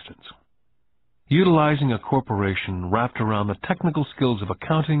 For instance, utilizing a corporation wrapped around the technical skills of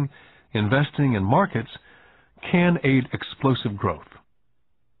accounting, investing, and markets can aid explosive growth.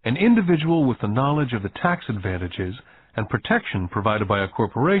 An individual with the knowledge of the tax advantages and protection provided by a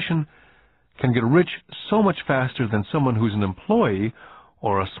corporation can get rich so much faster than someone who's an employee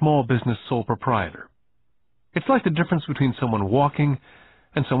or a small business sole proprietor. It's like the difference between someone walking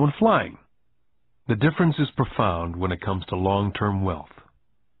and someone flying. The difference is profound when it comes to long-term wealth.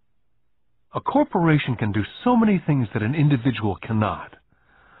 A corporation can do so many things that an individual cannot,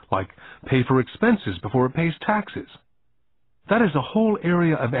 like pay for expenses before it pays taxes. That is a whole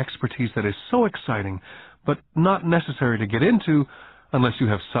area of expertise that is so exciting, but not necessary to get into unless you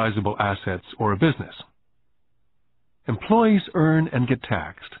have sizable assets or a business. Employees earn and get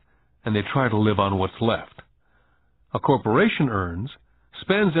taxed, and they try to live on what's left. A corporation earns,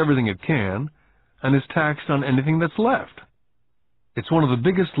 spends everything it can, and is taxed on anything that's left. It's one of the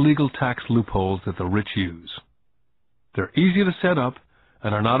biggest legal tax loopholes that the rich use. They're easy to set up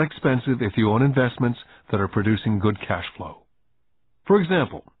and are not expensive if you own investments that are producing good cash flow. For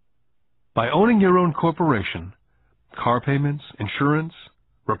example, by owning your own corporation, car payments, insurance,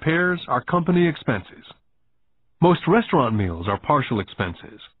 repairs are company expenses. Most restaurant meals are partial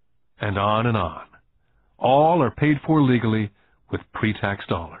expenses, and on and on. All are paid for legally with pre-tax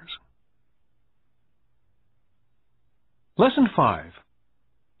dollars. Lesson 5.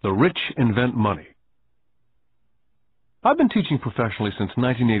 The Rich Invent Money. I've been teaching professionally since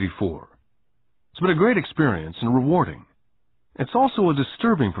 1984. It's been a great experience and rewarding. It's also a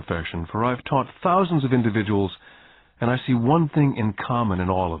disturbing profession, for I've taught thousands of individuals, and I see one thing in common in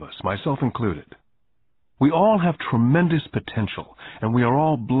all of us, myself included. We all have tremendous potential, and we are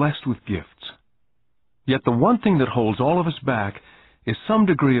all blessed with gifts. Yet the one thing that holds all of us back is some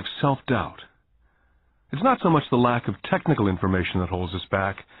degree of self-doubt. It's not so much the lack of technical information that holds us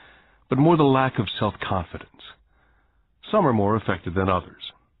back, but more the lack of self-confidence. Some are more affected than others.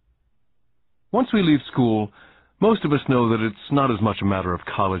 Once we leave school, most of us know that it's not as much a matter of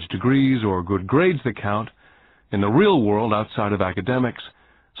college degrees or good grades that count. In the real world, outside of academics,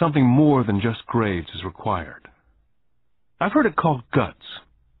 something more than just grades is required. I've heard it called guts,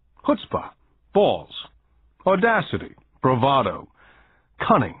 chutzpah, balls, audacity, bravado,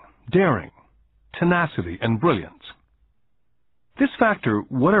 cunning, daring, tenacity, and brilliance. This factor,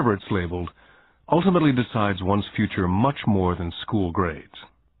 whatever it's labeled, ultimately decides one's future much more than school grades.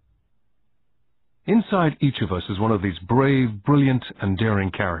 Inside each of us is one of these brave, brilliant, and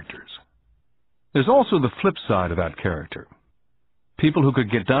daring characters. There's also the flip side of that character, people who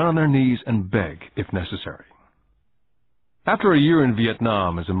could get down on their knees and beg if necessary. After a year in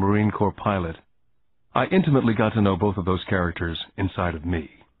Vietnam as a Marine Corps pilot, I intimately got to know both of those characters inside of me.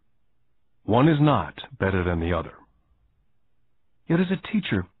 One is not better than the other. Yet as a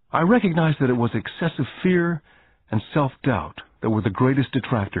teacher, I recognized that it was excessive fear and self-doubt that were the greatest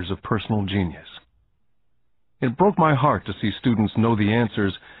detractors of personal genius. It broke my heart to see students know the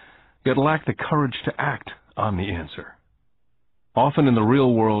answers, yet lack the courage to act on the answer. Often in the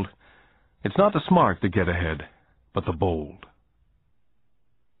real world, it's not the smart that get ahead, but the bold.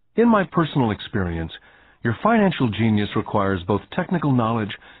 In my personal experience, your financial genius requires both technical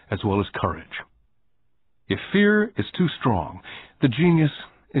knowledge as well as courage. If fear is too strong, the genius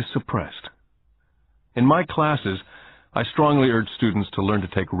is suppressed. In my classes, I strongly urge students to learn to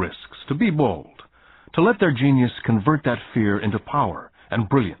take risks, to be bold, to let their genius convert that fear into power and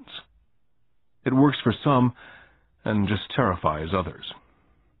brilliance. It works for some and just terrifies others.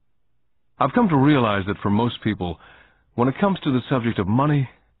 I've come to realize that for most people, when it comes to the subject of money,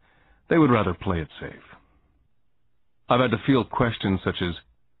 they would rather play it safe. I've had to field questions such as,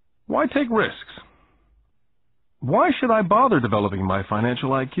 why take risks? Why should I bother developing my financial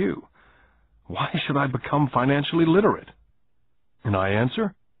IQ? Why should I become financially literate? And I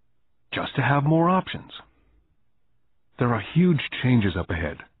answer, just to have more options. There are huge changes up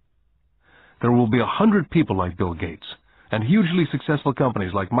ahead. There will be 100 people like Bill Gates and hugely successful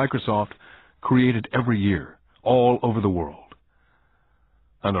companies like Microsoft created every year, all over the world.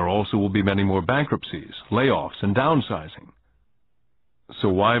 And there also will be many more bankruptcies, layoffs, and downsizing. So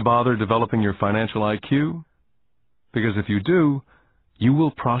why bother developing your financial IQ? Because if you do, you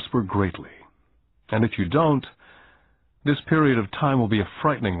will prosper greatly. And if you don't, this period of time will be a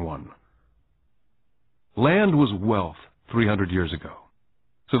frightening one. Land was wealth 300 years ago.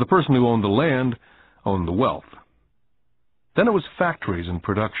 So the person who owned the land owned the wealth. Then it was factories and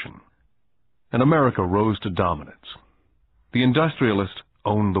production. And America rose to dominance. The industrialist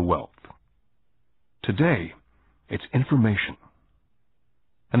owned the wealth. Today, it's information.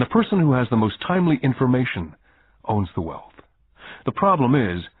 And the person who has the most timely information owns the wealth. The problem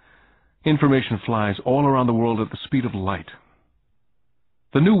is, information flies all around the world at the speed of light.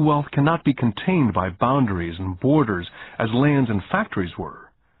 The new wealth cannot be contained by boundaries and borders as lands and factories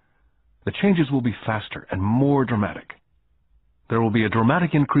were. The changes will be faster and more dramatic. There will be a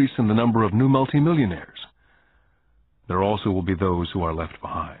dramatic increase in the number of new multimillionaires. There also will be those who are left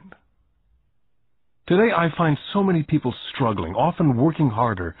behind. Today I find so many people struggling, often working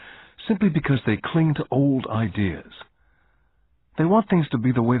harder, simply because they cling to old ideas. They want things to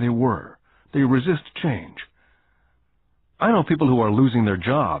be the way they were. They resist change. I know people who are losing their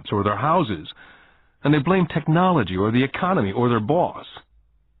jobs or their houses, and they blame technology or the economy or their boss.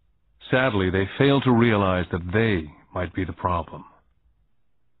 Sadly, they fail to realize that they might be the problem.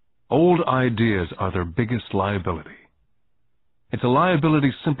 Old ideas are their biggest liability. It's a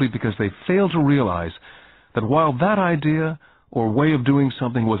liability simply because they fail to realize that while that idea or way of doing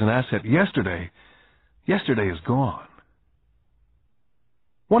something was an asset yesterday, yesterday is gone.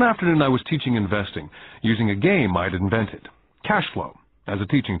 One afternoon I was teaching investing using a game I'd invented, cash flow, as a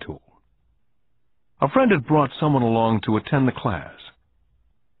teaching tool. A friend had brought someone along to attend the class.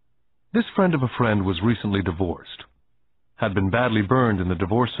 This friend of a friend was recently divorced, had been badly burned in the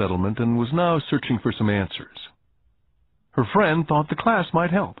divorce settlement, and was now searching for some answers. Her friend thought the class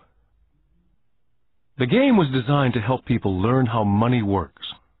might help. The game was designed to help people learn how money works.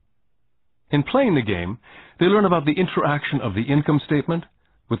 In playing the game, they learn about the interaction of the income statement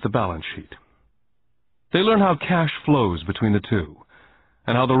with the balance sheet. They learn how cash flows between the two,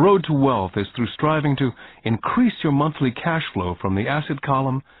 and how the road to wealth is through striving to increase your monthly cash flow from the asset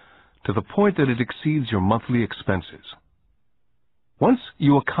column to the point that it exceeds your monthly expenses. Once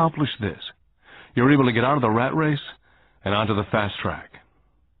you accomplish this, you're able to get out of the rat race and onto the fast track.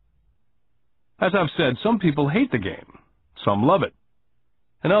 As I've said, some people hate the game, some love it,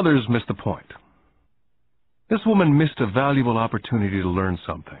 and others miss the point. This woman missed a valuable opportunity to learn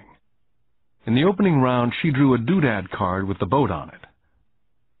something. In the opening round, she drew a doodad card with the boat on it.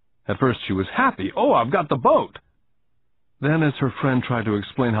 At first she was happy. Oh, I've got the boat! Then, as her friend tried to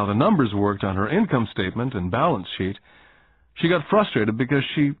explain how the numbers worked on her income statement and balance sheet, she got frustrated because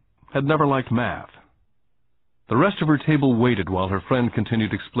she had never liked math. The rest of her table waited while her friend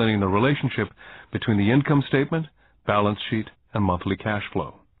continued explaining the relationship between the income statement, balance sheet, and monthly cash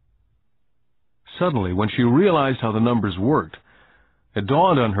flow. Suddenly, when she realized how the numbers worked, it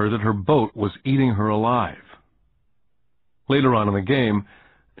dawned on her that her boat was eating her alive. Later on in the game,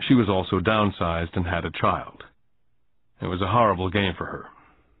 she was also downsized and had a child. It was a horrible game for her.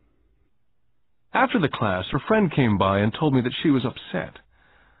 After the class, her friend came by and told me that she was upset.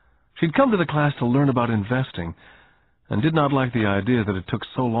 She'd come to the class to learn about investing and did not like the idea that it took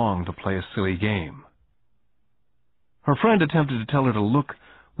so long to play a silly game. Her friend attempted to tell her to look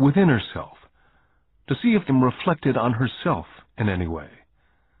within herself, to see if it reflected on herself in any way.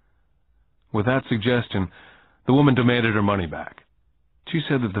 With that suggestion, the woman demanded her money back. She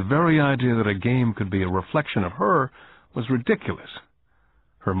said that the very idea that a game could be a reflection of her was ridiculous.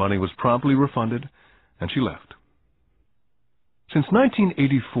 Her money was promptly refunded, and she left. Since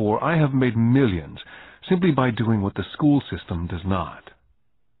 1984, I have made millions simply by doing what the school system does not.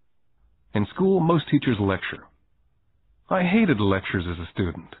 In school, most teachers lecture. I hated lectures as a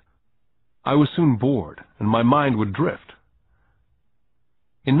student. I was soon bored, and my mind would drift.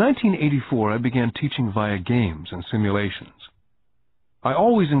 In 1984, I began teaching via games and simulations. I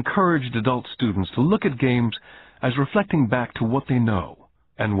always encouraged adult students to look at games as reflecting back to what they know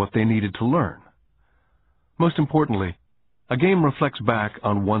and what they needed to learn. Most importantly, a game reflects back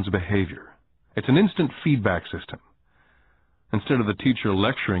on one's behavior. It's an instant feedback system. Instead of the teacher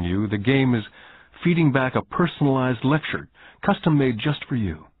lecturing you, the game is feeding back a personalized lecture, custom-made just for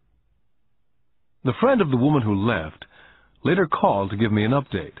you. The friend of the woman who left later called to give me an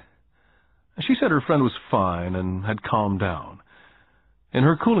update. She said her friend was fine and had calmed down. In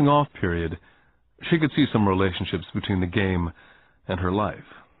her cooling-off period, she could see some relationships between the game and her life.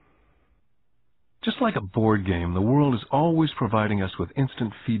 Just like a board game, the world is always providing us with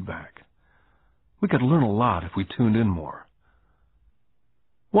instant feedback. We could learn a lot if we tuned in more.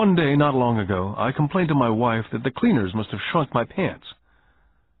 One day, not long ago, I complained to my wife that the cleaners must have shrunk my pants.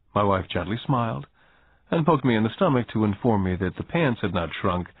 My wife gently smiled and poked me in the stomach to inform me that the pants had not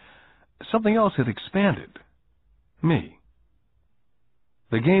shrunk. Something else had expanded. Me.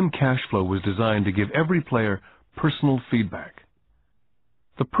 The game Cash Flow was designed to give every player personal feedback.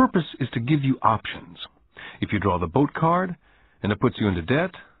 The purpose is to give you options. If you draw the boat card and it puts you into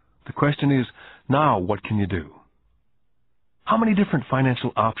debt, the question is, now what can you do? How many different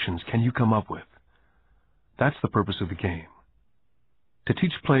financial options can you come up with? That's the purpose of the game. To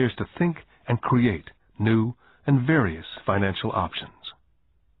teach players to think and create new and various financial options.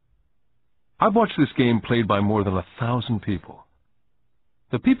 I've watched this game played by more than 1,000 people.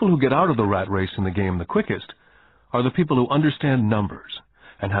 The people who get out of the rat race in the game the quickest are the people who understand numbers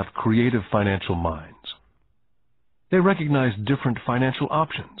and have creative financial minds. They recognize different financial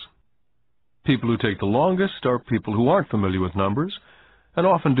options. People who take the longest are people who aren't familiar with numbers and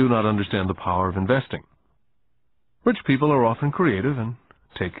often do not understand the power of investing. Rich people are often creative and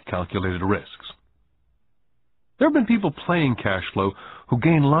take calculated risks. There have been people playing Cash Flow who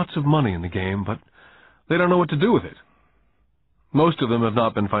gain lots of money in the game, but they don't know what to do with it. Most of them have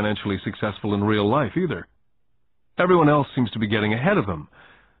not been financially successful in real life either. Everyone else seems to be getting ahead of them,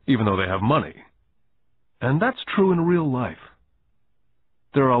 even though they have money. And that's true in real life.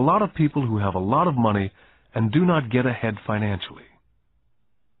 There are a lot of people who have a lot of money and do not get ahead financially.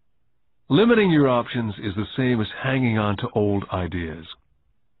 Limiting your options is the same as hanging on to old ideas.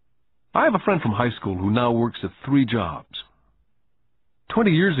 I have a friend from high school who now works at 3 jobs.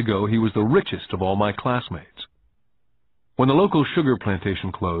 20 years ago, he was the richest of all my classmates. When the local sugar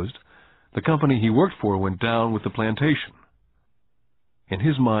plantation closed, the company he worked for went down with the plantation. In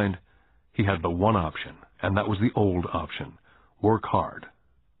his mind, he had the one option, and that was the old option: work hard.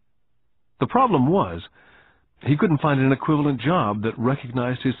 The problem was, he couldn't find an equivalent job that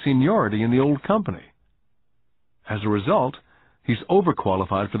recognized his seniority in the old company. As a result, he's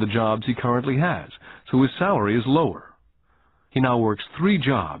overqualified for the jobs he currently has, so his salary is lower. He now works 3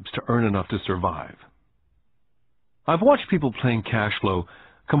 jobs to earn enough to survive. I've watched people playing Cash Flow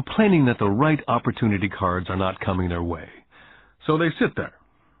complaining that the right opportunity cards are not coming their way, so they sit there.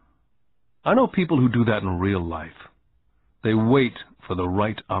 I know people who do that in real life. They wait for the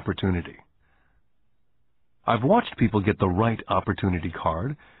right opportunity. I've watched people get the right opportunity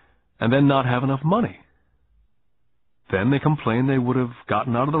card and then not have enough money. Then they complain they would have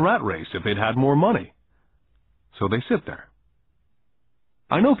gotten out of the rat race if they'd had more money. So they sit there.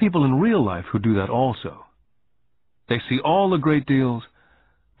 I know people in real life who do that also. They see all the great deals,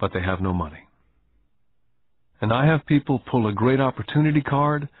 but they have no money. And I have people pull a great opportunity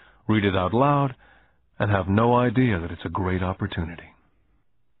card, read it out loud, and have no idea that it's a great opportunity.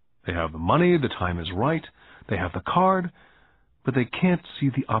 They have the money, the time is right, they have the card, but they can't see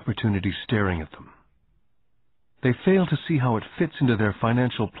the opportunity staring at them. They fail to see how it fits into their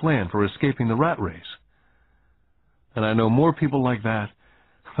financial plan for escaping the rat race. And I know more people like that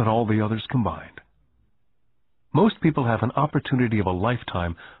than all the others combined. Most people have an opportunity of a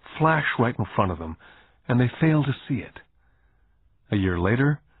lifetime flash right in front of them, and they fail to see it. A year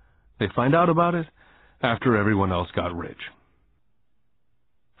later, They find out about it after everyone else got rich.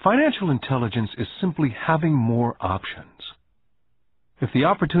 Financial intelligence is simply having more options. If the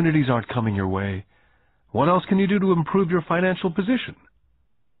opportunities aren't coming your way, what else can you do to improve your financial position?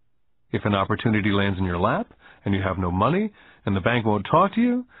 If an opportunity lands in your lap and you have no money and the bank won't talk to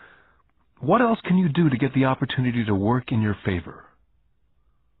you, what else can you do to get the opportunity to work in your favor?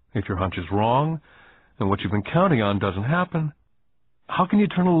 If your hunch is wrong and what you've been counting on doesn't happen, how can you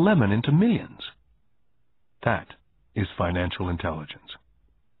turn a lemon into millions? That is financial intelligence.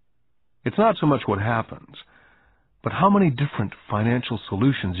 It's not so much what happens, but how many different financial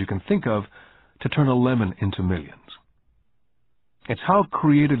solutions you can think of to turn a lemon into millions. It's how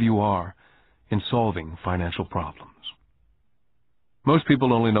creative you are in solving financial problems. Most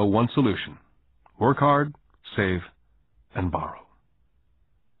people only know one solution: work hard, save, and borrow.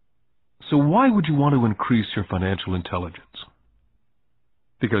 So why would you want to increase your financial intelligence?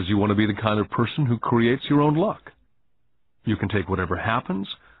 Because you want to be the kind of person who creates your own luck. You can take whatever happens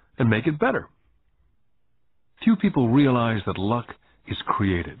and make it better. Few people realize that luck is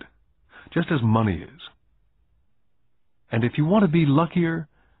created, just as money is. And if you want to be luckier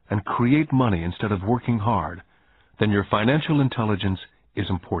and create money instead of working hard, then your financial intelligence is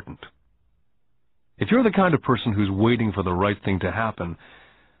important. If you're the kind of person who's waiting for the right thing to happen,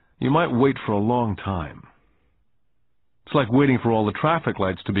 you might wait for a long time. It's like waiting for all the traffic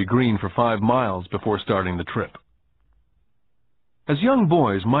lights to be green for 5 miles before starting the trip. As young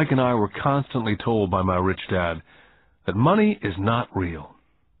boys, Mike and I were constantly told by my rich dad that money is not real.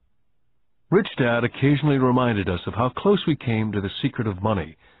 Rich Dad occasionally reminded us of how close we came to the secret of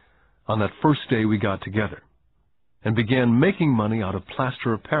money on that first day we got together and began making money out of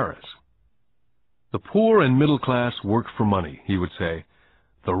plaster of Paris. The poor and middle class work for money, he would say.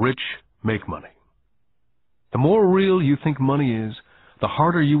 The rich make money. The more real you think money is, the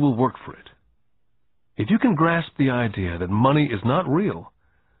harder you will work for it. If you can grasp the idea that money is not real,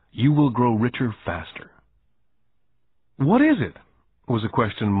 you will grow richer faster. What is it? Was a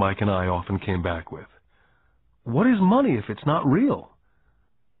question Mike and I often came back with. What is money if it's not real?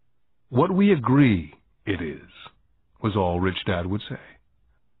 What we agree it is, was all Rich Dad would say.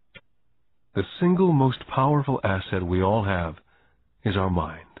 The single most powerful asset we all have is our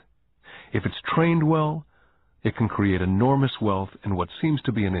mind. If it's trained well, it can create enormous wealth in what seems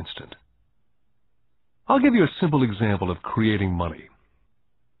to be an instant. I'll give you a simple example of creating money.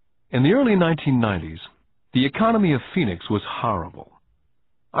 In the early 1990s, the economy of Phoenix was horrible.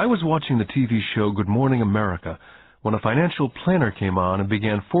 I was watching the TV show Good Morning America when a financial planner came on and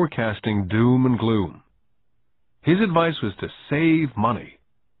began forecasting doom and gloom. His advice was to save money.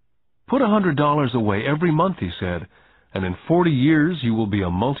 Put $100 away every month, he said, and in 40 years you will be a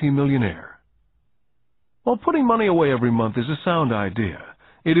multimillionaire. Well, putting money away every month is a sound idea.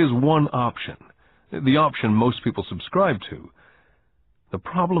 It is one option, the option most people subscribe to. The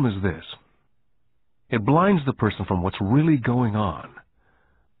problem is this: it blinds the person from what's really going on.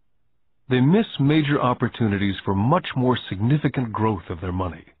 They miss major opportunities for much more significant growth of their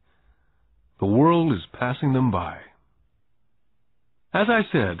money. The world is passing them by. As I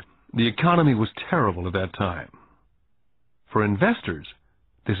said, the economy was terrible at that time. For investors,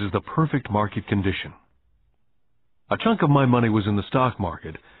 this is the perfect market condition. A chunk of my money was in the stock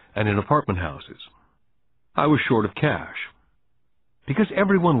market and in apartment houses. I was short of cash. Because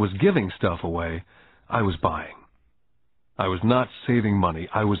everyone was giving stuff away, I was buying. I was not saving money,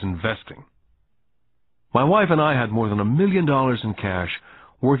 I was investing. My wife and I had more than $1 million in cash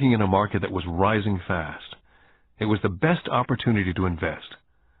working in a market that was rising fast. It was the best opportunity to invest.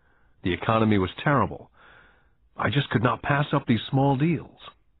 The economy was terrible. I just could not pass up these small deals.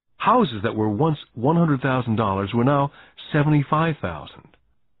 Houses that were once $100,000 were now $75,000.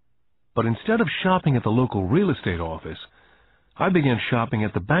 But instead of shopping at the local real estate office, I began shopping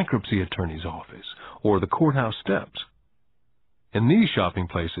at the bankruptcy attorney's office or the courthouse steps. In these shopping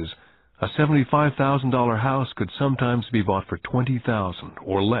places, a $75,000 house could sometimes be bought for $20,000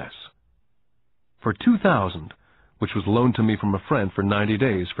 or less. For $2,000, which was loaned to me from a friend for 90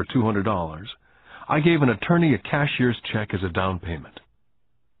 days for $200, I gave an attorney a cashier's check as a down payment.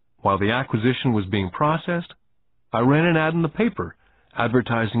 While the acquisition was being processed, I ran an ad in the paper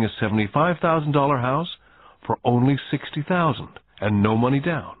advertising a $75,000 house for only $60,000 and no money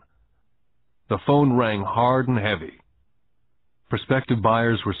down. The phone rang hard and heavy. Prospective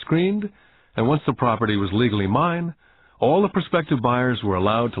buyers were screened, and once the property was legally mine, all the prospective buyers were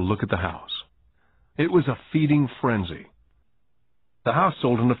allowed to look at the house. It was a feeding frenzy. The house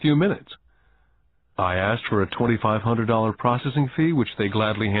sold in a few minutes. I asked for a $2,500 processing fee, which they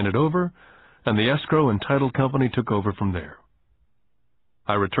gladly handed over, and the escrow and title company took over from there.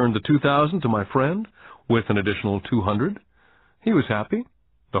 I returned the $2,000 to my friend with an additional $200. He was happy,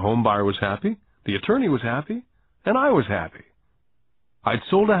 the home buyer was happy, the attorney was happy, and I was happy. I'd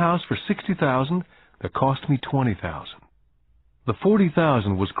sold a house for $60,000 that cost me $20,000. The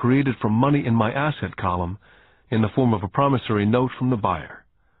 $40,000 was created from money in my asset column in the form of a promissory note from the buyer.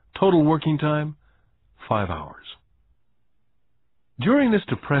 Total working time, 5 hours. During this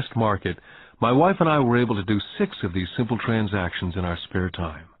depressed market, my wife and I were able to do 6 of these simple transactions in our spare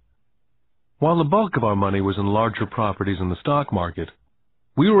time. While the bulk of our money was in larger properties in the stock market,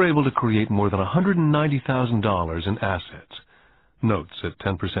 we were able to create more than $190,000 in assets, notes at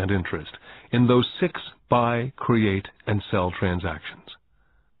 10% interest, in those 6 buy, create, and sell transactions.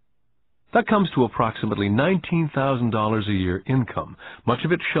 That comes to approximately $19,000 a year income, much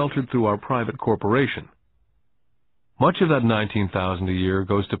of it sheltered through our private corporation. Much of that $19,000 a year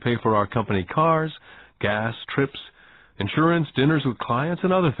goes to pay for our company cars, gas, trips, insurance, dinners with clients,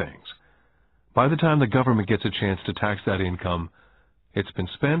 and other things. By the time the government gets a chance to tax that income, it's been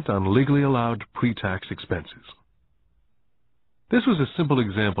spent on legally allowed pre-tax expenses. This was a simple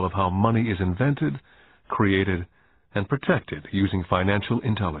example of how money is invented, created, and protected using financial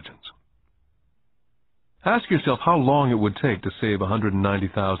intelligence. Ask yourself how long it would take to save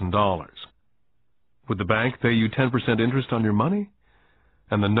 $190,000. Would the bank pay you 10% interest on your money?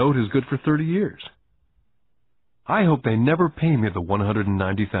 And the note is good for 30 years. I hope they never pay me the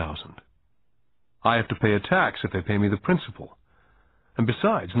 $190,000. I have to pay a tax if they pay me the principal. And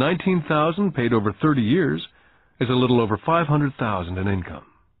besides, $19,000 paid over 30 years is a little over $500,000 in income.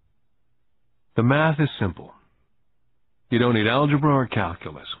 The math is simple. You don't need algebra or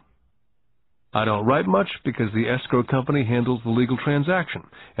calculus. I don't write much because the escrow company handles the legal transaction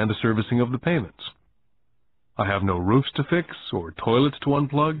and the servicing of the payments. I have no roofs to fix or toilets to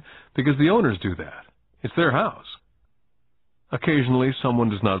unplug because the owners do that. It's their house. Occasionally someone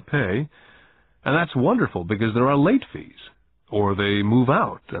does not pay, and that's wonderful because there are late fees, or they move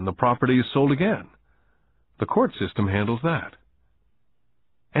out and the property is sold again. The court system handles that.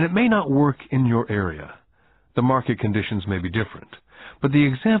 And it may not work in your area. The market conditions may be different, but the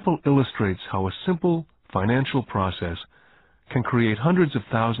example illustrates how a simple financial process can create hundreds of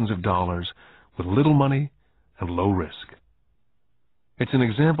thousands of dollars with little money and low risk. It's an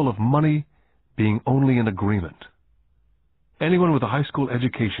example of money being only an agreement. Anyone with a high school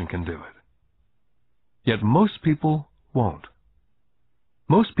education can do it. Yet most people won't.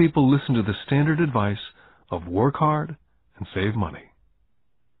 Most people listen to the standard advice of work hard and save money.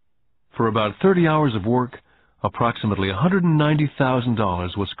 For about 30 hours of work, approximately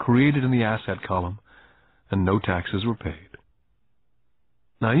 $190,000 was created in the asset column, and no taxes were paid.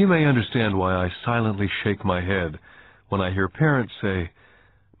 Now you may understand why I silently shake my head when I hear parents say,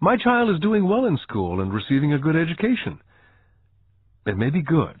 "My child is doing well in school and receiving a good education." It may be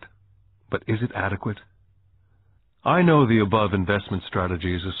good, but is it adequate? I know the above investment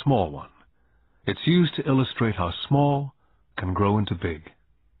strategy is a small one. It's used to illustrate how small can grow into big.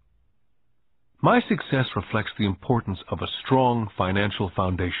 My success reflects the importance of a strong financial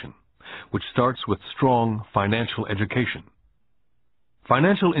foundation, which starts with strong financial education.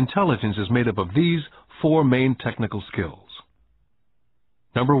 Financial intelligence is made up of these 4 main technical skills.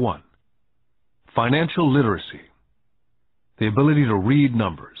 Number 1, financial literacy, the ability to read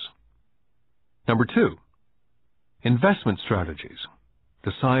numbers. Number 2, investment strategies,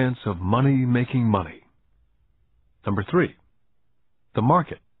 the science of making money. Number 3, the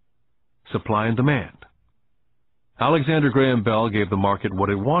market, supply and demand. Alexander Graham Bell gave the market what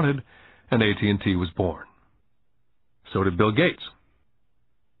it wanted, and AT&T was born. So did Bill Gates.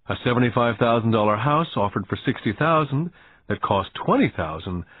 A $75,000 house offered for $60,000 that cost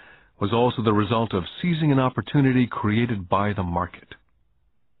 $20,000 was also the result of seizing an opportunity created by the market.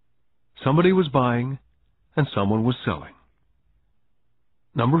 Somebody was buying and someone was selling.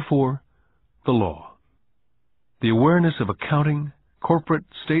 Number 4, the law. The awareness of accounting, corporate,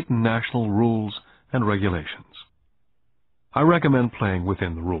 state, and national rules and regulations. I recommend playing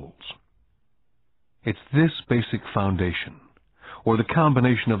within the rules. It's this basic foundation, or the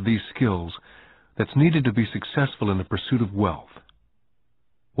combination of these skills, that's needed to be successful in the pursuit of wealth.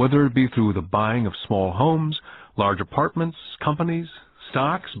 Whether it be through the buying of small homes, large apartments, companies,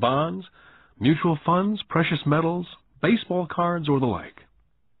 stocks, bonds, mutual funds, precious metals, baseball cards, or the like.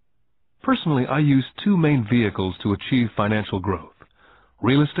 Personally, I use 2 main vehicles to achieve financial growth: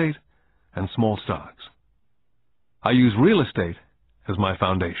 real estate and small stocks. I use real estate as my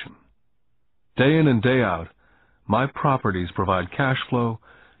foundation. Day in and day out, my properties provide cash flow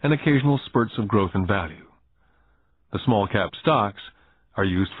and occasional spurts of growth in value. The small cap stocks are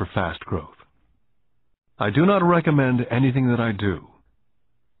used for fast growth. I do not recommend anything that I do,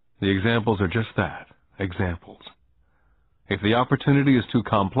 The examples are just that, examples. If the opportunity is too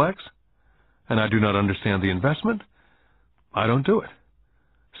complex, and I do not understand the investment, I don't do it.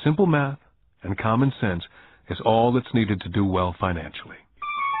 Simple math and common sense is all that's needed to do well financially.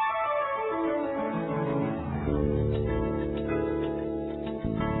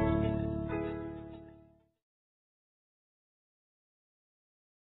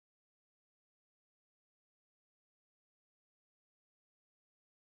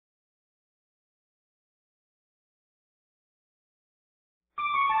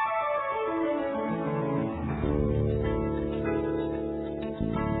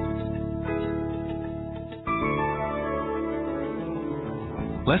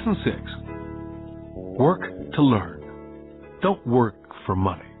 Lesson 6. Work to learn. Don't work for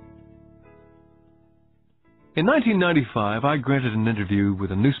money. In 1995, I granted an interview with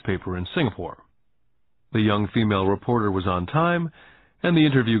a newspaper in Singapore. The young female reporter was on time, and the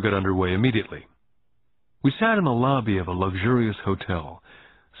interview got underway immediately. We sat in the lobby of a luxurious hotel,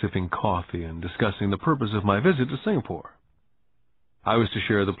 sipping coffee and discussing the purpose of my visit to Singapore. I was to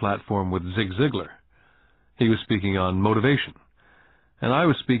share the platform with Zig Ziglar. He was speaking on motivation, and I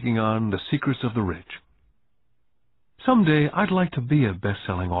was speaking on the secrets of the rich. Someday I'd like to be a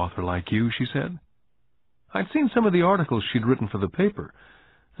best-selling author like you, she said. I'd seen some of the articles she'd written for the paper,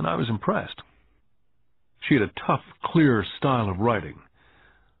 and I was impressed. She had a tough, clear style of writing.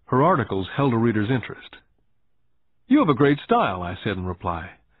 Her articles held a reader's interest. You have a great style, I said in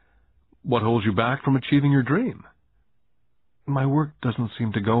reply. What holds you back from achieving your dream? My work doesn't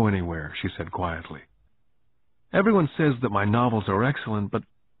seem to go anywhere, she said quietly. Everyone says that my novels are excellent, but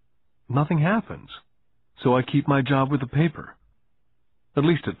nothing happens. So I keep my job with the paper. At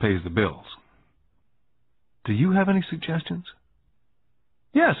least it pays the bills. Do you have any suggestions?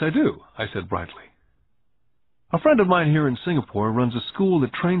 Yes, I do, I said brightly. A friend of mine here in Singapore runs a school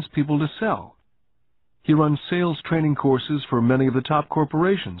that trains people to sell. He runs sales training courses for many of the top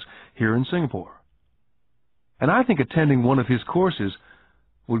corporations here in Singapore. And I think attending one of his courses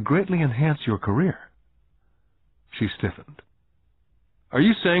would greatly enhance your career. She stiffened. Are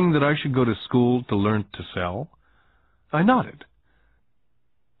you saying that I should go to school to learn to sell? I nodded.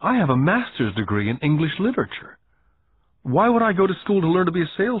 I have a master's degree in English literature. Why would I go to school to learn to be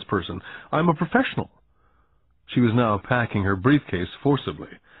a salesperson? I'm a professional. She was now packing her briefcase forcibly.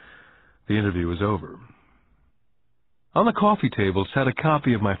 The interview was over. On the coffee table sat a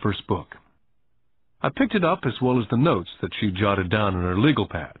copy of my first book. I picked it up as well as the notes that she jotted down in her legal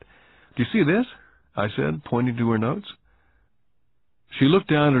pad. Do you see this? I said, pointing to her notes. She looked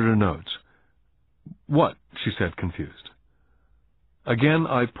down at her notes. What? She said, confused. Again,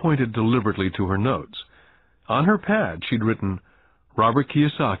 I pointed deliberately to her notes. On her pad, she'd written, Robert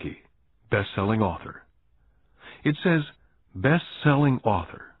Kiyosaki, best-selling author. It says, best-selling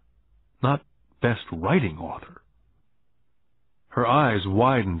author, not best-writing author. Her eyes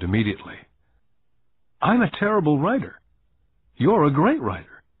widened immediately. I'm a terrible writer. You're a great writer.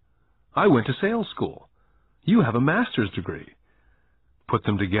 I went to sales school. You have a master's degree. Put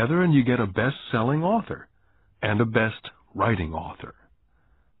them together and you get a best-selling author and a best-writing author.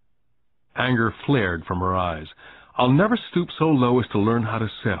 Anger flared from her eyes. I'll never stoop so low as to learn how to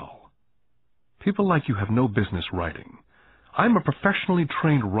sell. People like you have no business writing. I'm a professionally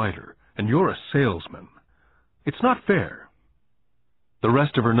trained writer, and you're a salesman. It's not fair. The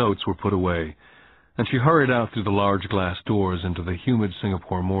rest of her notes were put away, and she hurried out through the large glass doors into the humid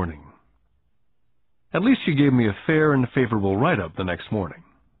Singapore morning. At least she gave me a fair and favorable write-up the next morning.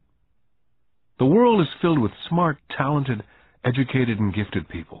 The world is filled with smart, talented, educated, and gifted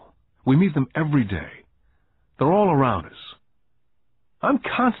people. We meet them every day. They're all around us. I'm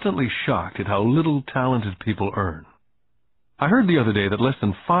constantly shocked at how little talented people earn. I heard the other day that less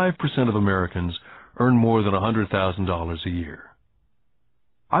than 5% of Americans earn more than $100,000 a year.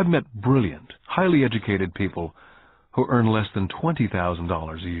 I've met brilliant, highly educated people who earn less than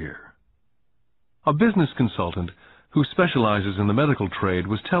 $20,000 a year. A business consultant who specializes in the medical trade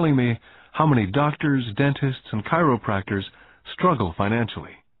was telling me how many doctors, dentists, and chiropractors struggle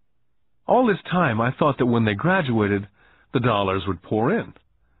financially. All this time, I thought that when they graduated, the dollars would pour in.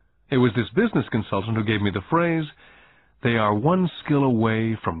 It was this business consultant who gave me the phrase, they are one skill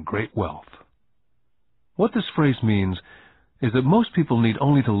away from great wealth. What this phrase means is that most people need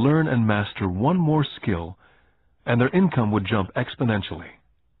only to learn and master one more skill, and their income would jump exponentially.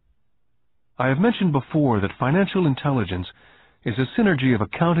 I have mentioned before that financial intelligence is a synergy of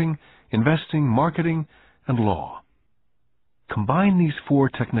accounting, investing, marketing, and law. Combine these 4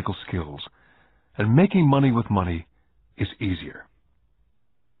 technical skills, and making money with money is easier.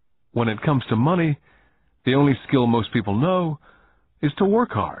 When it comes to money, the only skill most people know is to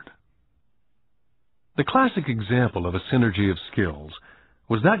work hard. The classic example of a synergy of skills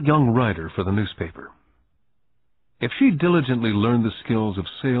was that young writer for the newspaper. If she diligently learned the skills of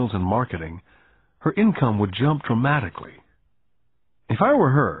sales and marketing, her income would jump dramatically. If I were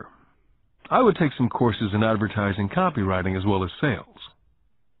her, I would take some courses in advertising copywriting as well as sales.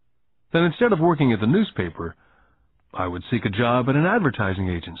 Then instead of working at the newspaper, I would seek a job at an advertising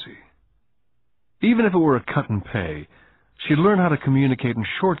agency. Even if it were a cut in pay, she'd learn how to communicate in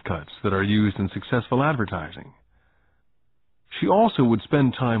shortcuts that are used in successful advertising. She also would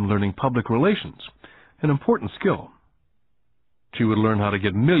spend time learning public relations, an important skill. She would learn how to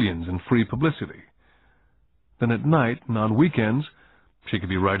get millions in free publicity. Then at night and on weekends, she could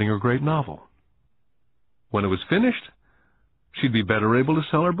be writing her great novel. When it was finished, she'd be better able to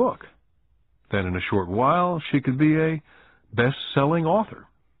sell her book. Then in a short while, she could be a best-selling author.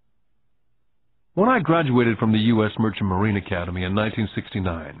 When I graduated from the U.S. Merchant Marine Academy in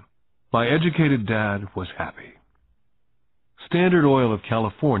 1969, my educated dad was happy. Standard Oil of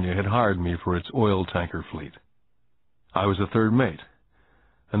California had hired me for its oil tanker fleet. I was a third mate,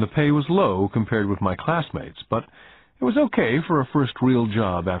 and the pay was low compared with my classmates, but it was okay for a first real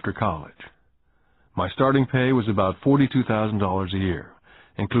job after college. My starting pay was about $42,000 a year,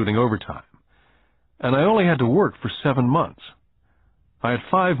 including overtime, and I only had to work for 7 months. I had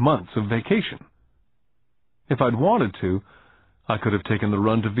 5 months of vacation. If I'd wanted to, I could have taken the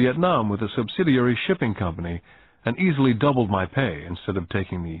run to Vietnam with a subsidiary shipping company and easily doubled my pay instead of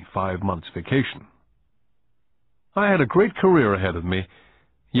taking the 5 months vacation. I had a great career ahead of me,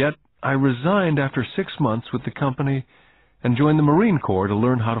 yet I resigned after 6 months with the company and joined the Marine Corps to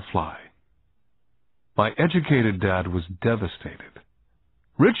learn how to fly. My educated dad was devastated.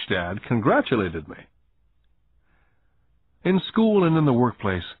 Rich Dad congratulated me. In school and in the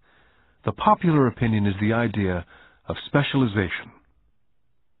workplace, the popular opinion is the idea of specialization.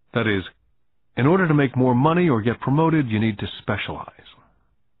 That is, in order to make more money or get promoted, you need to specialize.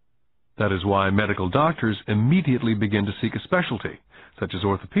 That is why medical doctors immediately begin to seek a specialty, such as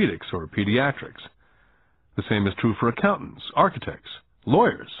orthopedics or pediatrics. The same is true for accountants, architects,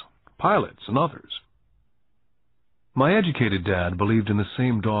 lawyers, pilots, and others. My educated dad believed in the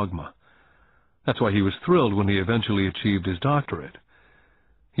same dogma. That's why he was thrilled when he eventually achieved his doctorate.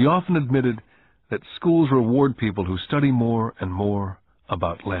 He often admitted that schools reward people who study more and more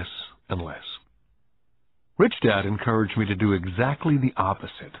about less and less. Rich Dad encouraged me to do exactly the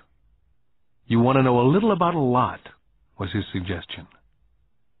opposite. You want to know a little about a lot, was his suggestion.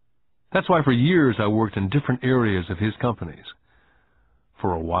 That's why for years I worked in different areas of his companies.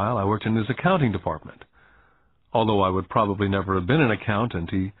 For a while I worked in his accounting department. Although I would probably never have been an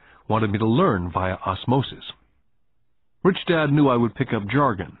accountant, he wanted me to learn via osmosis. Rich Dad knew I would pick up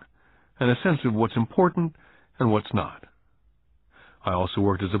jargon and a sense of what's important and what's not. I also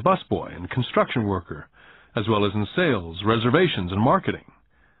worked as a busboy and construction worker, as well as in sales, reservations, and marketing.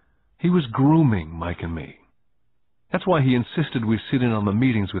 He was grooming Mike and me. That's why he insisted we sit in on the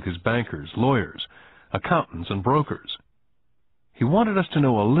meetings with his bankers, lawyers, accountants, and brokers. He wanted us to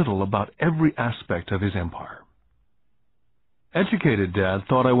know a little about every aspect of his empire. Educated Dad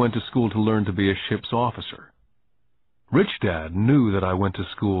thought I went to school to learn to be a ship's officer. Rich Dad knew that I went to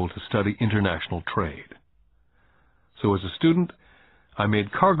school to study international trade. So as a student, I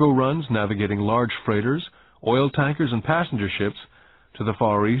made cargo runs navigating large freighters, oil tankers, and passenger ships to the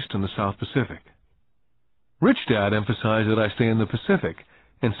Far East and the South Pacific. Rich Dad emphasized that I stay in the Pacific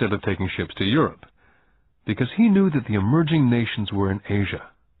instead of taking ships to Europe, because he knew that the emerging nations were in Asia,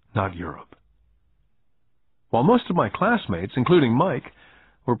 not Europe. While most of my classmates, including Mike,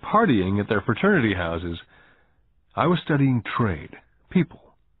 were partying at their fraternity houses, I was studying trade,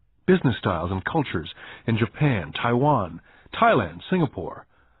 people, business styles and cultures in Japan, Taiwan, Thailand, Singapore,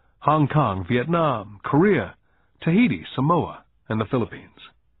 Hong Kong, Vietnam, Korea, Tahiti, Samoa, and the Philippines.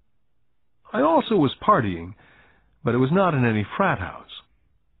 I also was partying, but it was not in any frat house.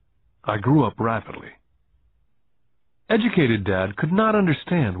 I grew up rapidly. Educated Dad could not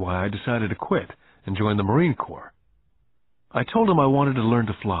understand why I decided to quit and join the Marine Corps. I told him I wanted to learn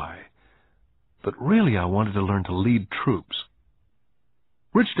to fly, but really I wanted to learn to lead troops.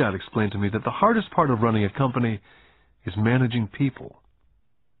 Rich Dad explained to me that the hardest part of running a company is managing people.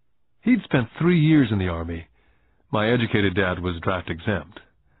 He'd spent 3 years in the Army. My educated dad was draft exempt.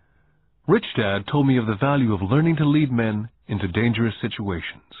 Rich Dad told me of the value of learning to lead men into dangerous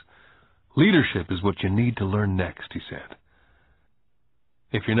situations. Leadership is what you need to learn next, he said.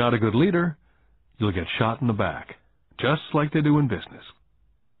 If you're not a good leader, you'll get shot in the back, just like they do in business.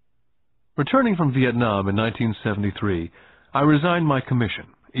 Returning from Vietnam in 1973, I resigned my commission,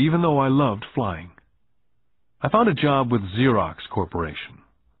 even though I loved flying. I found a job with Xerox Corporation.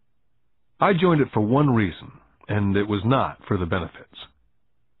 I joined it for one reason, and it was not for the benefits.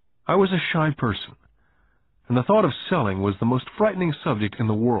 I was a shy person, and the thought of selling was the most frightening subject in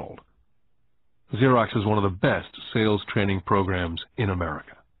the world. Xerox is one of the best sales training programs in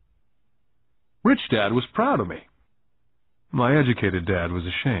America. Rich Dad was proud of me. My educated dad was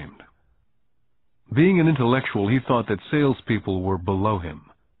ashamed. Being an intellectual, he thought that salespeople were below him.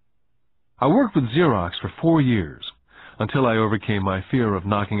 I worked with Xerox for 4 years, until I overcame my fear of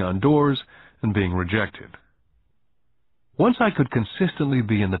knocking on doors and being rejected. Once I could consistently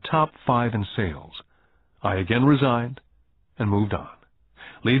be in the top 5 in sales, I again resigned and moved on,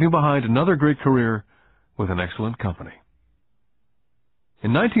 leaving behind another great career with an excellent company.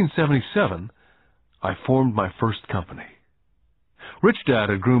 In 1977, I formed my first company. Rich Dad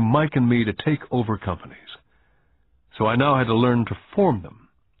had groomed Mike and me to take over companies, so I now had to learn to form them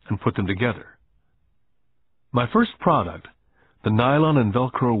and put them together. My first product, the nylon and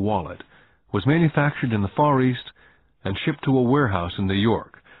Velcro wallet, was manufactured in the Far East and shipped to a warehouse in New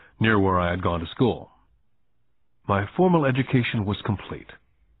York, near where I had gone to school. My formal education was complete,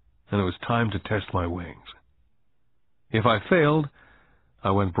 and it was time to test my wings. If I failed,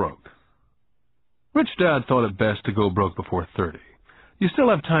 I went broke. Rich Dad thought it best to go broke before 30. You still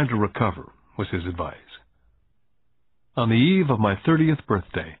have time to recover, was his advice. On the eve of my 30th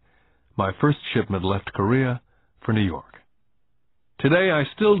birthday, my first shipment left Korea for New York. Today, I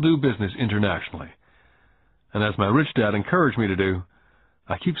still do business internationally, and as my rich dad encouraged me to do,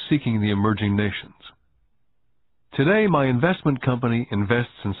 I keep seeking the emerging nations. Today, my investment company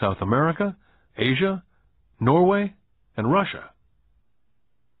invests in South America, Asia, Norway, and Russia.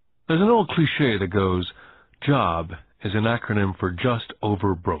 There's an old cliché that goes, JOB is an acronym for just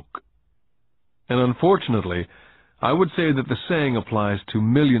over broke. And unfortunately, I would say that the saying applies to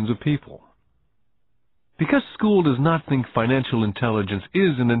millions of people. Because school does not think financial intelligence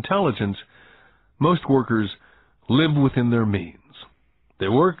is an intelligence, most workers live within their means. They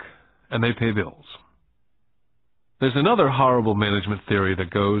work and they pay bills. There's another horrible management theory that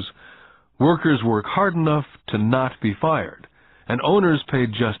goes, workers work hard enough to not be fired, and owners pay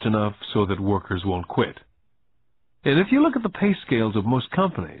just enough so that workers won't quit. And if you look at the pay scales of most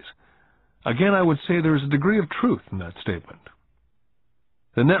companies, again, I would say there is a degree of truth in that statement.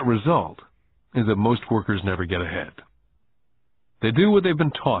 The net result is that most workers never get ahead. They do what they've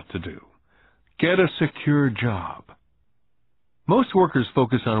been taught to do. Get a secure job. Most workers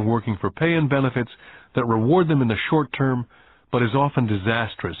focus on working for pay and benefits that reward them in the short term, but is often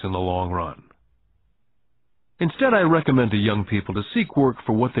disastrous in the long run. Instead, I recommend to young people to seek work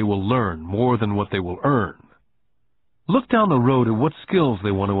for what they will learn more than what they will earn. Look down the road at what skills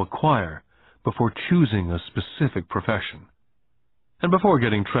they want to acquire before choosing a specific profession, and before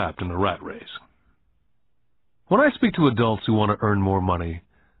getting trapped in the rat race. When I speak to adults who want to earn more money,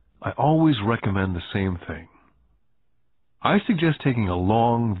 I always recommend the same thing. I suggest taking a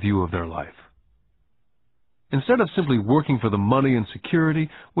long view of their life. Instead of simply working for the money and security,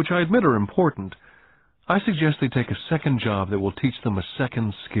 which I admit are important, I suggest they take a second job that will teach them a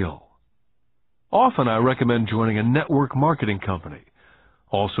second skill. Often I recommend joining a network marketing company,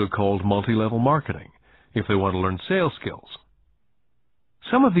 also called multi-level marketing, if they want to learn sales skills.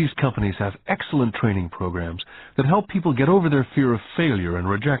 Some of these companies have excellent training programs that help people get over their fear of failure and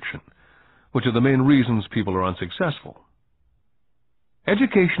rejection, which are the main reasons people are unsuccessful.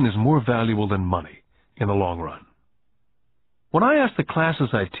 Education is more valuable than money in the long run. When I ask the classes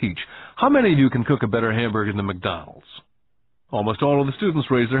I teach, how many of you can cook a better hamburger than McDonald's? Almost all of the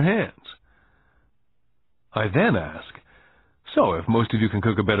students raise their hands. I then ask, so if most of you can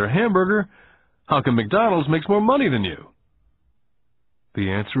cook a better hamburger, how come McDonald's makes more money than you?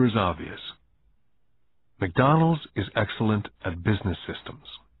 The answer is obvious. McDonald's is excellent at business systems.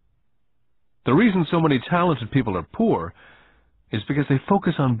 The reason so many talented people are poor is because they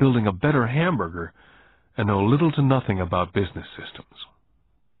focus on building a better hamburger and know little to nothing about business systems.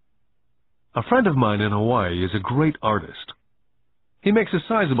 A friend of mine in Hawaii is a great artist. He makes a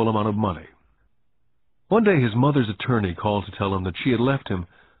sizable amount of money. One day his mother's attorney called to tell him that she had left him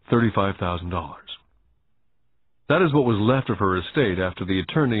 $35,000. That is what was left of her estate after the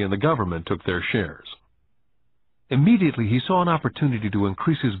attorney and the government took their shares. Immediately he saw an opportunity to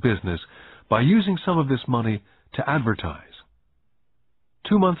increase his business by using some of this money to advertise.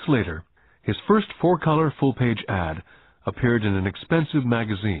 2 months later, his first 4-color full-page ad appeared in an expensive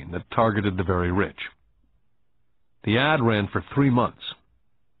magazine that targeted the very rich. The ad ran for 3 months.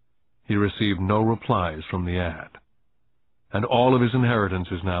 He received no replies from the ad, and all of his inheritance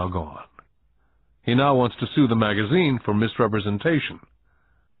is now gone. He now wants to sue the magazine for misrepresentation.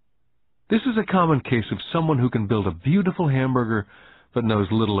 This is a common case of someone who can build a beautiful hamburger but knows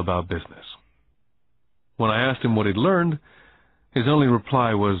little about business. When I asked him what he'd learned, his only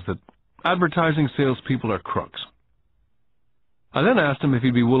reply was that advertising salespeople are crooks. I then asked him if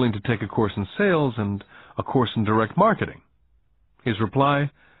he'd be willing to take a course in sales and a course in direct marketing. His reply,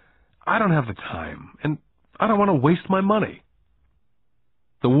 "I don't have the time, and I don't want to waste my money."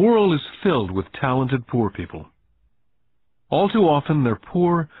 The world is filled with talented poor people. All too often they're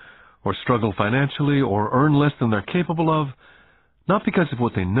poor or struggle financially or earn less than they're capable of, not because of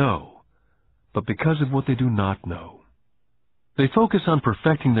what they know, but because of what they do not know. They focus on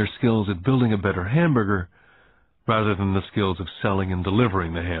perfecting their skills at building a better hamburger rather than the skills of selling and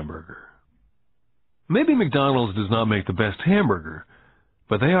delivering the hamburger. Maybe McDonald's does not make the best hamburger,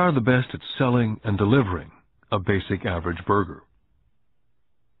 but they are the best at selling and delivering a basic average burger.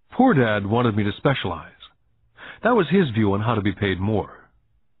 Poor Dad wanted me to specialize. That was his view on how to be paid more.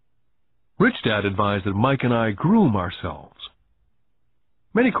 Rich Dad advised that Mike and I groom ourselves.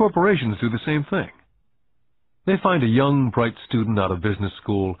 Many corporations do the same thing. They find a young, bright student out of business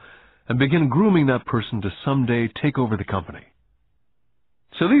school and begin grooming that person to someday take over the company.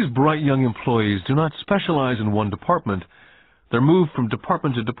 So these bright young employees do not specialize in one department. They're moved from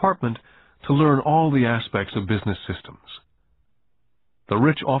department to department to learn all the aspects of business systems. The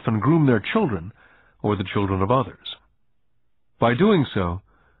rich often groom their children or the children of others. By doing so,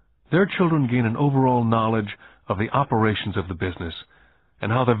 their children gain an overall knowledge of the operations of the business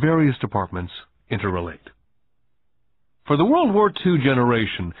and how the various departments interrelate. For the World War II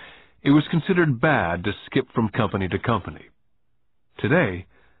generation, it was considered bad to skip from company to company. Today,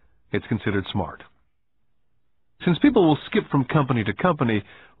 it's considered smart. Since people will skip from company to company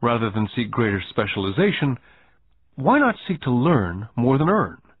rather than seek greater specialization, why not seek to learn more than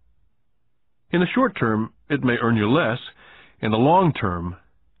earn? In the short term, it may earn you less. In the long term,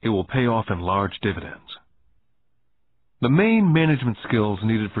 it will pay off in large dividends. The main management skills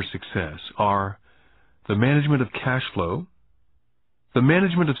needed for success are the management of cash flow, the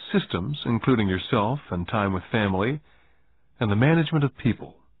management of systems, including yourself and time with family, and the management of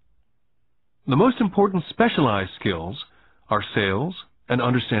people. The most important specialized skills are sales and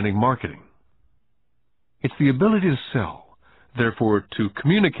understanding marketing. It's the ability to sell, therefore to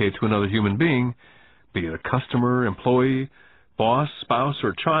communicate to another human being, be it a customer, employee, boss, spouse,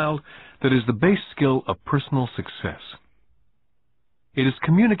 or child, that is the base skill of personal success. It is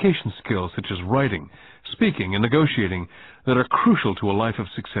communication skills such as writing, speaking, and negotiating that are crucial to a life of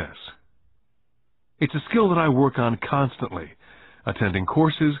success. It's a skill that I work on constantly, attending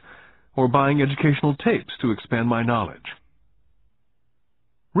courses or buying educational tapes to expand my knowledge.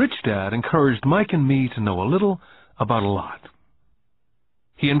 Rich Dad encouraged Mike and me to know a little about a lot.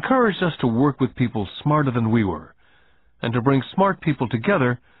 He encouraged us to work with people smarter than we were, and to bring smart people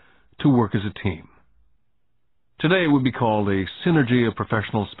together to work as a team. Today it would be called a synergy of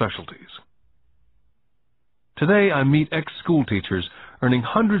professional specialties. Today I meet ex-school teachers earning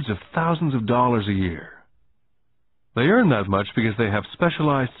hundreds of thousands of dollars a year. They earn that much because they have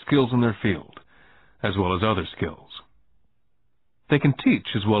specialized skills in their field, as well as other skills. They can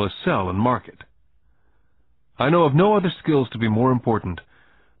teach as well as sell and market. I know of no other skills to be more important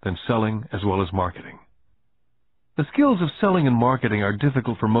than selling as well as marketing. The skills of selling and marketing are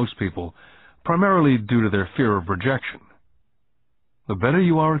difficult for most people, primarily due to their fear of rejection. The better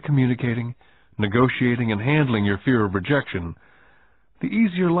you are at communicating, negotiating, and handling your fear of rejection, the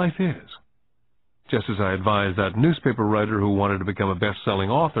easier life is. Just as I advise that newspaper writer who wanted to become a best-selling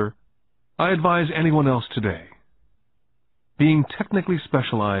author, I advise anyone else today. Being technically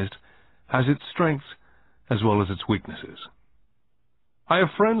specialized has its strengths as well as its weaknesses. I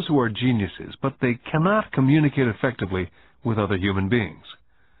have friends who are geniuses, but they cannot communicate effectively with other human beings.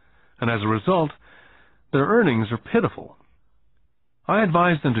 And as a result, their earnings are pitiful. I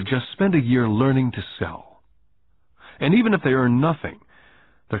advise them to just spend a year learning to sell. And even if they earn nothing,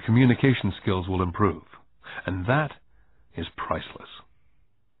 their communication skills will improve. And that is priceless.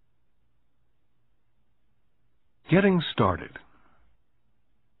 Getting started.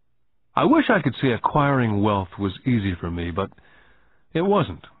 I wish I could say acquiring wealth was easy for me, but it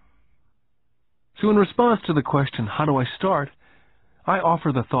wasn't. So in response to the question, how do I start, I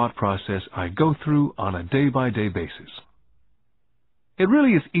offer the thought process I go through on a day-by-day basis. It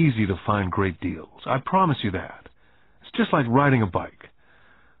really is easy to find great deals. I promise you that. It's just like riding a bike.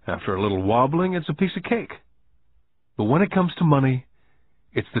 After a little wobbling, it's a piece of cake. But when it comes to money,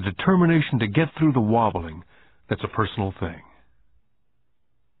 it's the determination to get through the wobbling that's a personal thing.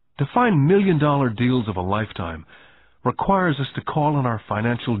 To find million-dollar deals of a lifetime requires us to call on our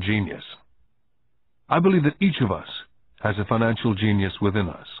financial genius. I believe that each of us has a financial genius within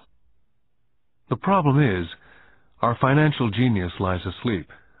us. The problem is, our financial genius lies asleep,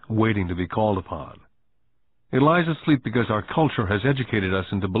 waiting to be called upon. It lies asleep because our culture has educated us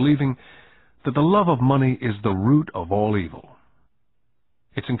into believing that the love of money is the root of all evil.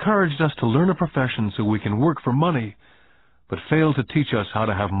 It's encouraged us to learn a profession so we can work for money, but failed to teach us how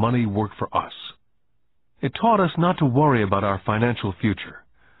to have money work for us. It taught us not to worry about our financial future.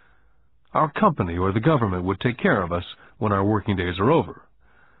 Our company or the government would take care of us when our working days are over.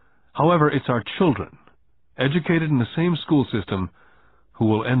 However, it's our children, educated in the same school system, who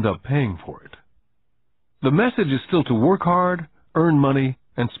will end up paying for it. The message is still to work hard, earn money,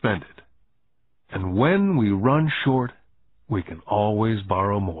 and spend it. And when we run short, we can always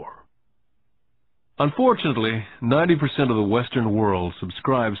borrow more. Unfortunately, 90% of the Western world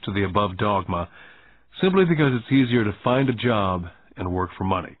subscribes to the above dogma simply because it's easier to find a job and work for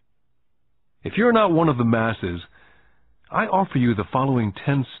money. If you're not one of the masses, I offer you the following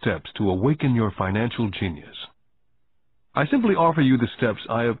 10 steps to awaken your financial genius. I simply offer you the steps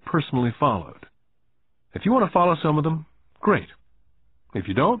I have personally followed. If you want to follow some of them, great. If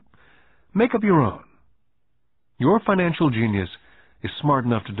you don't, make up your own. Your financial genius is smart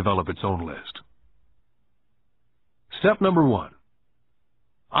enough to develop its own list. Step number 1.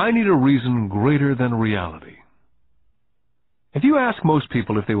 I need a reason greater than reality. If you ask most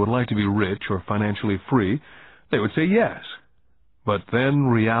people if they would like to be rich or financially free, they would say yes. But then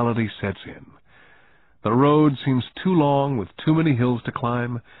reality sets in. The road seems too long with too many hills to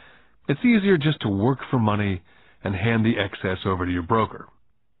climb. It's easier just to work for money and hand the excess over to your broker.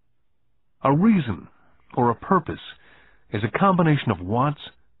 A reason or a purpose is a combination of wants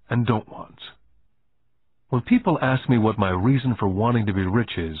and don't wants. When people ask me what my reason for wanting to be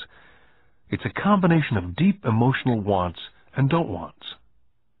rich is, it's a combination of deep emotional wants and don't wants.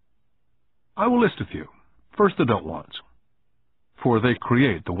 I will list a few. First, the don't wants, for they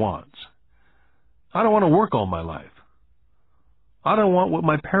create the wants. I don't want to work all my life. I don't want what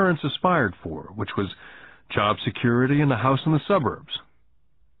my parents aspired for, which was job security and a house in the suburbs.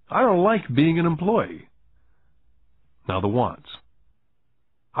 I don't like being an employee. Now the wants.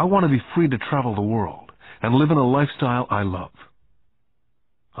 I want to be free to travel the world and live in a lifestyle I love.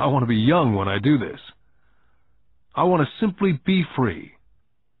 I want to be young when I do this. I want to simply be free.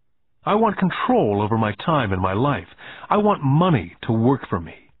 I want control over my time and my life. I want money to work for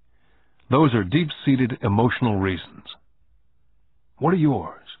me. Those are deep-seated emotional reasons. What are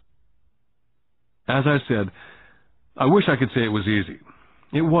yours? As I said, I wish I could say it was easy.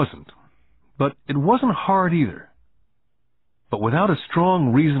 It wasn't. But it wasn't hard either. But without a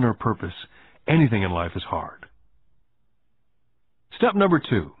strong reason or purpose, anything in life is hard. Step number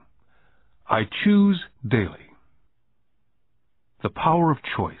 2. I choose daily. The power of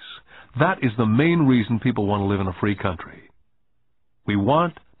choice. That is the main reason people want to live in a free country. We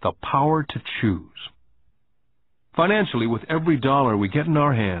want the power to choose. Financially, with every dollar we get in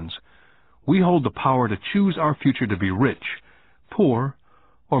our hands, we hold the power to choose our future to be rich, poor,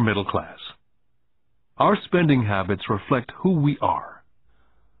 or middle class. Our spending habits reflect who we are.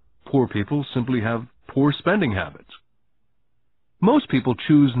 Poor people simply have poor spending habits. Most people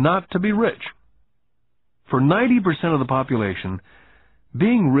choose not to be rich. For 90% of the population,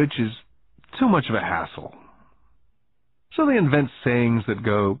 being rich is too much of a hassle. So they invent sayings that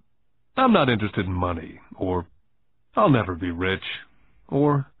go, "I'm not interested in money," or "I'll never be rich,"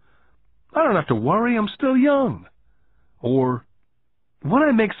 or "I don't have to worry, I'm still young," or "When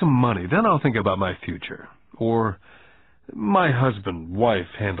I make some money, then I'll think about my future," or "My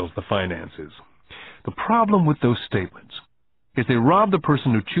wife handles the finances." The problem with those statements is they rob the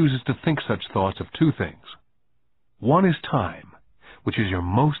person who chooses to think such thoughts of two things. One is time, which is your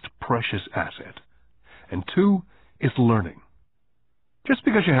most precious asset, and 2 is learning. Just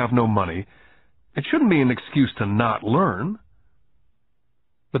because you have no money, it shouldn't be an excuse to not learn.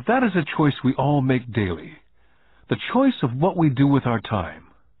 But that is a choice we all make daily, the choice of what we do with our time,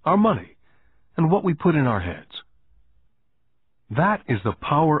 our money, and what we put in our heads. That is the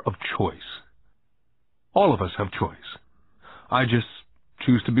power of choice. All of us have choice. I just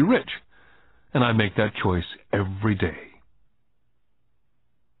choose to be rich, and I make that choice every day.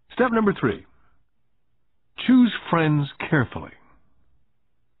 Step number 3. Choose friends carefully.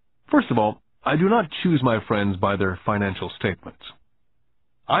 First of all, I do not choose my friends by their financial statements.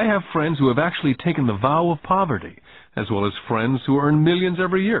 I have friends who have actually taken the vow of poverty, as well as friends who earn millions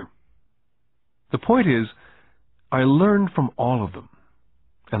every year. The point is, I learn from all of them,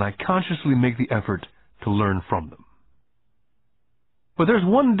 and I consciously make the effort to learn from them. But there's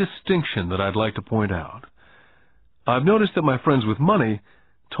one distinction that I'd like to point out. I've noticed that my friends with money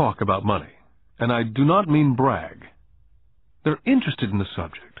talk about money, and I do not mean brag. They're interested in the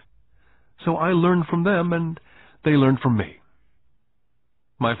subject. So I learned from them, and they learned from me.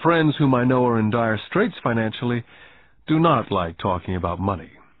 My friends whom I know are in dire straits financially do not like talking about money,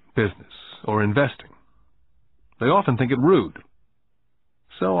 business, or investing. They often think it rude.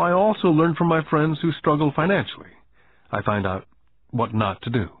 So I also learn from my friends who struggle financially. I find out what not to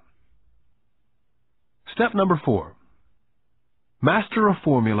do. Step number 4. Master a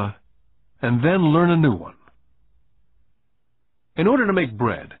formula and then learn a new one. In order to make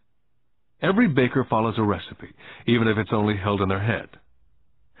bread, every baker follows a recipe, even if it's only held in their head.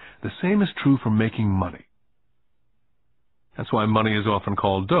 The same is true for making money. That's why money is often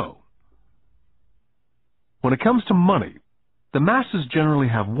called dough. When it comes to money, the masses generally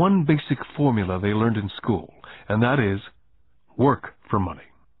have one basic formula they learned in school, and that is work for money.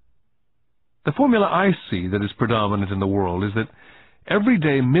 The formula I see that is predominant in the world is that every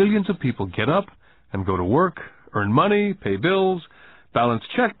day millions of people get up and go to work, earn money, pay bills, balance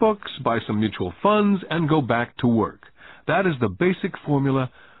checkbooks, buy some mutual funds, and go back to work. That is the basic formula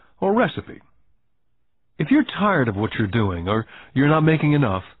or recipe. If you're tired of what you're doing or you're not making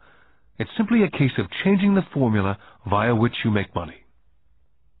enough, it's simply a case of changing the formula via which you make money.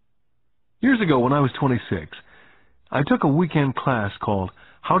 Years ago, when I was 26, I took a weekend class called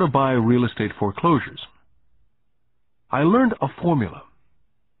How to Buy Real Estate Foreclosures. I learned a formula.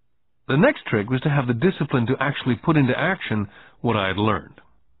 The next trick was to have the discipline to actually put into action what I had learned.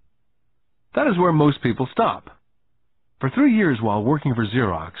 That is where most people stop. For 3 years while working for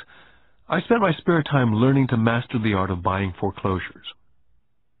Xerox, I spent my spare time learning to master the art of buying foreclosures.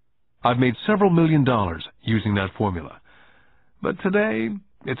 I've made several $1 million using that formula, but today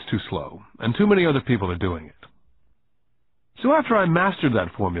it's too slow, and too many other people are doing it. So after I mastered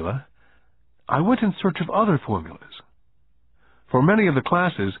that formula, I went in search of other formulas. For many of the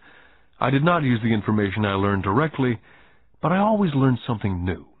classes, I did not use the information I learned directly, but I always learned something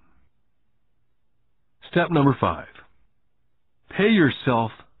new. Step number 5. Pay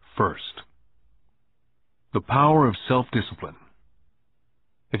yourself first. The power of self-discipline.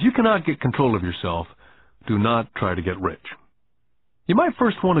 If you cannot get control of yourself, do not try to get rich. You might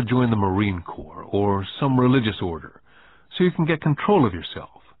first want to join the Marine Corps or some religious order so you can get control of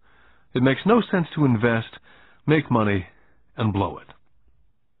yourself. It makes no sense to invest, make money, and blow it.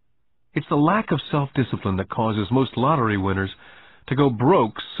 It's the lack of self-discipline that causes most lottery winners to go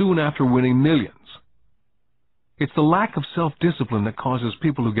broke soon after winning millions. It's the lack of self-discipline that causes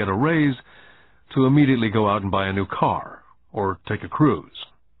people who get a raise to immediately go out and buy a new car or take a cruise.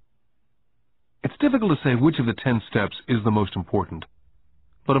 It's difficult to say which of the 10 steps is the most important,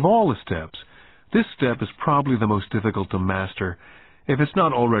 but of all the steps, this step is probably the most difficult to master if it's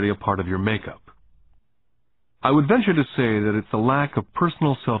not already a part of your makeup. I would venture to say that it's the lack of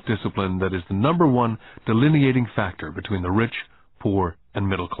personal self-discipline that is the #1 delineating factor between the rich, poor, and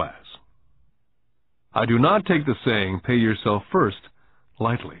middle class. I do not take the saying, pay yourself first,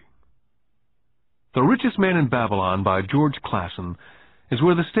 lightly. The Richest Man in Babylon by George Clason is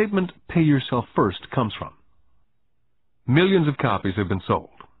where the statement, pay yourself first, comes from. Millions of copies have been sold.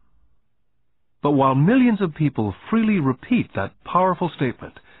 But while millions of people freely repeat that powerful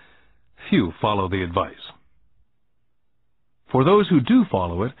statement, few follow the advice. For those who do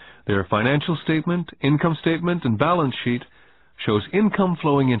follow it, their financial statement, income statement, and balance sheet shows income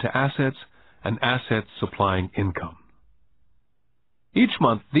flowing into assets and assets supplying income. Each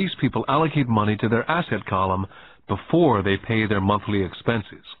month, these people allocate money to their asset column before they pay their monthly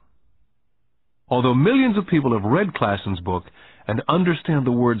expenses. Although millions of people have read Clason's book and understand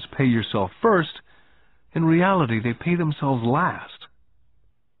the words pay yourself first, in reality they pay themselves last.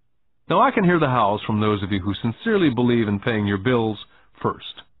 Now I can hear the howls from those of you who sincerely believe in paying your bills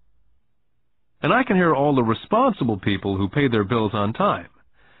first. And I can hear all the responsible people who pay their bills on time.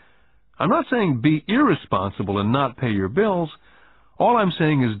 I'm not saying be irresponsible and not pay your bills. All I'm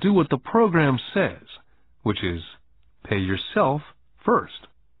saying is do what the program says, which is pay yourself first.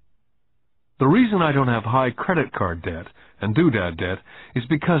 The reason I don't have high credit card debt and doodad debt is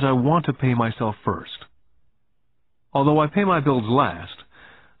because I want to pay myself first. Although I pay my bills last,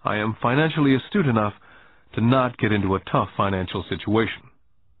 I am financially astute enough to not get into a tough financial situation.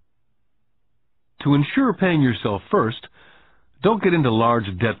 To ensure paying yourself first, don't get into large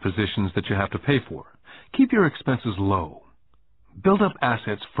debt positions that you have to pay for. Keep your expenses low. Build up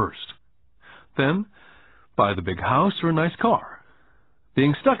assets first. Then, buy the big house or a nice car.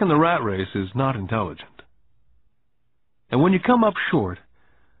 Being stuck in the rat race is not intelligent. And when you come up short,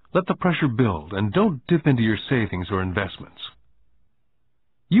 let the pressure build and don't dip into your savings or investments.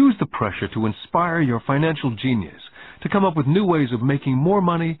 Use the pressure to inspire your financial genius to come up with new ways of making more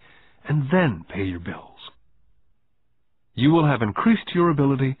money and then pay your bills. you will have increased your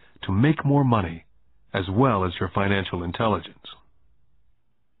ability to make more money as well as your financial intelligence.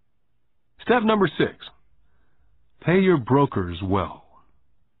 Step number 6. Pay your brokers well.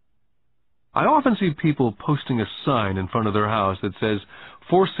 I often see people posting a sign in front of their house that says,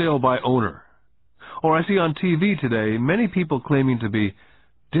 "For sale by owner." Or I see on TV today many people claiming to be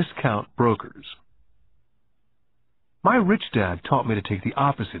discount brokers. My rich dad taught me to take the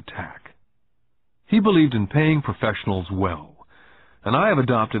opposite tack. He believed in paying professionals well, and I have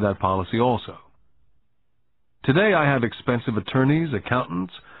adopted that policy also. Today I have expensive attorneys,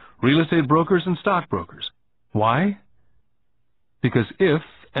 accountants, real estate brokers, and stockbrokers. Why? Because if,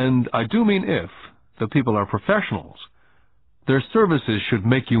 and I do mean if, the people are professionals, their services should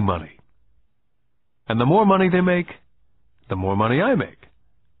make you money. And the more money they make, the more money I make.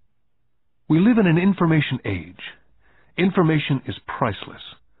 We live in an information age. Information is priceless.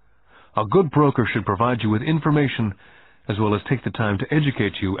 A good broker should provide you with information as well as take the time to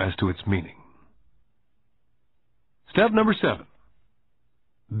educate you as to its meaning. Step number 7.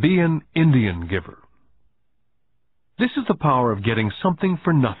 Be an Indian giver. This is the power of getting something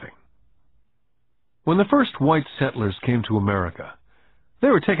for nothing. When the first white settlers came to America, they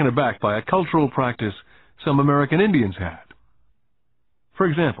were taken aback by a cultural practice some American Indians had. For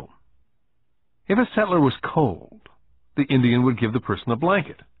example, if a settler was cold, the Indian would give the person a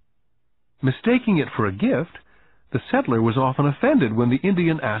blanket. Mistaking it for a gift, the settler was often offended when the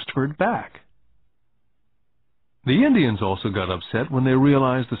Indian asked for it back. The Indians also got upset when they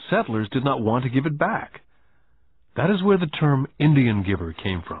realized the settlers did not want to give it back. That is where the term Indian giver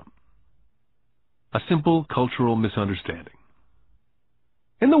came from. A simple cultural misunderstanding.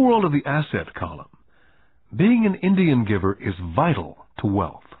 In the world of the asset column, being an Indian giver is vital to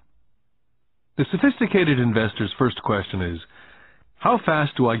wealth. The sophisticated investor's first question is, how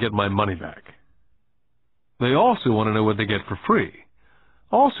fast do I get my money back? They also want to know what they get for free,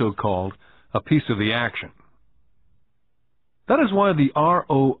 also called a piece of the action. That is why the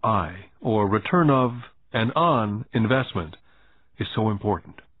ROI, or return of and on investment, is so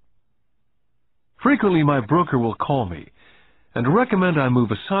important. Frequently, my broker will call me and recommend I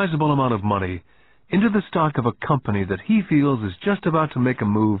move a sizable amount of money into the stock of a company that he feels is just about to make a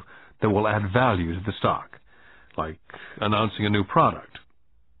move that will add value to the stock, like announcing a new product.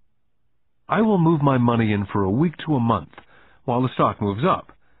 I will move my money in for a week to a month while the stock moves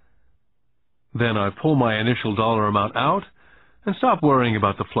up. Then I pull my initial dollar amount out and stop worrying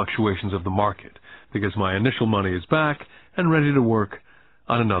about the fluctuations of the market because my initial money is back and ready to work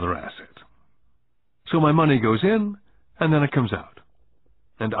on another asset. So my money goes in and then it comes out,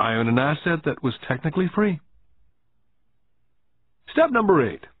 and I own an asset that was technically free. Step number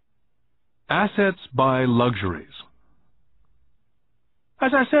 8. Assets buy luxuries.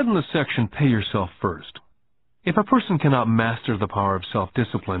 As I said in the section, Pay Yourself First, if a person cannot master the power of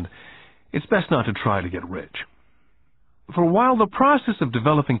self-discipline, it's best not to try to get rich. For while the process of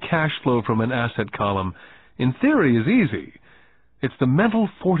developing cash flow from an asset column in theory is easy, it's the mental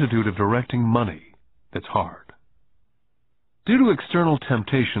fortitude of directing money that's hard. Due to external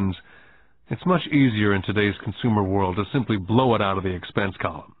temptations, it's much easier in today's consumer world to simply blow it out of the expense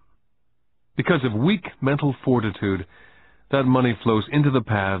column. Because of weak mental fortitude, that money flows into the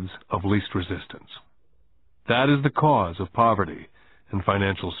paths of least resistance. That is the cause of poverty and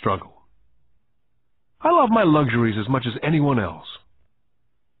financial struggle. I love my luxuries as much as anyone else.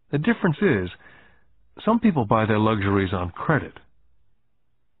 The difference is, some people buy their luxuries on credit.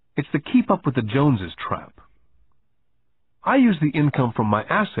 It's the keep up with the Joneses trap. I use the income from my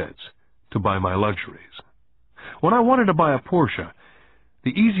assets to buy my luxuries. When I wanted to buy a Porsche,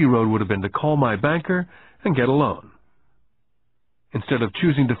 the easy road would have been to call my banker and get a loan. Instead of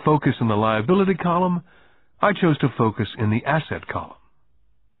choosing to focus in the liability column, I chose to focus in the asset column.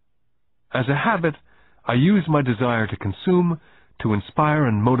 As a habit, I use my desire to consume to inspire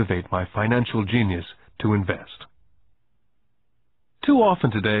and motivate my financial genius to invest. Too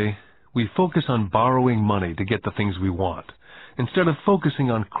often today, we focus on borrowing money to get the things we want, instead of focusing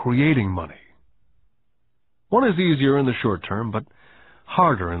on creating money. One is easier in the short term, but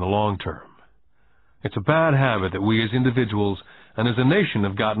harder in the long term. It's a bad habit that we as individuals and as a nation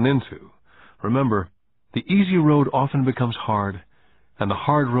have gotten into. Remember, the easy road often becomes hard, and the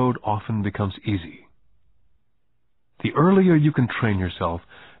hard road often becomes easy. The earlier you can train yourself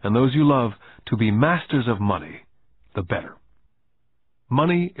and those you love to be masters of money, the better.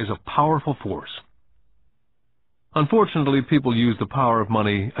 Money is a powerful force. Unfortunately, people use the power of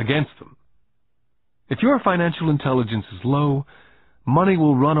money against them. If your financial intelligence is low, money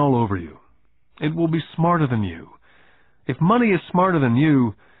will run all over you. It will be smarter than you. If money is smarter than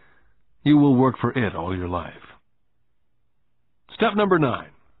you, you will work for it all your life. Step number 9.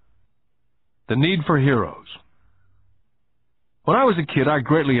 The need for heroes. When I was a kid, I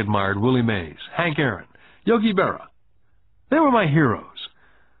greatly admired Willie Mays, Hank Aaron, Yogi Berra. They were my heroes.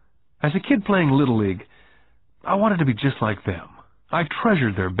 As a kid playing Little League, I wanted to be just like them. I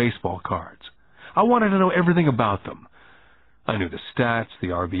treasured their baseball cards. I wanted to know everything about them. I knew the stats, the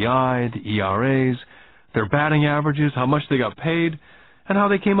RBI, the ERAs, their batting averages, how much they got paid, and how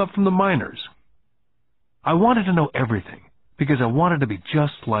they came up from the minors. I wanted to know everything because I wanted to be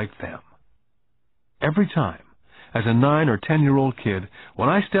just like them. Every time, as a 9 or 10-year-old kid, when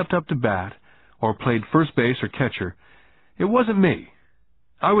I stepped up to bat or played first base or catcher, it wasn't me.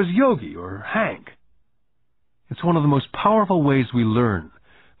 I was Yogi or Hank. It's one of the most powerful ways we learn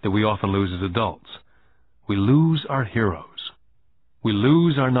that we often lose as adults. We lose our heroes. We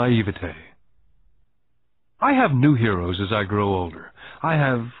lose our naivete. I have new heroes as I grow older. I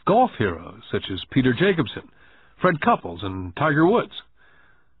have golf heroes such as Peter Jacobsen, Fred Couples, and Tiger Woods.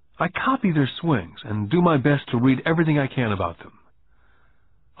 I copy their swings and do my best to read everything I can about them.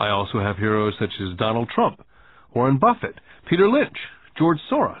 I also have heroes such as Donald Trump, Warren Buffett, Peter Lynch, George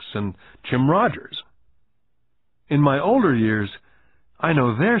Soros, and Jim Rogers. In my older years, I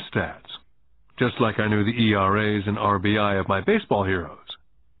know their stats, just like I knew the ERAs and RBI of my baseball heroes.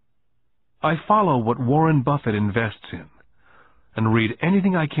 I follow what Warren Buffett invests in and read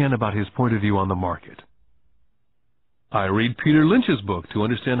anything I can about his point of view on the market. I read Peter Lynch's book to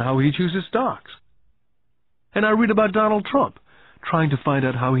understand how he chooses stocks. And I read about Donald Trump, trying to find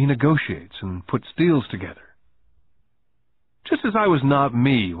out how he negotiates and puts deals together. Just as I was not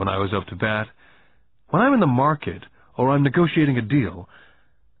me when I was up to bat, when I'm in the market or I'm negotiating a deal,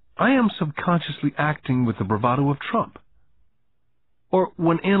 I am subconsciously acting with the bravado of Trump. Or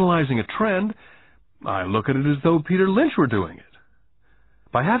when analyzing a trend, I look at it as though Peter Lynch were doing it.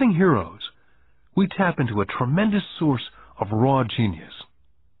 By having heroes, we tap into a tremendous source of raw genius.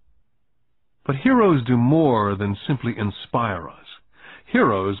 But heroes do more than simply inspire us.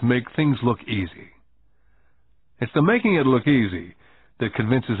 Heroes make things look easy. It's the making it look easy that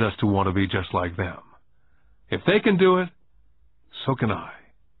convinces us to want to be just like them. If they can do it, so can I.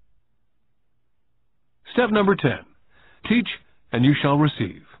 Step number 10. Teach and you shall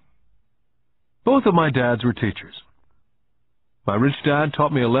receive. Both of my dads were teachers. My rich dad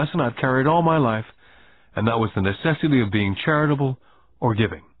taught me a lesson I've carried all my life, and that was the necessity of being charitable or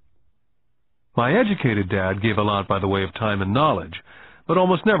giving. My educated dad gave a lot by the way of time and knowledge, but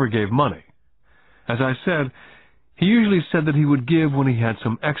almost never gave money. As I said, he usually said that he would give when he had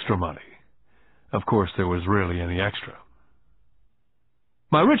some extra money. Of course, there was rarely any extra.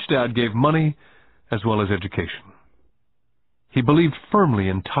 My rich dad gave money as well as education. He believed firmly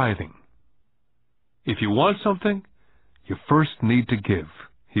in tithing. If you want something, you first need to give,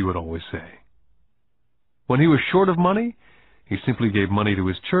 he would always say. When he was short of money, he simply gave money to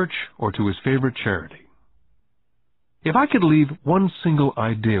his church or to his favorite charity. If I could leave one single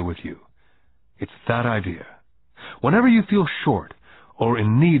idea with you, it's that idea. Whenever you feel short or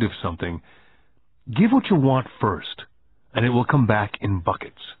in need of something, give what you want first, and it will come back in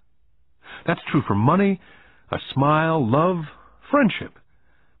buckets. That's true for money, a smile, love, friendship.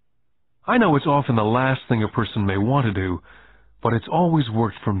 I know it's often the last thing a person may want to do, but it's always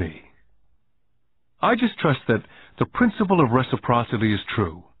worked for me. I just trust that the principle of reciprocity is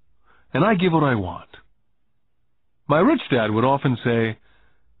true, and I give what I want. My rich dad would often say,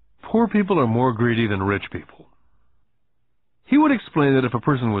 poor people are more greedy than rich people. He would explain that if a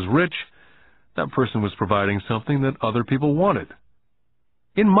person was rich, that person was providing something that other people wanted.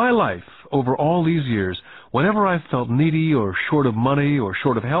 In my life, over all these years, whenever I felt needy or short of money or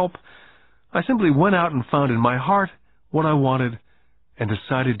short of help, I simply went out and found in my heart what I wanted and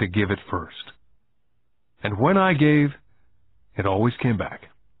decided to give it first. And when I gave, it always came back.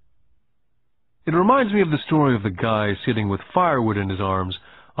 It reminds me of the story of the guy sitting with firewood in his arms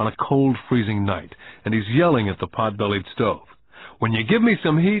on a cold, freezing night, and he's yelling at the pot-bellied stove, "When you give me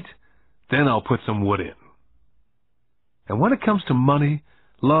some heat, then I'll put some wood in." And when it comes to money,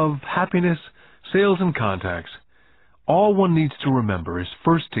 love, happiness, sales, and contacts, all one needs to remember is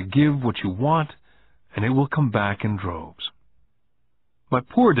first to give what you want, and it will come back in droves. My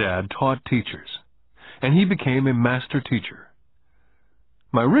poor dad taught teachers, and he became a master teacher.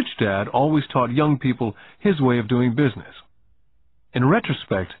 My rich dad always taught young people his way of doing business. In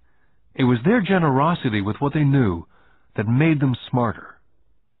retrospect, it was their generosity with what they knew that made them smarter.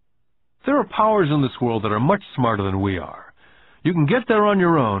 There are powers in this world that are much smarter than we are. You can get there on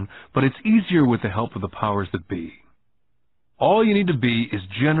your own, but it's easier with the help of the powers that be. All you need to be is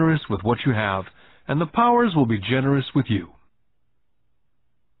generous with what you have, and the powers will be generous with you.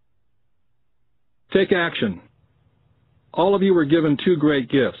 Take action. All of you were given two great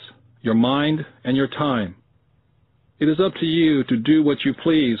gifts, your mind and your time. It is up to you to do what you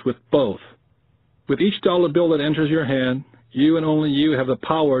please with both. With each dollar bill that enters your hand, you and only you have the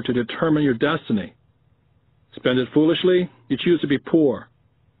power to determine your destiny. Spend it foolishly, you choose to be poor.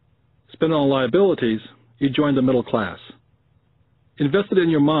 Spend it on liabilities, you join the middle class. Invest it in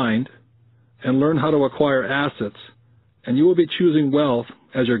your mind and learn how to acquire assets, and you will be choosing wealth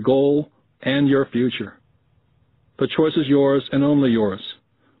as your goal and your future. The choice is yours and only yours.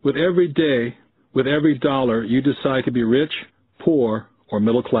 With every day, with every dollar, you decide to be rich, poor, or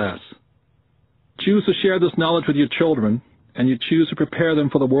middle class. Choose to share this knowledge with your children, and you choose to prepare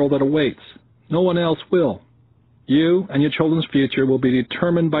them for the world that awaits. No one else will. You and your children's future will be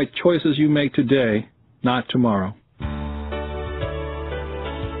determined by choices you make today, not tomorrow.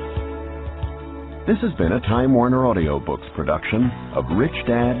 This has been a Time Warner Audiobooks production of Rich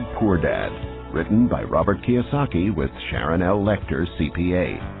Dad, Poor Dad, written by Robert Kiyosaki with Sharon L. Lecter,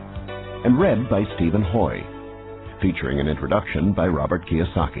 CPA, and read by Stephen Hoy, featuring an introduction by Robert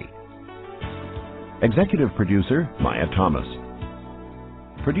Kiyosaki. Executive producer, Maya Thomas.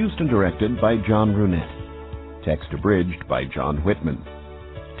 Produced and directed by John Brunette. Text abridged by John Whitman.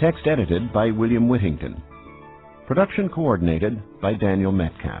 Text edited by William Whittington. Production coordinated by Daniel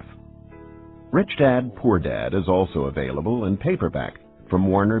Metcalf. Rich Dad, Poor Dad is also available in paperback from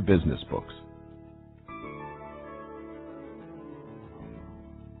Warner Business Books.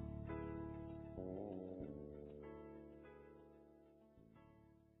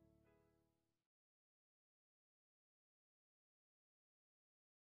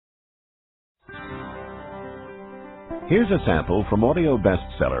 Here's a sample from audio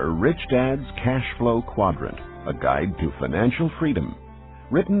bestseller Rich Dad's Cash Flow Quadrant, a guide to financial freedom,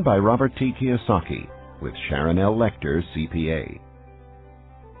 written by Robert T. Kiyosaki with Sharon L. Lecter, CPA.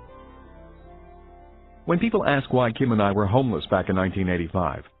 When people ask why Kim and I were homeless back in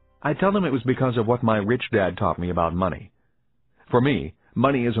 1985, I tell them it was because of what my rich dad taught me about money. For me,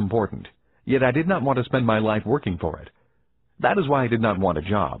 money is important, yet I did not want to spend my life working for it. That is why I did not want a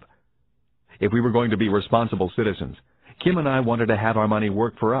job. If we were going to be responsible citizens, Kim and I wanted to have our money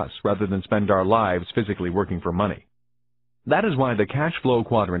work for us rather than spend our lives physically working for money. That is why the cash flow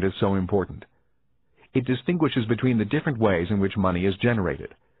quadrant is so important. It distinguishes between the different ways in which money is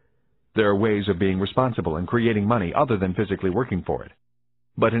generated. There are ways of being responsible and creating money other than physically working for it.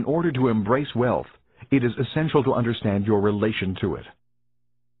 But in order to embrace wealth, it is essential to understand your relation to it.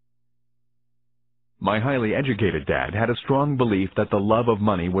 My highly educated dad had a strong belief that the love of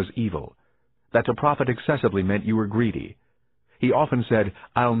money was evil, that to profit excessively meant you were greedy. He often said,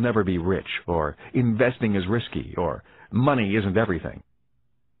 "I'll never be rich," or "investing is risky," or "money isn't everything."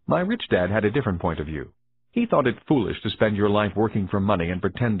 My rich dad had a different point of view. He thought it foolish to spend your life working for money and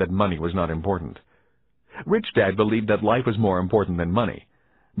pretend that money was not important. Rich Dad believed that life was more important than money,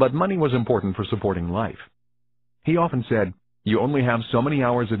 but money was important for supporting life. He often said, "You only have so many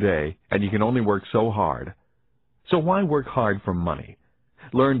hours a day, and you can only work so hard. So why work hard for money?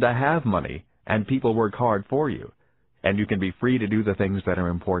 Learn to have money, and people work hard for you, and you can be free to do the things that are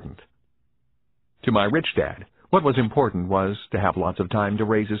important." To my rich dad, what was important was to have lots of time to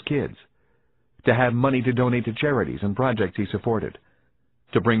raise his kids, to have money to donate to charities and projects he supported,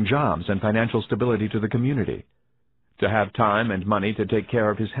 to bring jobs and financial stability to the community, to have time and money to take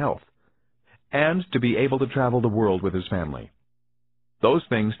care of his health, and to be able to travel the world with his family. "Those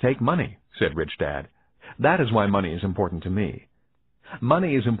things take money," said Rich Dad. "That is why money is important to me.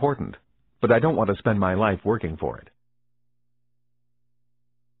 Money is important, but I don't want to spend my life working for it."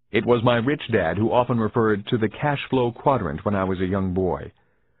 It was my rich dad who often referred to the cash flow quadrant when I was a young boy.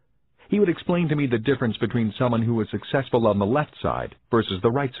 He would explain to me the difference between someone who was successful on the left side versus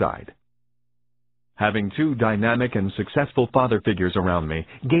the right side. Having two dynamic and successful father figures around me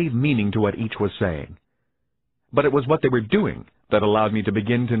gave meaning to what each was saying. But it was what they were doing that allowed me to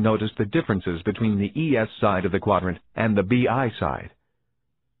begin to notice the differences between the ES side of the quadrant and the BI side.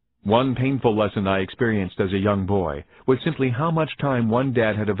 One painful lesson I experienced as a young boy was simply how much time one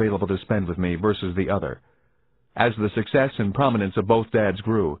dad had available to spend with me versus the other. As the success and prominence of both dads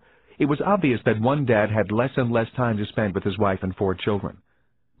grew, it was obvious that one dad had less and less time to spend with his wife and 4 children.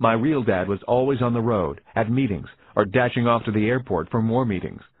 My real dad was always on the road, at meetings, or dashing off to the airport for more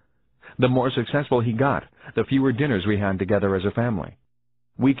meetings. The more successful he got, the fewer dinners we had together as a family.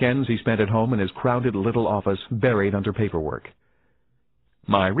 Weekends he spent at home in his crowded little office buried under paperwork.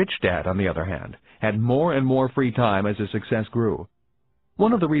 My rich dad, on the other hand, had more and more free time as his success grew.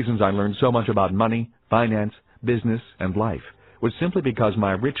 One of the reasons I learned so much about money, finance, business, and life was simply because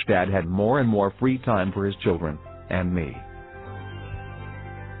my rich dad had more and more free time for his children and me.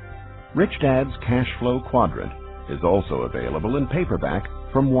 Rich Dad's Cash Flow Quadrant is also available in paperback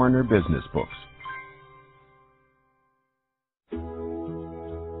from Warner Business Books.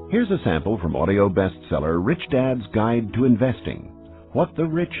 Here's a sample from audio bestseller Rich Dad's Guide to Investing: What the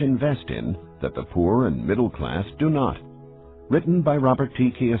Rich Invest in that the Poor and Middle Class Do Not. Written by Robert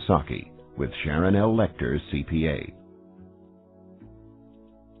Kiyosaki, with Sharon L. Lecter, CPA.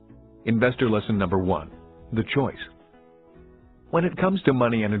 Investor lesson number 1: the choice. When it comes to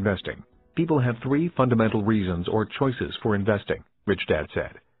money and investing, people have 3 fundamental reasons or choices for investing, Rich Dad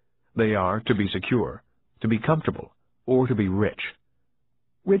said. They are to be secure, to be comfortable, or to be rich.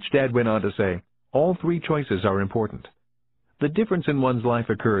 Rich Dad went on to say, all 3 choices are important. The difference in one's life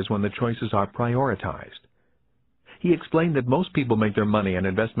occurs when the choices are prioritized. He explained that most people make their money and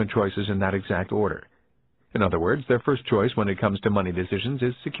investment choices in that exact order. In other words, their first choice when it comes to money decisions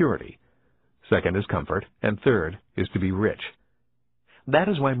is security. Second is comfort, and third is to be rich. That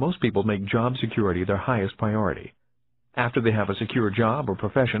is why most people make job security their highest priority. After they have a secure job or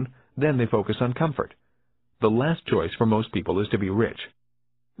profession, then they focus on comfort. The last choice for most people is to be rich.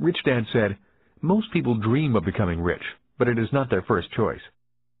 Rich Dad said, most people dream of becoming rich, but it is not their first choice.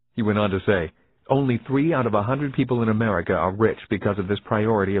 He went on to say, only 3 out of 100 people in America are rich because of this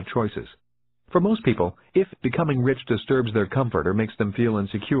priority of choices. For most people, if becoming rich disturbs their comfort or makes them feel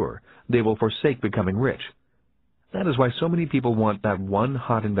insecure, they will forsake becoming rich. That is why so many people want that one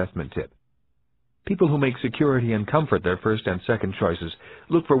hot investment tip. People who make security and comfort their first and second choices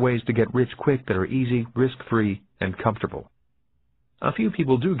look for ways to get rich quick that are easy, risk-free, and comfortable. A few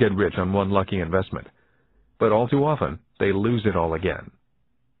people do get rich on one lucky investment, but all too often they lose it all again.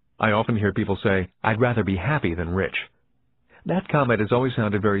 I often hear people say, I'd rather be happy than rich. That comment has always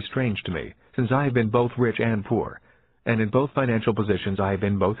sounded very strange to me, since I have been both rich and poor, and in both financial positions I have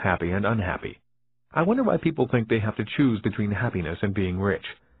been both happy and unhappy. I wonder why people think they have to choose between happiness and being rich.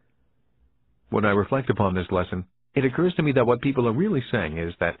 When I reflect upon this lesson, it occurs to me that what people are really saying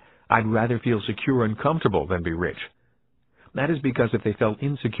is that I'd rather feel secure and comfortable than be rich. That is because if they felt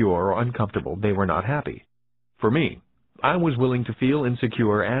insecure or uncomfortable, they were not happy. For me, I was willing to feel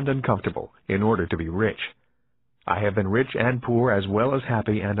insecure and uncomfortable in order to be rich. I have been rich and poor as well as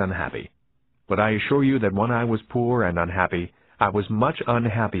happy and unhappy. But I assure you that when I was poor and unhappy, I was much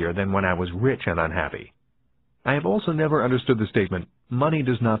unhappier than when I was rich and unhappy. I have also never understood the statement, money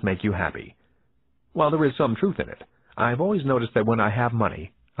does not make you happy. While there is some truth in it, I have always noticed that when I have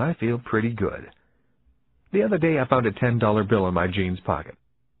money, I feel pretty good. The other day I found a $10 bill in my jeans pocket.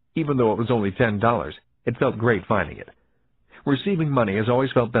 Even though it was only $10, it felt great finding it. Receiving money has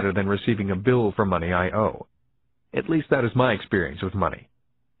always felt better than receiving a bill for money I owe. At least that is my experience with money.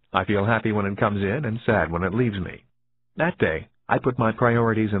 I feel happy when it comes in and sad when it leaves me. That day, I put my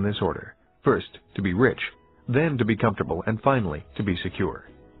priorities in this order. First, to be rich, then to be comfortable, and finally, to be secure.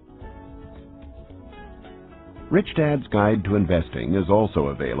 Rich Dad's Guide to Investing is also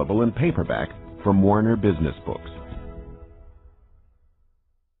available in paperback from Warner Business Books.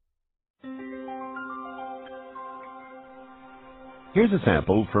 Here's a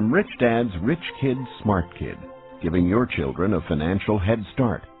sample from Rich Dad's Rich Kid, Smart Kid, giving your children a financial head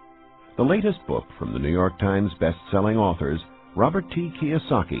start. The latest book from the New York Times best-selling authors Robert T.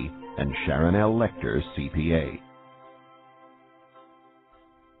 Kiyosaki and Sharon L. Lecter, CPA.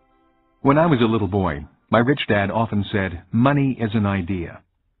 When I was a little boy, my rich dad often said, money is an idea.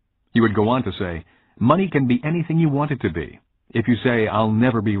 He would go on to say, money can be anything you want it to be. If you say, I'll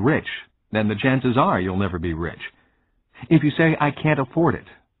never be rich, then the chances are you'll never be rich. If you say, I can't afford it,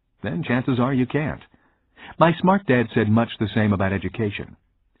 then chances are you can't. My smart dad said much the same about education.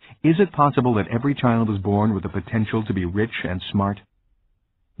 Is it possible that every child is born with the potential to be rich and smart?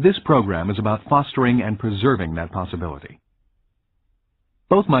 This program is about fostering and preserving that possibility.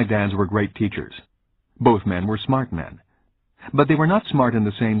 Both my dads were great teachers. Both men were smart men. But they were not smart in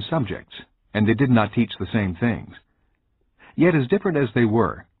the same subjects, and they did not teach the same things. Yet as different as they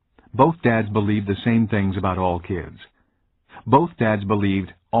were, both dads believed the same things about all kids. Both dads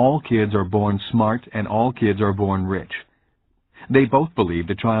believed all kids are born smart and all kids are born rich. They both believed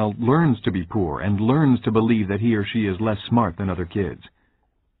a child learns to be poor and learns to believe that he or she is less smart than other kids.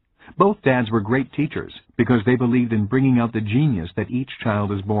 Both dads were great teachers because they believed in bringing out the genius that each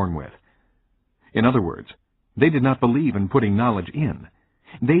child is born with. In other words, they did not believe in putting knowledge in.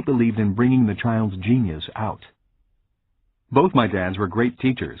 They believed in bringing the child's genius out. Both my dads were great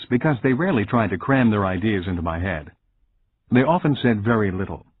teachers because they rarely tried to cram their ideas into my head. They often said very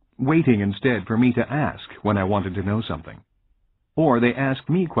little, waiting instead for me to ask when I wanted to know something. Or they asked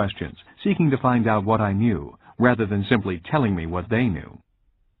me questions, seeking to find out what I knew, rather than simply telling me what they knew.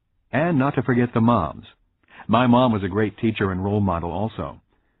 And not to forget the moms. My mom was a great teacher and role model also.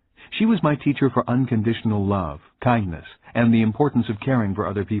 She was my teacher for unconditional love, kindness, and the importance of caring for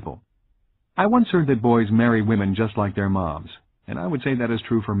other people. I once heard that boys marry women just like their moms, and I would say that is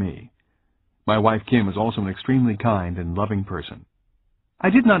true for me. My wife Kim is also an extremely kind and loving person. I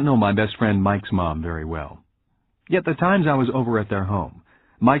did not know my best friend Mike's mom very well. Yet the times I was over at their home,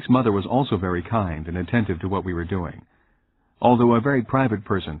 Mike's mother was also very kind and attentive to what we were doing. Although a very private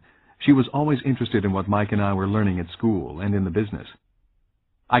person, she was always interested in what Mike and I were learning at school and in the business.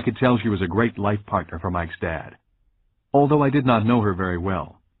 I could tell she was a great life partner for Mike's dad. Although I did not know her very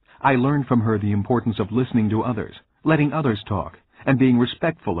well, I learned from her the importance of listening to others, letting others talk, and being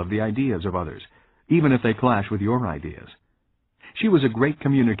respectful of the ideas of others, even if they clash with your ideas. She was a great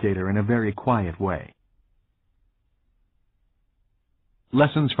communicator in a very quiet way.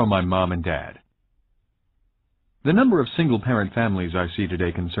 Lessons from my mom and dad. The number of single-parent families I see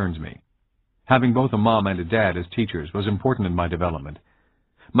today concerns me. Having both a mom and a dad as teachers was important in my development.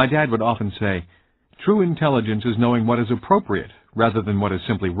 My dad would often say, "True intelligence is knowing what is appropriate rather than what is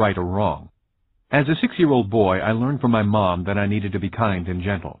simply right or wrong." As a 6-year-old boy, I learned from my mom that I needed to be kind and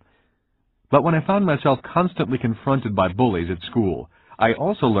gentle. But when I found myself constantly confronted by bullies at school, I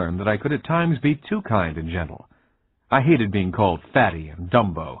also learned that I could at times be too kind and gentle. I hated being called fatty and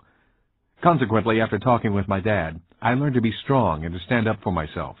Dumbo. Consequently, after talking with my dad, I learned to be strong and to stand up for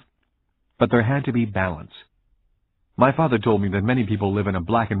myself. But there had to be balance. My father told me that many people live in a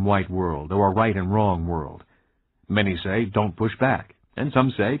black and white world or a right and wrong world. Many say, don't push back, and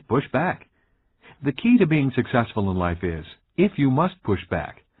some say, push back. The key to being successful in life is, if you must push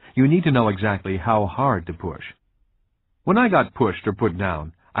back, you need to know exactly how hard to push. When I got pushed or put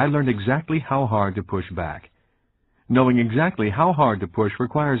down, I learned exactly how hard to push back. Knowing exactly how hard to push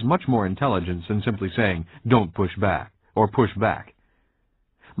requires much more intelligence than simply saying, don't push back, or push back.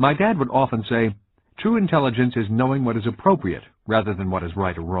 My dad would often say, true intelligence is knowing what is appropriate rather than what is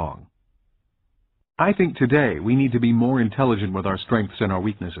right or wrong. I think today we need to be more intelligent with our strengths and our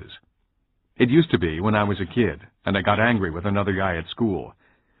weaknesses. It used to be when I was a kid and I got angry with another guy at school.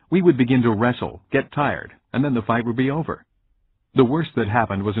 We would begin to wrestle, get tired, and then the fight would be over. The worst that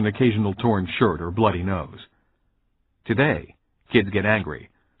happened was an occasional torn shirt or bloody nose. Today, kids get angry,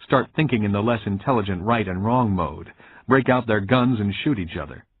 start thinking in the less intelligent right and wrong mode, break out their guns and shoot each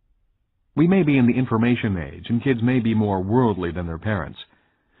other. We may be in the information age, and kids may be more worldly than their parents,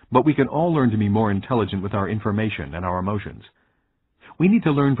 but we can all learn to be more intelligent with our information and our emotions. We need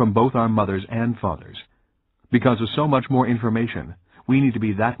to learn from both our mothers and fathers. Because of so much more information, we need to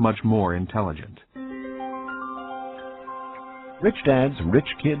be that much more intelligent. Rich Dad's Rich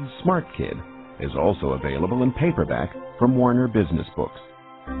Kid, Smart Kid is also available in paperback from Warner Business Books.